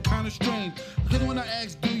 she acted kind of strange. Because when I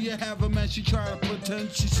asked, do you have a man? She tried to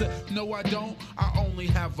pretend. She said, no, I don't. I only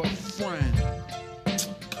have a friend.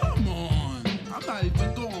 Come on. I'm not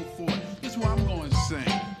even going for it. This is what I'm going to sing.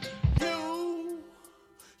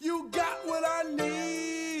 You got what I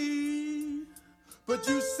need, but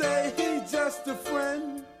you say he just a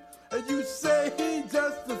friend, and you say he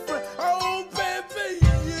just a friend. Oh, baby,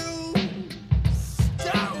 you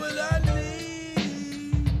got what I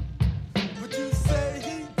need, but you say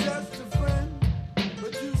he just a friend,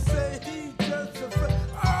 but you say he just a friend.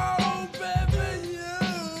 Oh, baby,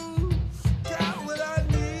 you got what I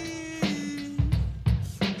need,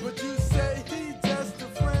 but you say he just a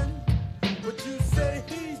friend, but you say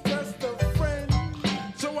he.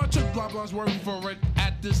 Blah blah's word for it.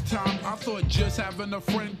 At this time, I thought just having a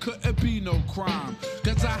friend couldn't be no crime.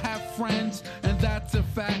 Cause I have friends, and that's a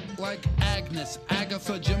fact, like Agnes,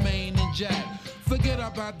 Agatha, Jermaine, and Jack. Forget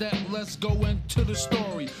about that, let's go into the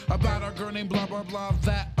story about a girl named blah blah blah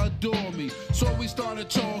that adore me. So we started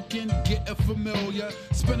talking, getting familiar,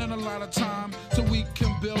 spending a lot of time so we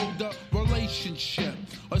can build a relationship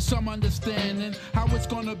or some understanding how it's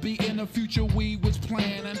gonna be in the future we was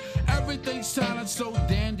planning. Everything sounded so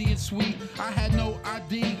dandy and sweet, I had no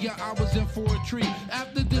idea I was in for a treat.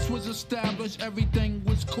 After this was established, everything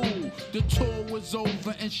was cool. The tour was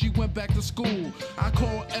over and she went back to school. I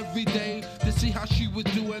called every day to see how she was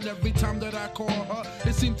doing. Every time that I called her,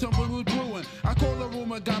 it seemed something was brewing. I called the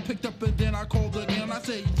room, a guy picked up, and then I called again. I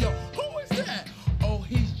said, yo, who is that? Oh,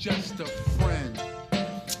 he's just a friend.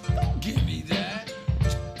 Don't give me that.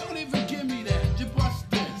 Don't even give me that. You bust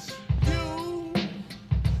this.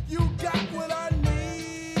 You got what I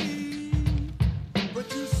need,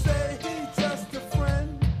 but you say he just a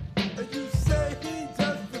friend, and you say he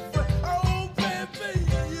just a friend. Oh, baby,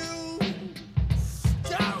 you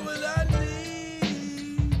got what I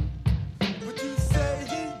need, but you say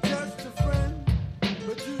he just a friend,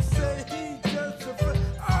 but you say he just a friend.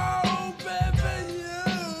 Oh, baby,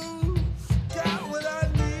 you got what I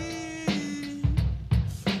need,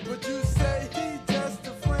 but you say he just a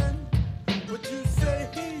friend, but you say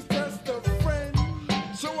he's just a friend.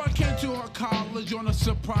 So I came to her college on a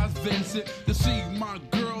surprise visit to see my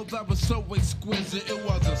girl that was so exquisite. It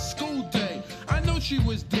was a school day. I know she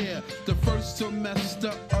was there the first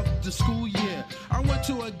semester of the school year. I went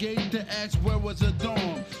to a gate to ask where was a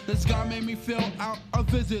dorm. This guy made me fill out a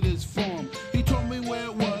visitor's form. He told me where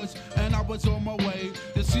it was, and I was on my way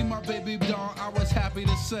to see my baby doll. I was happy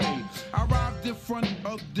to say. I arrived in front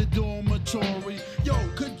of the dormitory. Yo,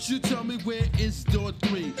 could you tell me where is door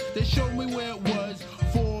 3? They showed me where it was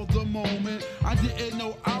for the moment. I didn't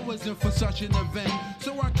know I was in for such an event.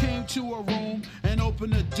 So I came to a room and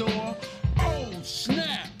opened the door. Oh,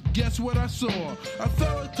 snap! Guess what I saw? I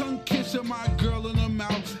felt a tongue kissing my girl in the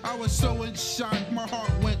mouth. I was so in shock, my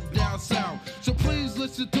heart went down south. So please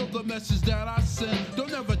listen to the message that I sent.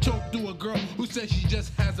 Don't ever talk to a girl who says she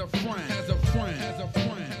just has a friend. Has a friend. Has a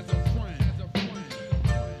friend. Has a friend.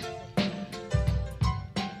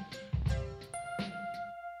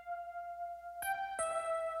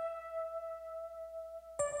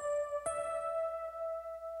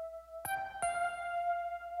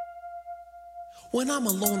 When I'm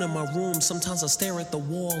alone in my room, sometimes I stare at the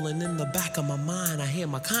wall, and in the back of my mind I hear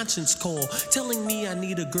my conscience call, telling me I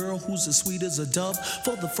need a girl who's as sweet as a dove.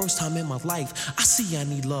 For the first time in my life, I see I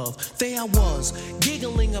need love. There I was,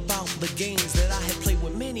 giggling about the games that I had played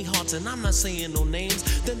with many hearts, and I'm not saying no names.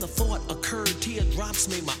 Then the thought occurred, teardrops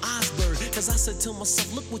made my eyes burn, as I said to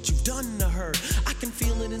myself, look what you've done to her. I can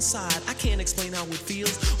feel it inside, I can't explain how it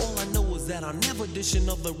feels. All I know is that I'm never dishing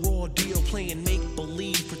of the raw deal, playing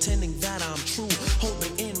make-believe, pretending that I'm true.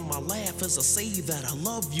 Holding in my laugh as I say that I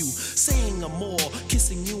love you, saying I'm more,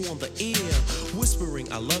 kissing you on the ear,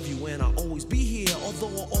 whispering I love you and I'll always be here.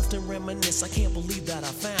 Although I often reminisce, I can't believe that I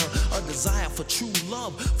found a desire for true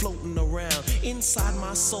love floating around inside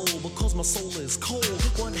my soul, because my soul is cold.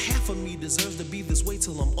 One half of me deserves to be this way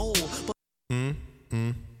till I'm old. But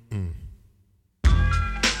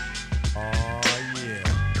Oh yeah,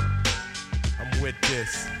 I'm with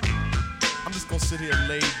this. I'm just gonna sit here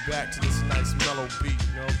laid back to this nice mellow beat,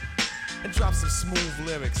 you know, and drop some smooth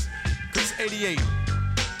lyrics. Cause it's 88,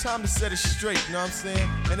 time to set it straight, you know what I'm saying?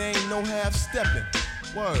 And there ain't no half stepping.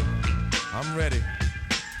 Word, I'm ready.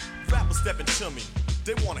 Rappers stepping to me,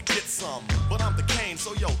 they wanna get some, but I'm the Kane,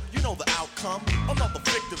 so yo, you know the outcome. Another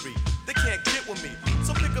victory, they can't get with me,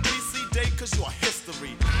 so pick a BC day cause you're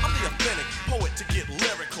history. I'm the authentic poet to get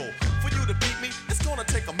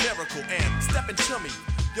to me.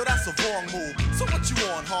 Yo, that's a wrong move. So what you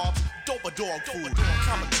on, Hobbs? Dope or dog food?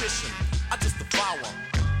 Competition, I just devour.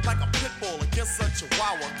 Like a pit bull against a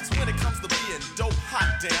chihuahua. Cause when it comes to being dope,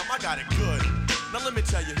 hot damn, I got it good. Now let me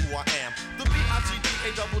tell you who I am. The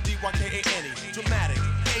B-I-G-D-A-D-D-Y-K-A-N-E. Dramatic,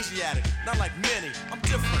 Asiatic, not like many. I'm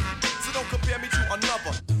different, so don't compare me to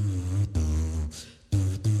another.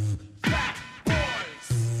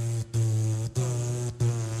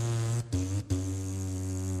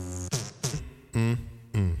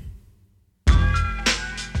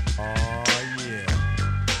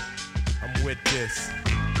 With this,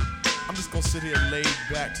 I'm just gonna sit here laid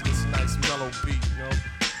back to this nice mellow beat, you know,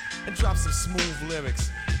 and drop some smooth lyrics.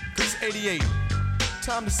 Cause it's 88,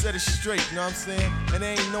 time to set it straight, you know what I'm saying? And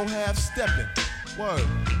there ain't no half stepping. Word,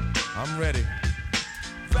 I'm ready.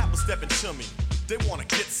 Rappers stepping to me, they wanna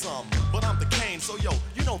get some, but I'm the Kane, so yo,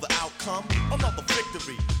 you know the outcome. Another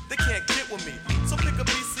victory, they can't get with me. So pick a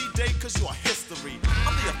BC date, cause you're history.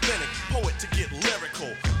 I'm the authentic poet to get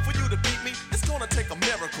lyrical. For you to beat me, it's gonna take a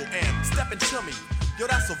miracle. And stepping to me, yo,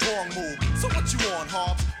 that's a wrong move. So what you on,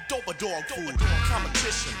 Hobbs? Dope or dog food?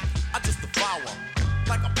 Competition, I just devour.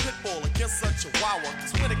 Like a pit bull against a chihuahua.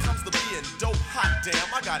 Cause when it comes to being dope, hot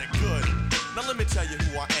damn, I got it good. Now let me tell you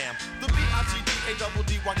who I am. The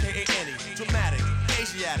B-I-G-D-A-D-D-Y-K-A-N-E. Dramatic,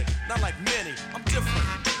 Asiatic, not like many. I'm different,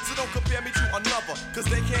 so don't compare me to another. Cause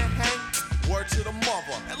they can't hang, word to the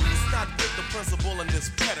mother. At least not with the principal in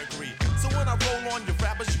this pedigree. So when I roll on your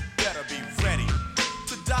rappers, you better be ready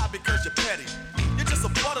to die because you're petty. You're just a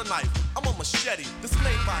butter knife, I'm a machete. This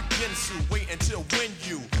made by Ginsu, wait until when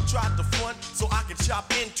you tried to front so I can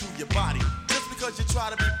chop into your body. Just because you try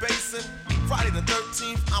to be basing, Friday the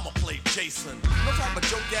 13th, I'ma play Jason. No type of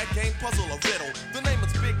joke, that game, puzzle, or riddle. The name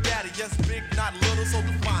is Big Daddy, yes, big, not little, so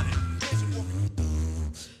define it.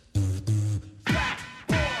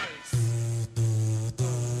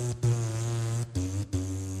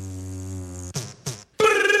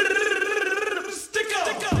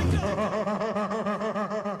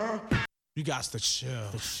 You got to chill.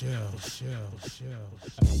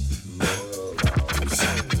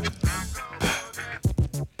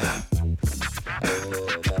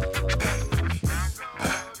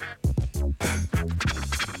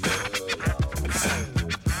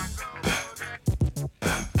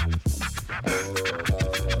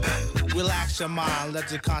 Relax your mind,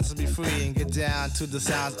 let your conscience be free and get down to the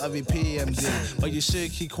sounds of EPMD. But you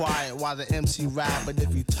should keep quiet while the MC rap. But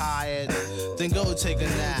if you tired, then go take a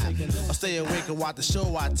nap. Or stay awake and watch the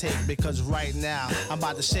show I take. Because right now, I'm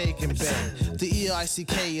about to shake and bake. The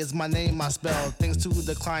E-I-C-K is my name I spell. Thanks to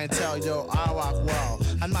the clientele, yo, I rock well.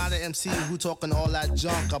 I'm not an MC who talking all that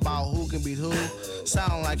junk about who can beat who.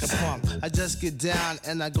 Sound like a punk. I just get down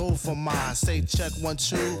and I go for mine. Say check 1,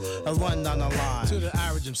 2, and run down the line. To the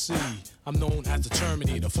average MC, I'm known as the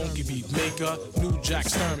Terminator, funky beat maker, New Jack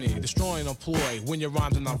Exterminator, destroying employ when your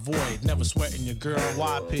rhymes are not void, never sweating your girl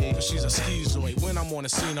YP, cause she's a schizoid. When I'm on the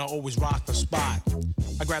scene, I always rock the spot.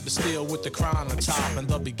 I grab the steel with the crown on top. In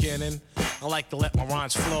the beginning, I like to let my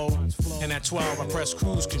rhymes flow, and at 12 I press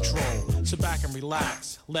cruise control. Sit back and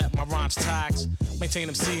relax, let my rhymes tax, maintain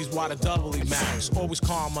them C's while the doubly max. Always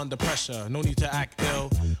calm under pressure, no need to act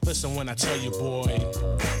ill. Listen when I tell you, boy,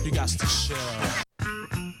 you got to chill.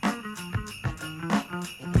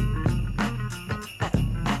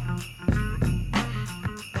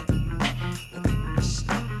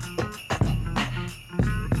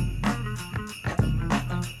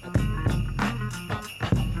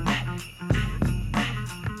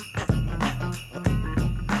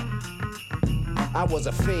 I was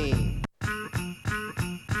a fiend.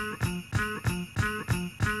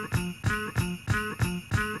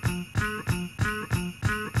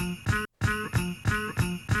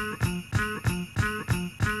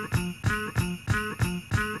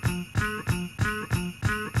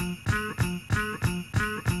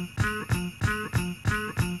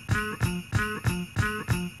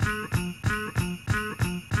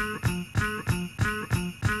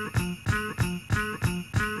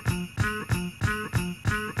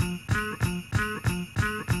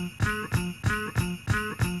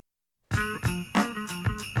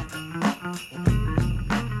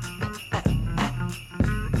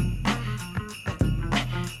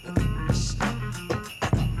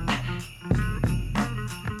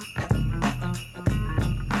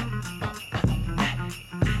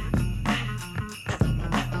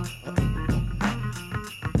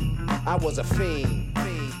 I was a fiend,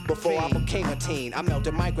 Before I became a teen, I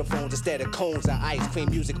melted microphones instead of cones of ice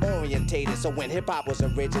cream. Music orientated, so when hip-hop was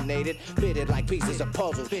originated, fitted like pieces of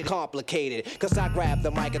puzzles, complicated. Cause I grab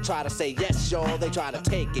the mic and try to say yes, y'all. They try to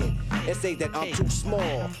take it and say that I'm too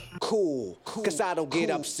small. Cool, cause I don't get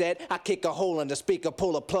upset. I kick a hole in the speaker,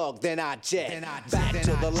 pull a plug, then I jet back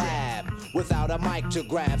to the lab without a mic to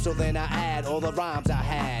grab. So then I add all the rhymes I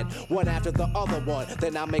had, one after the other one.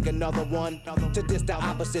 Then I make another one to diss the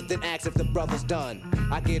opposite, then ask if the brother's done.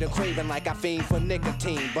 I get a craving like I fiend for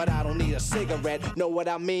nicotine, but I don't need a cigarette. Know what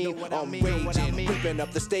I mean? I'm raging, ripping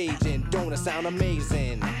up the stage, and don't it sound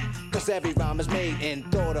amazing? Cause every rhyme is made and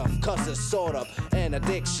thought of, cause it's sort of an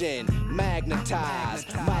addiction,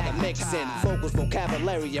 magnetized by the mixing. Vocals,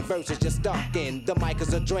 vocabulary, and verses just stuck in. The mic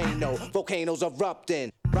is a Drano, volcanoes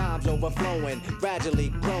erupting, rhymes overflowing, gradually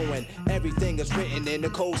growing. Everything is written in the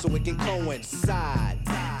code so it can coincide.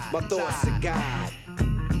 My thoughts to God.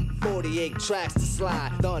 48 tracks to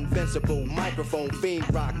slide, the invincible microphone fiend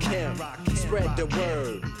Rakim. Spread the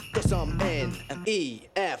word, cause I'm N-E-F-F-E-C-T,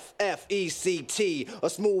 a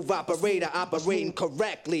smooth operator operating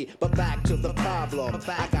correctly. But back to the problem,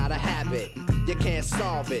 I got a habit, you can't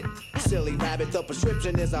solve it. Silly rabbit, the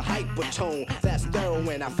prescription is a hypertone. That's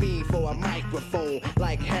heroin, I fiend for a microphone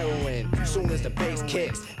like heroin. Soon as the bass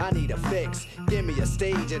kicks, I need a fix. Give me a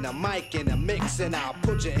stage and a mic and a mix, and I'll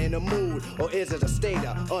put you in a mood. Or is it a state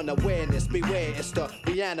of unawareness? Beware, it's the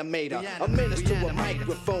reanimator. A menace to a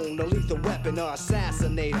microphone, a lethal weapon or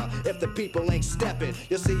assassinator. If the people ain't stepping,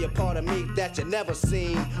 you'll see a part of me that you never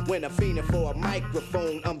seen. When I'm fiending for a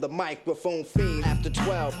microphone, I'm the microphone fiend. After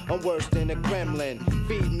 12, I'm worse than a gremlin.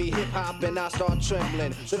 Feed me hip-hop and I start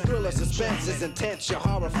trembling. The thrill of suspense is intense, you're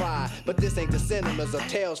horrified. But this ain't the cinemas or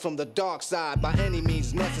tales from the dark side. By any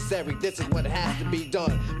means necessary, this is what has to be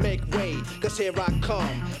done. Make way, cause here I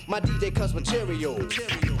come. My DJ cuts material.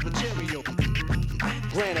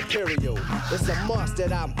 Grand Imperial. It's a must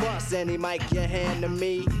that I bust any mic you hand to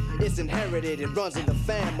me. It's inherited, it runs in the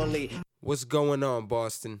family. What's going on,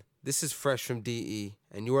 Boston? This is Fresh from DE,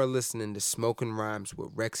 and you are listening to Smoking Rhymes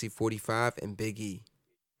with Rexy 45 and Big E.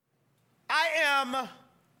 I am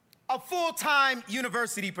a full-time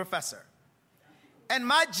university professor, and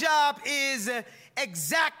my job is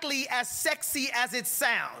exactly as sexy as it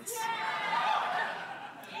sounds.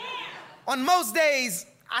 On most days,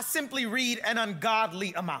 I simply read an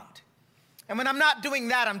ungodly amount. And when I'm not doing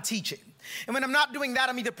that, I'm teaching. And when I'm not doing that,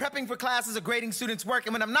 I'm either prepping for classes or grading students' work.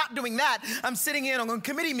 And when I'm not doing that, I'm sitting in on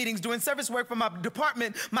committee meetings doing service work for my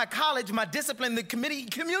department, my college, my discipline, the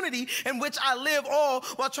community in which I live, all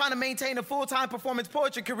while trying to maintain a full-time performance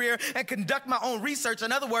poetry career and conduct my own research.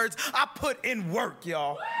 In other words, I put in work,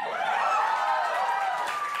 y'all.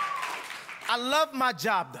 I love my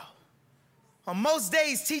job, though. On most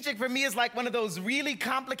days, teaching for me is like one of those really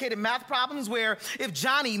complicated math problems where if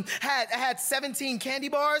Johnny had 17 candy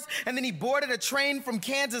bars and then he boarded a train from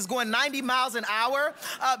Kansas going 90 miles an hour,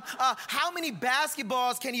 how many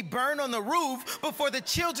basketballs can he burn on the roof before the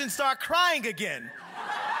children start crying again?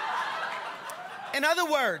 In other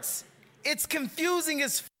words, it's confusing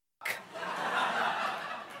as fuck.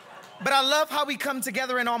 But I love how we come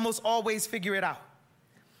together and almost always figure it out.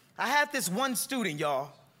 I had this one student,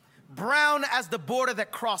 y'all, brown as the border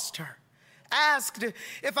that crossed her, asked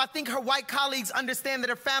if I think her white colleagues understand that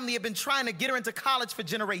her family had been trying to get her into college for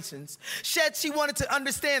generations. Said she wanted to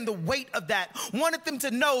understand the weight of that, wanted them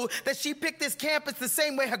to know that she picked this campus the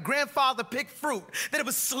same way her grandfather picked fruit, that it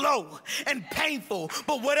was slow and painful,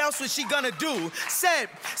 but what else was she gonna do? Said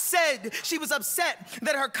she was upset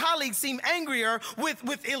that her colleagues seem angrier with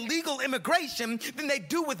illegal immigration than they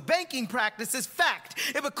do with banking practices. Fact,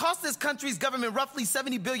 it would cost this country's government roughly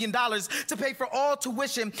 $70 billion to pay for all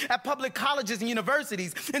tuition at public colleges and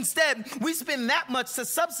universities. Instead, we spend that much to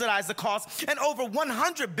subsidize the cost and over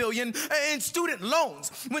 $100 billion in student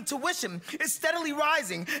loans. When tuition is steadily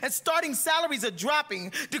rising and starting salaries are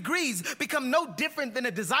dropping, degrees become no different than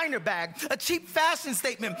a designer bag, a cheap fashion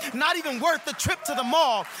statement, not even worth the trip to the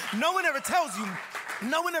mall. No one ever tells you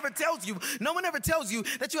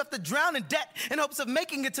that you have to drown in debt in hopes of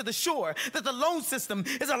making it to the shore, that the loan system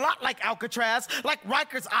is a lot like Alcatraz, like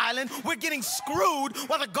Rikers Island. We're getting screwed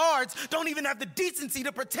while the guards don't even have the decency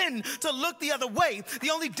to pretend to look the other way. The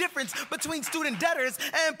only difference between student debtors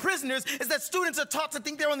and prisoners is that students are taught to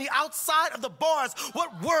think they're on the outside of the bars.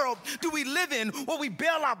 What world do we live in where we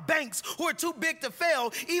bail out banks who are too big to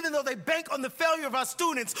fail, even though they bank on the failure of our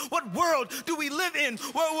students? What world do we live in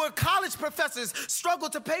where college professors struggle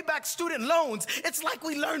to pay back student loans? It's like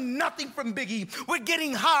we learn nothing from Biggie. We're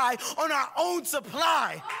getting high on our own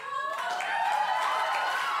supply.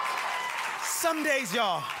 Some days,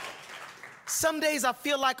 y'all, some days I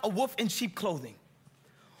feel like a wolf in sheep clothing.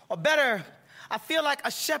 Or better, I feel like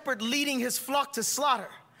a shepherd leading his flock to slaughter.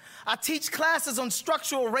 I teach classes on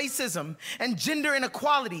structural racism and gender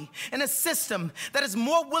inequality in a system that is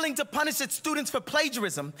more willing to punish its students for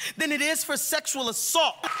plagiarism than it is for sexual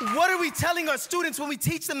assault. What are we telling our students when we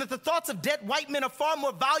teach them that the thoughts of dead white men are far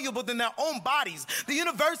more valuable than their own bodies? The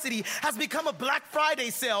university has become a Black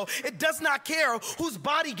Friday sale. It does not care whose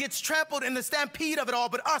body gets trampled in the stampede of it all,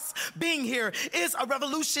 but us being here is a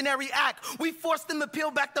revolutionary act. We force them to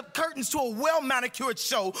peel back the curtains to a well-manicured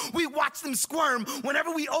show. We watch them squirm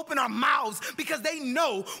whenever we open our mouths because they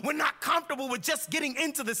know we're not comfortable with just getting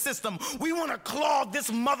into the system. We want to claw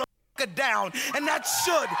this motherfucker down, and that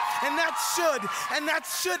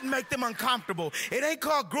should make them uncomfortable. It ain't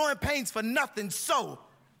called growing pains for nothing. So,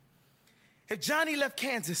 if Johnny left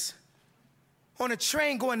Kansas on a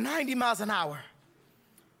train going 90 miles an hour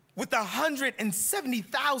with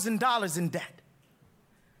 $170,000 in debt,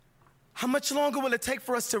 how much longer will it take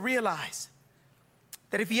for us to realize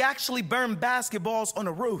that if he actually burned basketballs on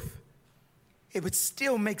a roof, it would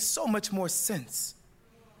still make so much more sense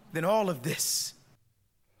than all of this?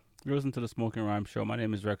 You're listening to the Smoking Rhyme Show. My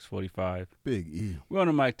name is Rex45. Big E. We're on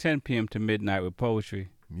the mic 10 p.m. to midnight with poetry.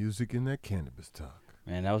 Music and that cannabis talk.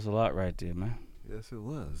 Man, that was a lot right there, man. Yes, it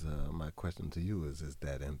was. My question to you is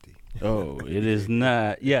that empty? Oh, it is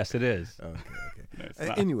not. Yes, it is. Okay.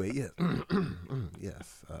 Anyway, yes.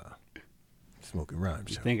 Yes. Smoking Rhyme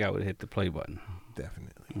Show. I think I would hit the play button.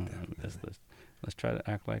 Definitely. Let's try to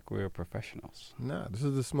act like we're professionals. Nah, this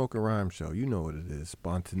is the Smoking Rhyme Show. You know what it is.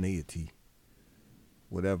 Spontaneity.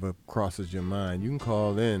 Whatever crosses your mind. You can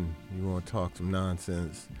call in. You want to talk some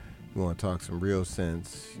nonsense. You want to talk some real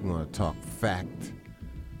sense. You want to talk fact.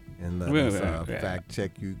 And let us fact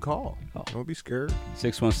check you. Call. Don't be scared.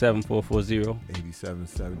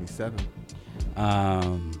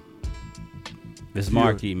 617-440-8777. This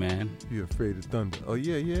Marquee, man. You're afraid of thunder. Oh,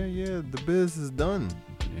 yeah. The biz is done.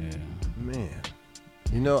 Yeah. Man.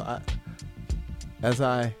 You know, as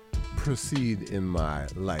I proceed in my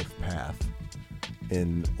life path,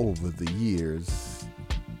 and over the years,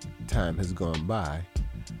 time has gone by,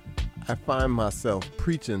 I find myself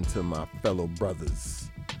preaching to my fellow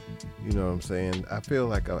brothers. You know what I'm saying? I feel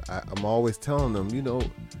like I'm always telling them, you know,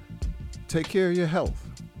 take care of your health.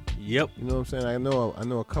 Yep. You know what I'm saying? I know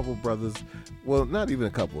a couple brothers. Well, not even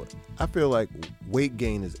a couple. I feel like weight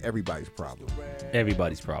gain is everybody's problem.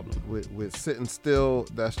 Everybody's problem. With sitting still,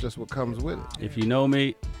 that's just what comes with it. If you know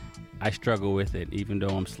me, I struggle with it, even though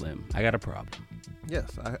I'm slim. I got a problem.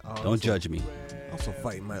 Yes. Don't judge me. Also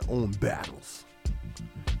fighting my own battles.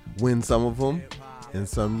 Win some of them, and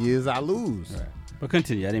some years I lose. Right. But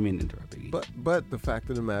continue. I didn't mean to interrupt you. But the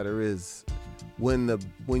fact of the matter is, when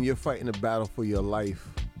you're fighting a battle for your life,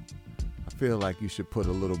 I feel like you should put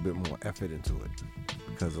a little bit more effort into it,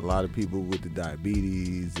 because a lot of people with the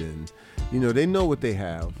diabetes and they know what they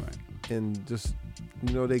have, right, and just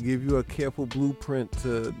they give you a careful blueprint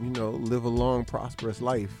to live a long, prosperous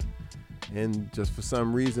life, and just for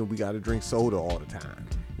some reason we got to drink soda all the time.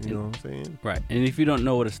 You know what I'm saying? Right. And if you don't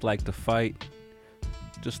know what it's like to fight,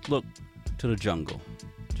 just look to the jungle.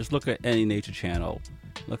 Just look at any nature channel.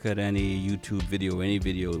 Look at any YouTube video, any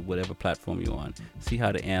video, whatever platform you're on. See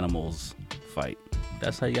how the animals fight.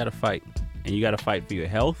 That's how you got to fight. And you got to fight for your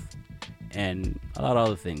health and a lot of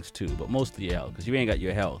other things too, but mostly your health, because you ain't got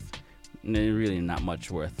your health, and there's really not much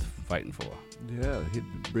worth fighting for. Yeah,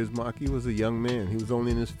 Biz Markie was a young man. He was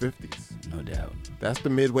only in his 50s. No doubt. That's the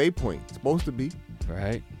midway point. It's supposed to be.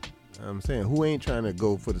 Right. I'm saying, who ain't trying to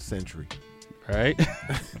go for the century? Right.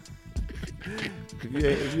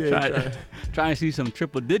 if you ain't trying to see some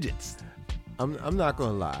triple digits. I'm not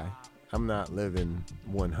gonna lie. I'm not living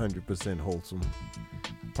 100% wholesome.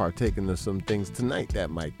 Partaking of some things tonight that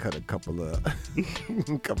might cut a couple of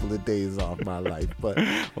days off my life. But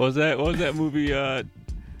what was that movie?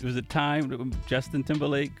 Was it Time? Justin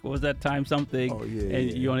Timberlake? What was that Time something? Oh yeah.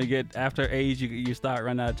 And you only get after age, you start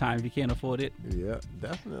running out of time if you can't afford it. Yeah,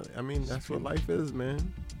 definitely. I mean, that's what life is,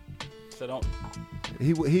 man. So don't.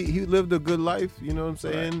 He lived a good life. You know what I'm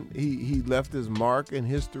saying? Right. He left his mark in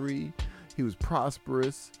history. He was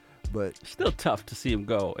prosperous. But still tough to see him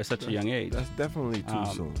go at such a young age. That's definitely too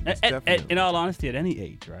soon. In all honesty, at any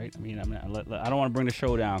age, right? I mean, I don't want to bring the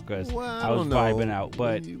show down because I was vibing out.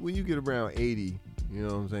 But when you get around 80, you know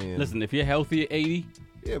what I'm saying? Listen, if you're healthy at 80,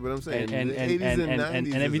 yeah, but I'm saying the 80s and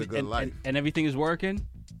 90s is a good life. And everything is working.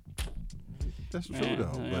 That's true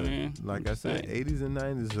though. But like I said, 80s and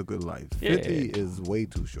 90s is a good life. 50 is way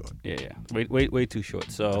too short. Yeah. Way too short.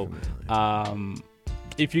 So,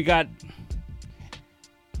 if you got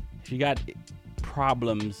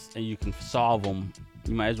problems and you can solve them,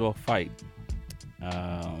 you might as well fight.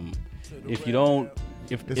 If you don't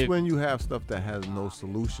It's when you have stuff that has no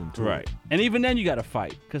solution to right. it. And even then you got to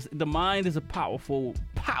fight because the mind is a powerful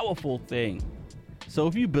thing. So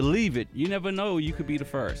if you believe it, you never know, you could be the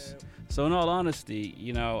first. So in all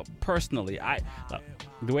honesty, personally,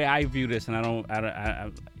 the way I view this, and I'm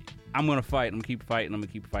going to fight, I'm going to keep fighting, I'm going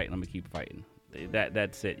to keep fighting, I'm going to keep fighting.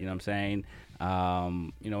 That's it, you know what I'm saying?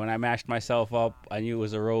 When I mashed myself up, I knew it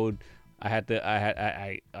was a road I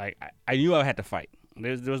knew I had to fight.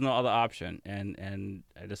 There was no other option, and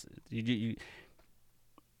I just the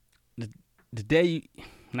day,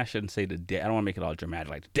 and I shouldn't say the day. I don't want to make it all dramatic.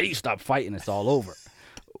 Like the day you stop fighting, it's all over.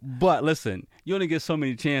 But listen, you only get so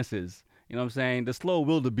many chances. You know what I'm saying? The slow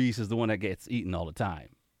wildebeest is the one that gets eaten all the time.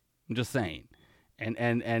 I'm just saying,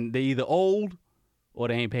 and they either old or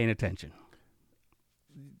they ain't paying attention.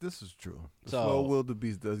 This is true. The slow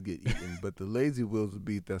wildebeest does get eaten, but the lazy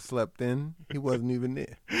wildebeest that slept in, he wasn't even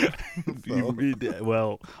there.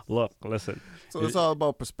 Well, look, listen. So it's all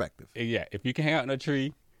about perspective. Yeah, if you can hang out in a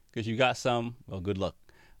tree because you got some, well, good luck.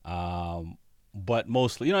 But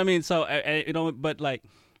mostly, you know what I mean. So but like,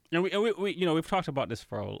 we've talked about this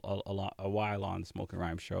for a while on the Smoking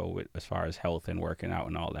Rhyme show as far as health and working out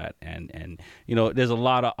and all that, and there's a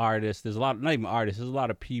lot of artists. There's a lot, not even artists. There's a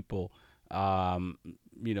lot of people. That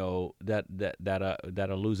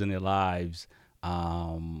are losing their lives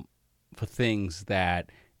for things that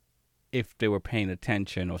if they were paying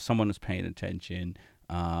attention or someone was paying attention,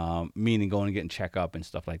 meaning going and getting checked up and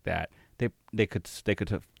stuff like that, they could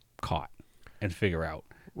have caught and figure out.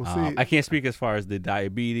 Well, I can't speak as far as the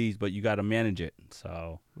diabetes, but you got to manage it.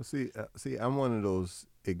 So see, I'm one of those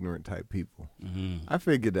ignorant type people. Mm-hmm. I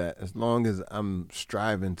figure that as long as I'm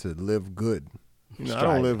striving to live good. I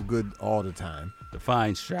don't live good all the time.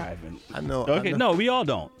 Define striving. I know. Okay, no, we all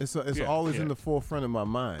don't. It's always in the forefront of my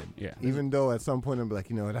mind. Yeah. Even though at some point I'm like,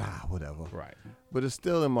 whatever. Right. But it's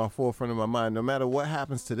still in my forefront of my mind. No matter what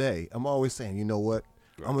happens today, I'm always saying, you know what?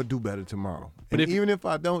 Right. I'm going to do better tomorrow. But even if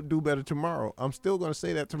I don't do better tomorrow, I'm still going to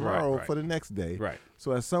say that tomorrow for the next day. Right.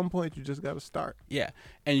 So at some point, you just got to start. Yeah.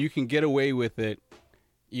 And you can get away with it,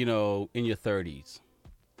 in your 30s,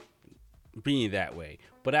 being that way.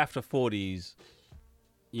 But after 40s,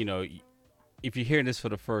 if you're hearing this for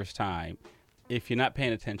the first time, if you're not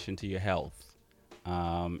paying attention to your health,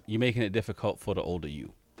 you're making it difficult for the older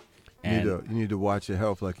you. And you need to watch your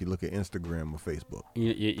health like you look at Instagram or Facebook.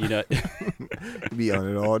 You know, be on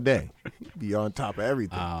it all day. Be on top of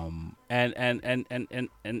everything. And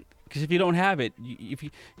because if you don't have it,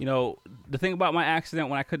 the thing about my accident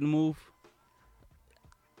when I couldn't move,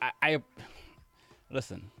 I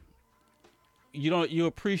listen. You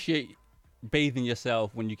appreciate bathing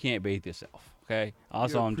yourself when you can't bathe yourself. Okay,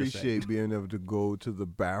 also I'm just saying. Appreciate being able to go to the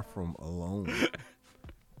bathroom alone.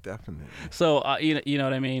 Definitely. So you know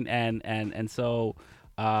what I mean, and so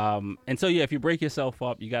if you break yourself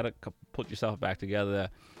up, you gotta put yourself back together.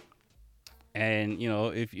 And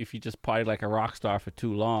if you just party like a rock star for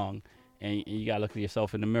too long, and you gotta look at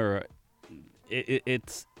yourself in the mirror,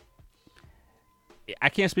 it's. I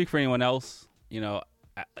can't speak for anyone else.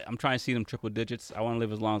 I'm trying to see them triple digits. I want to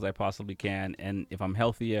live as long as I possibly can, and if I'm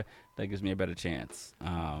healthier, that gives me a better chance.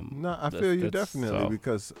 No, I feel you definitely,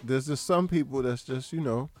 because there's just some people that's just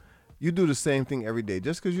you do the same thing every day.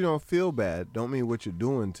 Just because you don't feel bad, don't mean what you're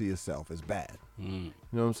doing to yourself is bad. You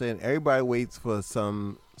know what I'm saying? Everybody waits for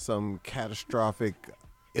some catastrophic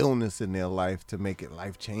illness in their life to make it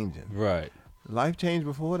life changing. Right. Life changed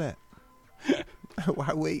before that.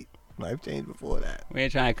 Why wait? Life changed before that. We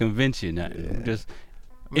ain't trying to convince you nothing.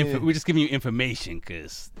 Yeah. We're just giving you information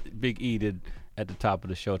because Big E did at the top of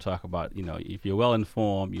the show talk about, if you're well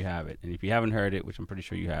informed, you have it. And if you haven't heard it, which I'm pretty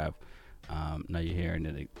sure you have, now you're hearing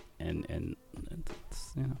it. And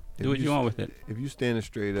do what you want with it. If you're standing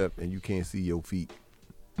straight up and you can't see your feet,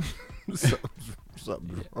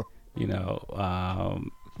 something's wrong.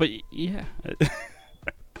 But yeah.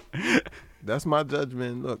 That's my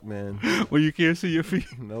judgment. Look, man. Well, you can't see your feet?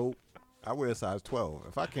 Nope. I wear a size 12.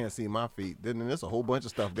 If I can't see my feet, then there's a whole bunch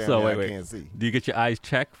of stuff down there I can't see. Do you get your eyes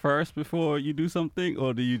checked first before you do something,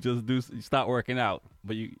 or do you just you start working out,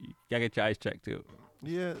 but you gotta get your eyes checked too?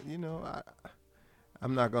 Yeah,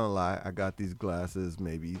 I'm not gonna lie. I got these glasses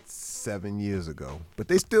maybe 7 years ago, but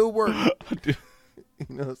they still work. You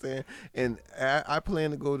know what I'm saying? And I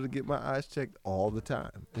plan to go to get my eyes checked all the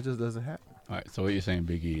time. It just doesn't happen. All right. So what you're saying,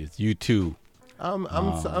 Big E, is you too. I'm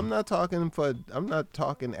not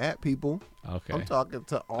talking at people. Okay. I'm talking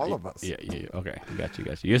to all of us. Yeah. Okay. Got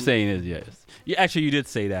you. You're saying is yes. You did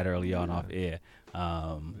say that early on off air.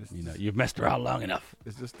 You've messed around long enough.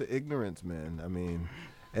 It's just the ignorance, man. I mean,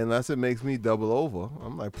 unless it makes me double over.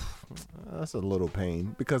 I'm like, that's a little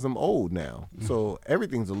pain because I'm old now. So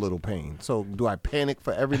everything's a little pain. So do I panic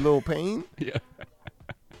for every little pain? Yeah.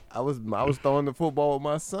 I was throwing the football with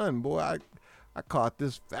my son. Boy, I caught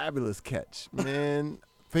this fabulous catch. Man,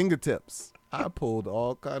 fingertips. I pulled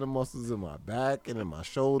all kind of muscles in my back and in my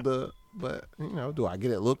shoulder. But, do I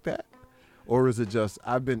get it looked at? Or is it just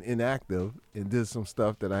I've been inactive and did some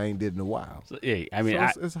stuff that I ain't did in a while? So, yeah, I mean,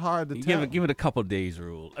 it's hard to tell. Give it a couple days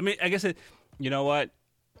rule. I mean, I guess you know what?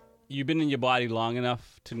 You've been in your body long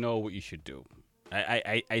enough to know what you should do.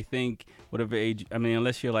 I think whatever age, I mean,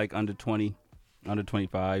 unless you're like under 20, under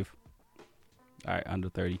 25, all right, under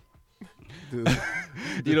 30. Dude.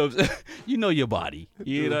 You know your body.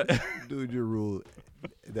 Dude, that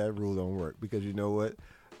rule don't work because you know what?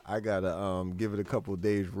 I gotta give it a couple of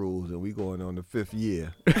days rules, and we going on the 5th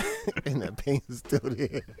year, and that pain is still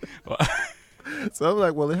there. So I'm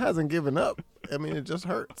like, well, it hasn't given up. I mean, it just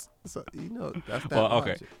hurts. So that's that. Well,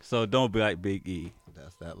 okay. Logic. So don't be like Big E.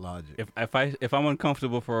 That's that logic. If I'm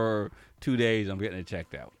uncomfortable for 2 days, I'm getting it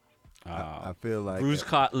checked out. I feel like bruised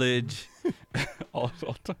cartilage.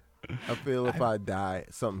 I feel if I die,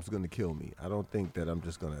 something's going to kill me. I don't think that I'm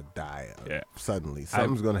just going to die suddenly.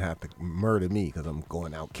 Something's going to have to murder me because I'm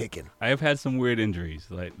going out kicking. I have had some weird injuries.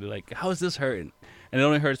 Like, how is this hurting? And it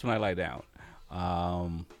only hurts when I lie down.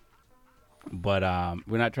 But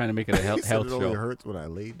we're not trying to make it a health show. It only hurts when I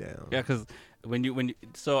lay down. Yeah, because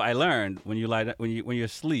so I learned when you lie down, when you're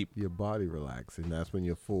asleep, your body relaxes, and that's when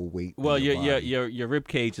your full weight. Well, your rib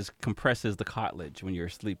cage just compresses the cartilage when you're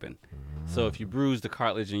sleeping. So if you bruise the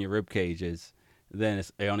cartilage in your rib cages, then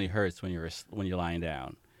it only hurts when you're lying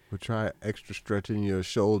down. Well, try extra stretching your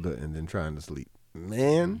shoulder and then trying to sleep.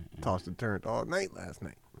 Man, tossed and turned all night last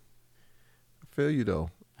night. I feel you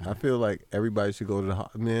though. I feel like everybody should go to the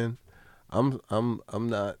hospital. Man, I'm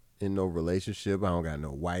not in no relationship. I don't got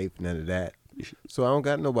no wife, none of that. So I don't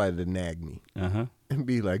got nobody to nag me and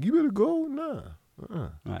be like, you better go. Nah.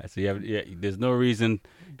 All right, so there's no reason.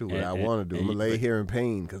 Do what I want to do. I'm going to lay here in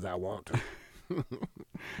pain because I want to.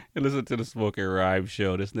 And listen to the Smoking Rhyme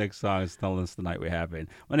Show. This next song is telling us the night we're having.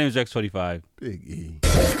 My name is Rex25. Big E.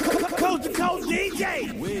 Coast to coast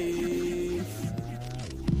DJ. Wave.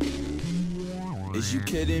 Is you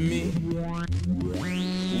kidding me?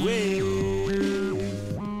 Wave.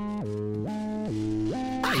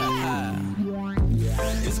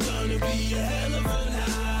 It's gonna be a hell of a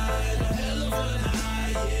night,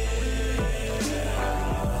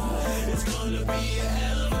 yeah. It's gonna be a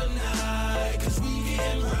hell of a night, 'cause we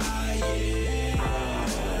getting high, yeah.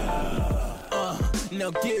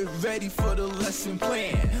 Now get ready for the lesson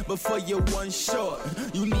plan. Before you're one short,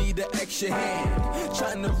 you need an extra hand.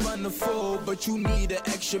 Trying to run the full, but you need an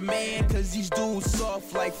extra man. 'Cause these dudes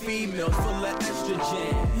soft like females, full of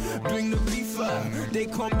estrogen. Bring the reefer, they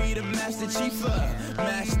call me the master chiefer.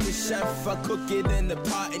 Master chef, I cook it in the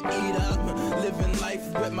pot and eat up. Living life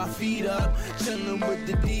with my feet up. Chilling with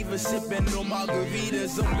the divas, sipping on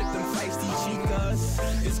margaritas. I'm with them feisty chicas.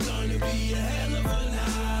 It's gonna be a hell of a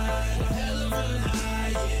night, a hell of a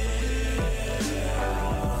night, yeah.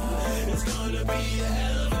 It's gonna be a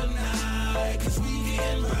hell of a night, 'cause we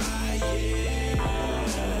getting high,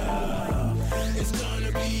 yeah. It's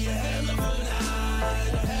gonna be a hell of a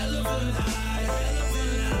night, a hell of a night, hell of a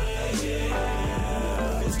night,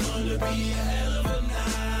 yeah. It's gonna be a hell of a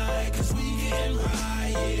night, 'cause we getting high,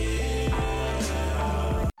 yeah.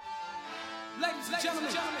 Ladies and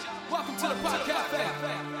gentlemen, welcome to the Pod Cafe.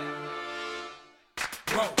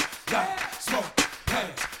 Roll, light, smoke, hey,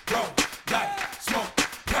 roll, light, smoke,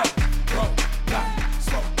 hey, roll, light,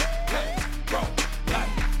 smoke, hey, roll, light,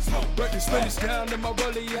 smoke. Break the spinach down in my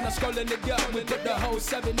rollie and I'm scrolling it up. We put the whole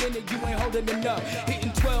 7 in it, you ain't holding it up.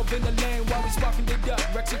 Hitting 12 in the lane while we sparking it up.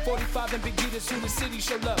 Rexy 45 and Big E, that's who the city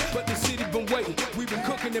show love. But the city been waiting, we been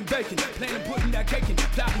cooking and baking. Planning, putting that cake in,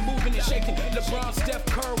 plotting, moving and shaking. LeBron, Steph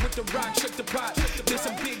Curry with the rock, shake the pot. This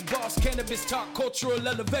some big boss cannabis talk, cultural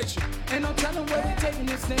elevation. Ain't no telling where we taking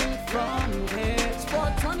this thing from here. It's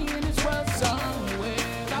 420 in this world somewhere.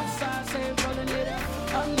 Outside, say rolling it up.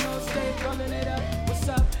 Up north, stay rolling it up. What's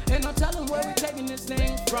up? Ain't no telling where we taking this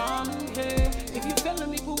thing from here. If you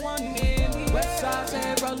feeling me for 1 minute. West side,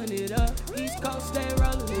 stay rolling it up. East coast, stay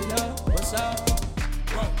rolling it up. What's up?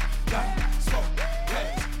 Roll, light, smoke,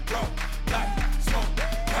 hey, roll, light, smoke,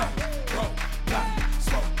 hey, roll, light,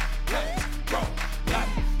 smoke, hey, roll, light,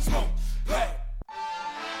 smoke, hey.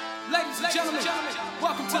 Ladies and gentlemen,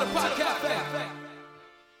 welcome to the Pod Cafe.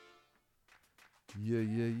 Yeah.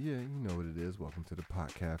 You know what it is. Welcome to the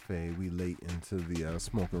Pot Cafe. We late into the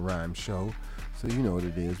Smoking Rhyme Show. So you know what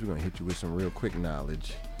it is. We're going to hit you with some real quick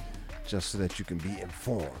knowledge just so that you can be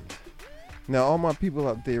informed. Now, all my people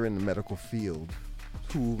out there in the medical field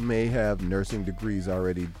who may have nursing degrees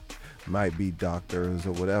already, might be doctors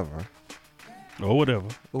or whatever. Or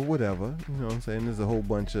whatever. You know what I'm saying? There's a whole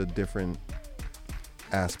bunch of different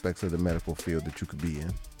aspects of the medical field that you could be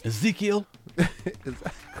in. Ezekiel?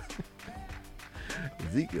 Exactly.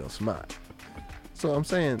 Ezekiel smart. So I'm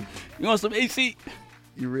saying, you want some AC?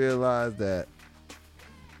 You realize that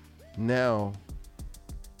now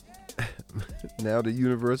the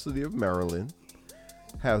University of Maryland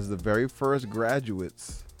has the very first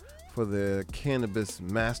graduates for the cannabis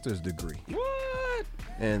master's degree. What?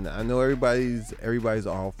 And I know everybody's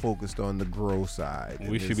all focused on the grow side.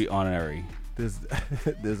 We should be honorary.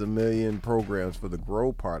 There's a million programs for the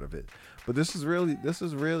grow part of it, but this is really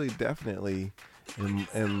definitely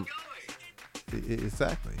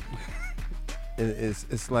exactly.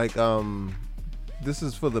 It's like this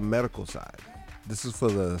is for the medical side. This is for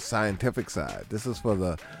the scientific side. This is for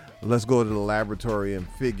the let's go to the laboratory and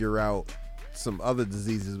figure out some other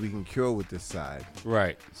diseases we can cure with this side.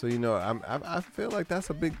 Right. So I feel like that's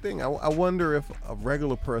a big thing. I wonder if a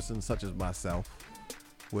regular person such as myself,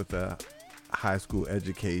 with a high school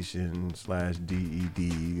education /DED/hood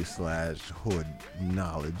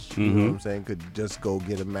knowledge, you know what I'm saying, could just go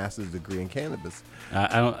get a master's degree in cannabis.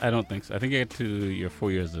 I don't think so. I think you get to your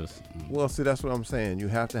 4 years of. Well, see, that's what I'm saying. You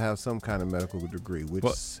have to have some kind of medical degree, which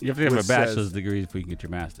you have to have a bachelor's degree before you can get your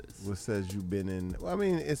master's. Which says you've been in. Well, I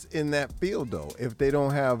mean, it's in that field though. If they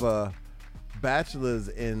don't have a bachelor's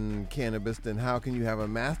in cannabis, then how can you have a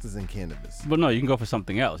master's in cannabis? Well, no, you can go for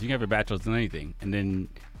something else. You can have a bachelor's in anything, and then.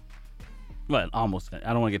 Well, almost. I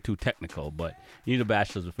don't want to get too technical, but you need a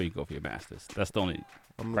bachelor's before you go for your master's. That's the only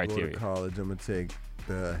criteria. Go to college. I'm gonna take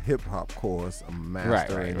the hip hop course. I'm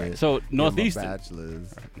mastering it. So Northeastern,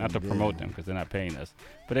 bachelor's. Not to promote them because they're not paying us,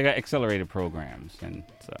 but they got accelerated programs, and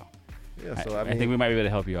so. Yeah, so I think we might be able to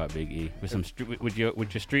help you out, Big E, with some with your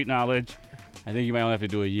street knowledge. I think you might only have to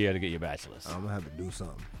do a year to get your bachelor's. I'm gonna have to do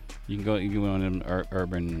something. You can go on them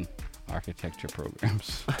urban architecture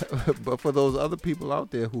programs. But for those other people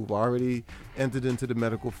out there who've already entered into the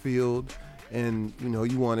medical field, and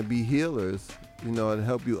you want to be healers, and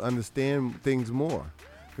help you understand things more,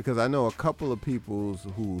 because I know a couple of people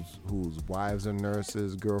whose wives are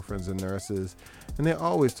nurses, girlfriends are nurses, and they're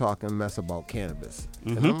always talking mess about cannabis.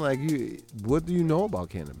 And I'm like, what do you know about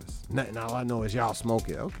cannabis? Nothing. All I know is y'all smoke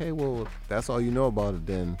it. Okay, well, that's all you know about it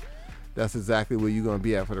then. That's exactly where you're going to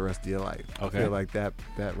be at for the rest of your life. Okay. I feel like that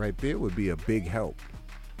right there would be a big help.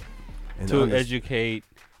 And to educate.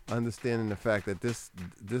 Understanding the fact that this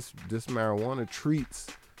marijuana treats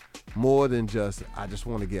more than just, I just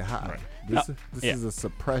want to get high. Right. This is a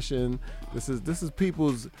suppression. This is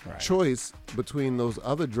people's choice between those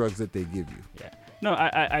other drugs that they give you. Yeah. No,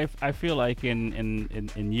 I feel like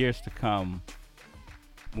in years to come,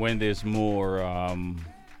 when there's more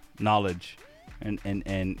knowledge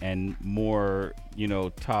and more,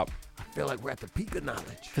 top. I feel like we're at the peak of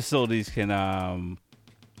knowledge. Facilities can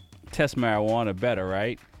test marijuana better,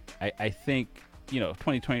 right? I think,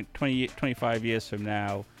 20, 25 years from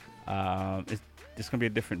now, it's going to be a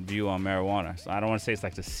different view on marijuana. So I don't want to say it's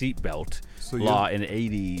like the seatbelt law in the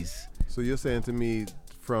 80s. So you're saying to me,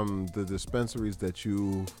 from the dispensaries that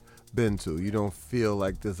you've been to, you don't feel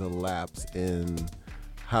like there's a lapse in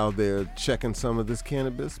how they're checking some of this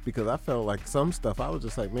cannabis? Because I felt like some stuff, I was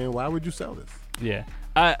just like, man, why would you sell this? Yeah.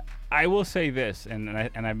 I will say this, and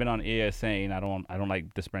I've been on air saying I don't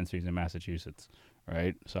like dispensaries in Massachusetts,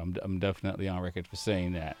 right? So I'm definitely on record for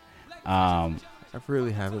saying that. I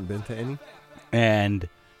really haven't been to any. And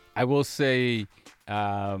I will say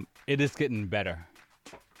it is getting better.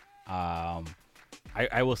 I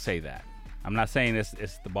will say that. I'm not saying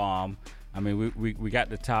it's the bomb. I mean, we got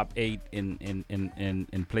the top 8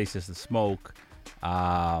 in places to smoke,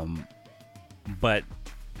 but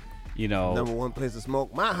number 1 place to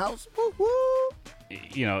smoke, my house. Woo woo.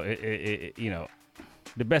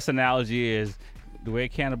 The best analogy is the way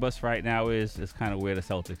cannabis right now is kind of where the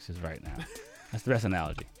Celtics is right now. That's the best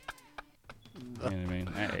analogy. You know what I mean?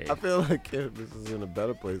 I feel like cannabis is in a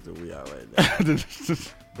better place than we are right now.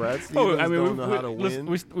 Brad Stevens don't know how to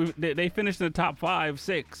win. They finished in the top 5,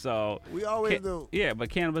 6, so we always do. Yeah,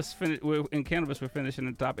 but we're finishing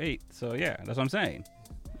in the top 8. So yeah, that's what I'm saying.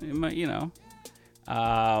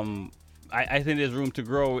 I think there's room to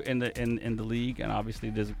grow in the league, and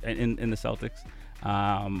obviously there's in the Celtics.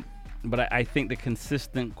 But I think the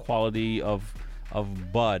consistent quality of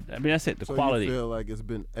bud. I mean, that's it. The quality. You feel like it's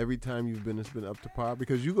been every time you've been, it's been up to par,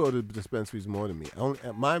 because you go to dispensaries more than me.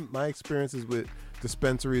 My experiences with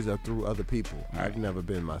dispensaries are through other people. Right. I've never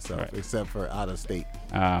been myself, except for out of state.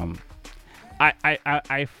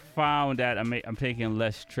 I found that I'm taking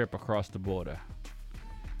less trip across the border.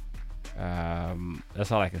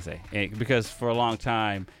 That's all I can say. Because for a long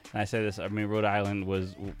time, and I say this, I mean, Rhode Island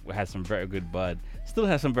had some very good bud. Still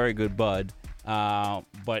has some very good bud.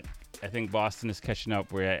 But I think Boston is catching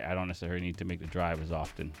up where I don't necessarily need to make the drive as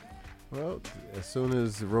often. Well, as soon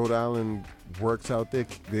as Rhode Island works out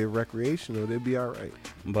their recreational, they'll be all right.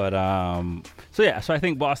 But so I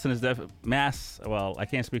think Boston is definitely mass. Well, I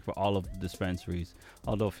can't speak for all of the dispensaries,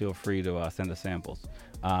 although feel free to send us samples,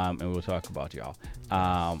 and we'll talk about y'all.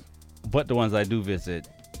 But the ones I do visit,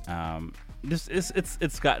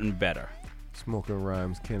 it's gotten better. Smoking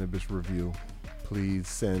Rhymes Cannabis Review. Please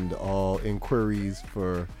send all inquiries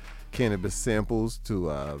for cannabis samples to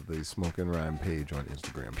the Smoking Rhyme page on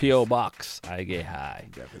Instagram. P.O. Box, I get high.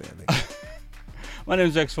 Definitely. My name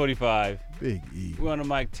is Rex45. Big E. We're on the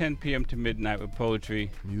mic 10 p.m. to midnight with poetry.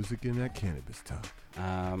 Music in that cannabis talk.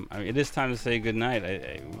 I mean, it is time to say goodnight.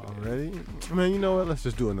 Already? Man, you know what? Let's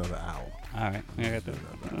just do another hour. All right. I got that.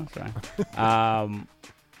 That's fine.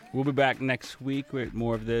 We'll be back next week with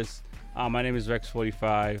more of this. My name is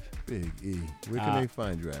Rex45. Big E. Where can they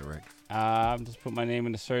find you at, Rex? Just put my name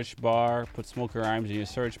in the search bar. Put Smoking Rhymes in your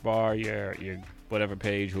search bar, your whatever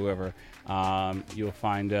page, whoever. You'll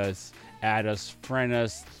find us, add us, friend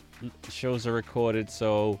us. Shows are recorded,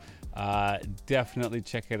 so definitely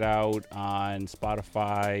check it out on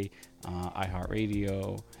Spotify,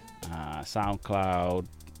 iHeartRadio, SoundCloud,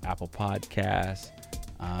 Apple Podcasts.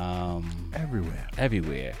 Everywhere.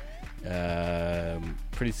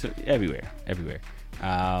 Pretty soon, everywhere.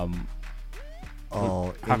 How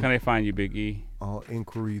can I find you, Big E? All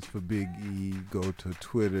inquiries for Big E, go to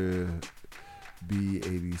Twitter,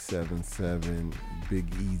 B877, Big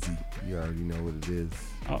Easy. You already know what it is.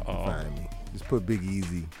 Find me. Just put Big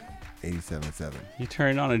Easy 877. You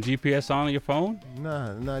turn on a GPS on your phone?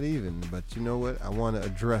 Nah, not even. But you know what? I want to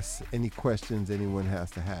address any questions anyone has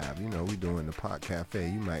to have. You know, we doing the Pot Cafe.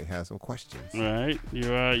 You might have some questions. All right.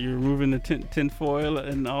 You're removing the tin foil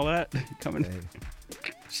and all that? Coming,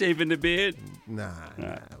 shaving the beard? Nah, we're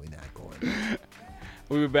not going there.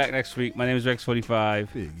 We'll be back next week. My name is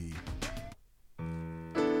Rex45. Big E.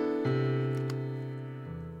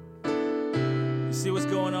 You see what's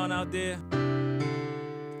going on out there?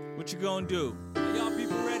 What you gonna do? Are y'all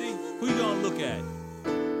people ready? Who you gonna look at?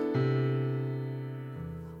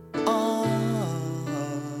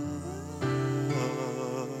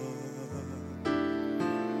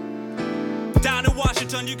 Down in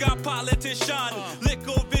Washington, you got politician,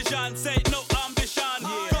 liquor vision, say no ambition.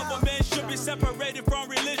 Government should be separated from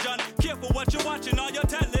religion. Careful what you're watching on your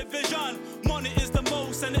television. Money is the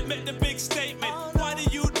most, and it make the big statement. Why the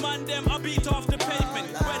youth man them a beat off the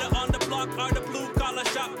pavement? Whether on the block or the blue collar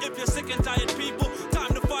shop. If you're sick and tired people,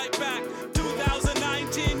 time to fight back.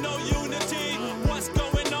 2019, no unity. What's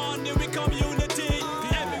going on? Here we come unity.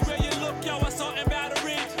 Everywhere you look, yo, assault and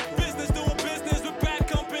battery. Business doing business with bad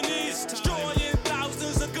companies. Destroying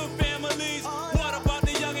thousands of good families. What about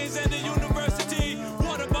the youngins and the university?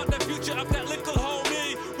 What about the future of that little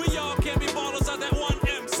homie? We all can't be ballers of that one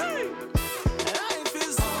MC. Life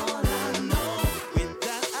is all I know. With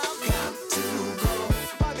that I've got to go.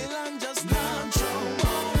 Babylon just not show.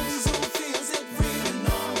 Who feels it really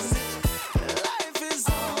knows it. Life is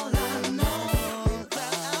all I know. With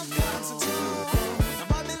that I've got to go.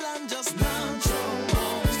 Babylon just not show.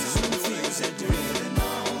 Who feels it really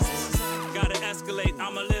knows it. Gotta escalate,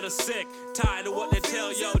 I'm a little sick. Tired of what they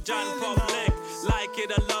tell yo, John Public. Like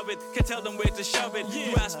it or love it, can't tell them where to shove it.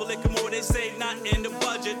 You ask for liquor more, they say not in the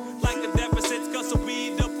budget. Like the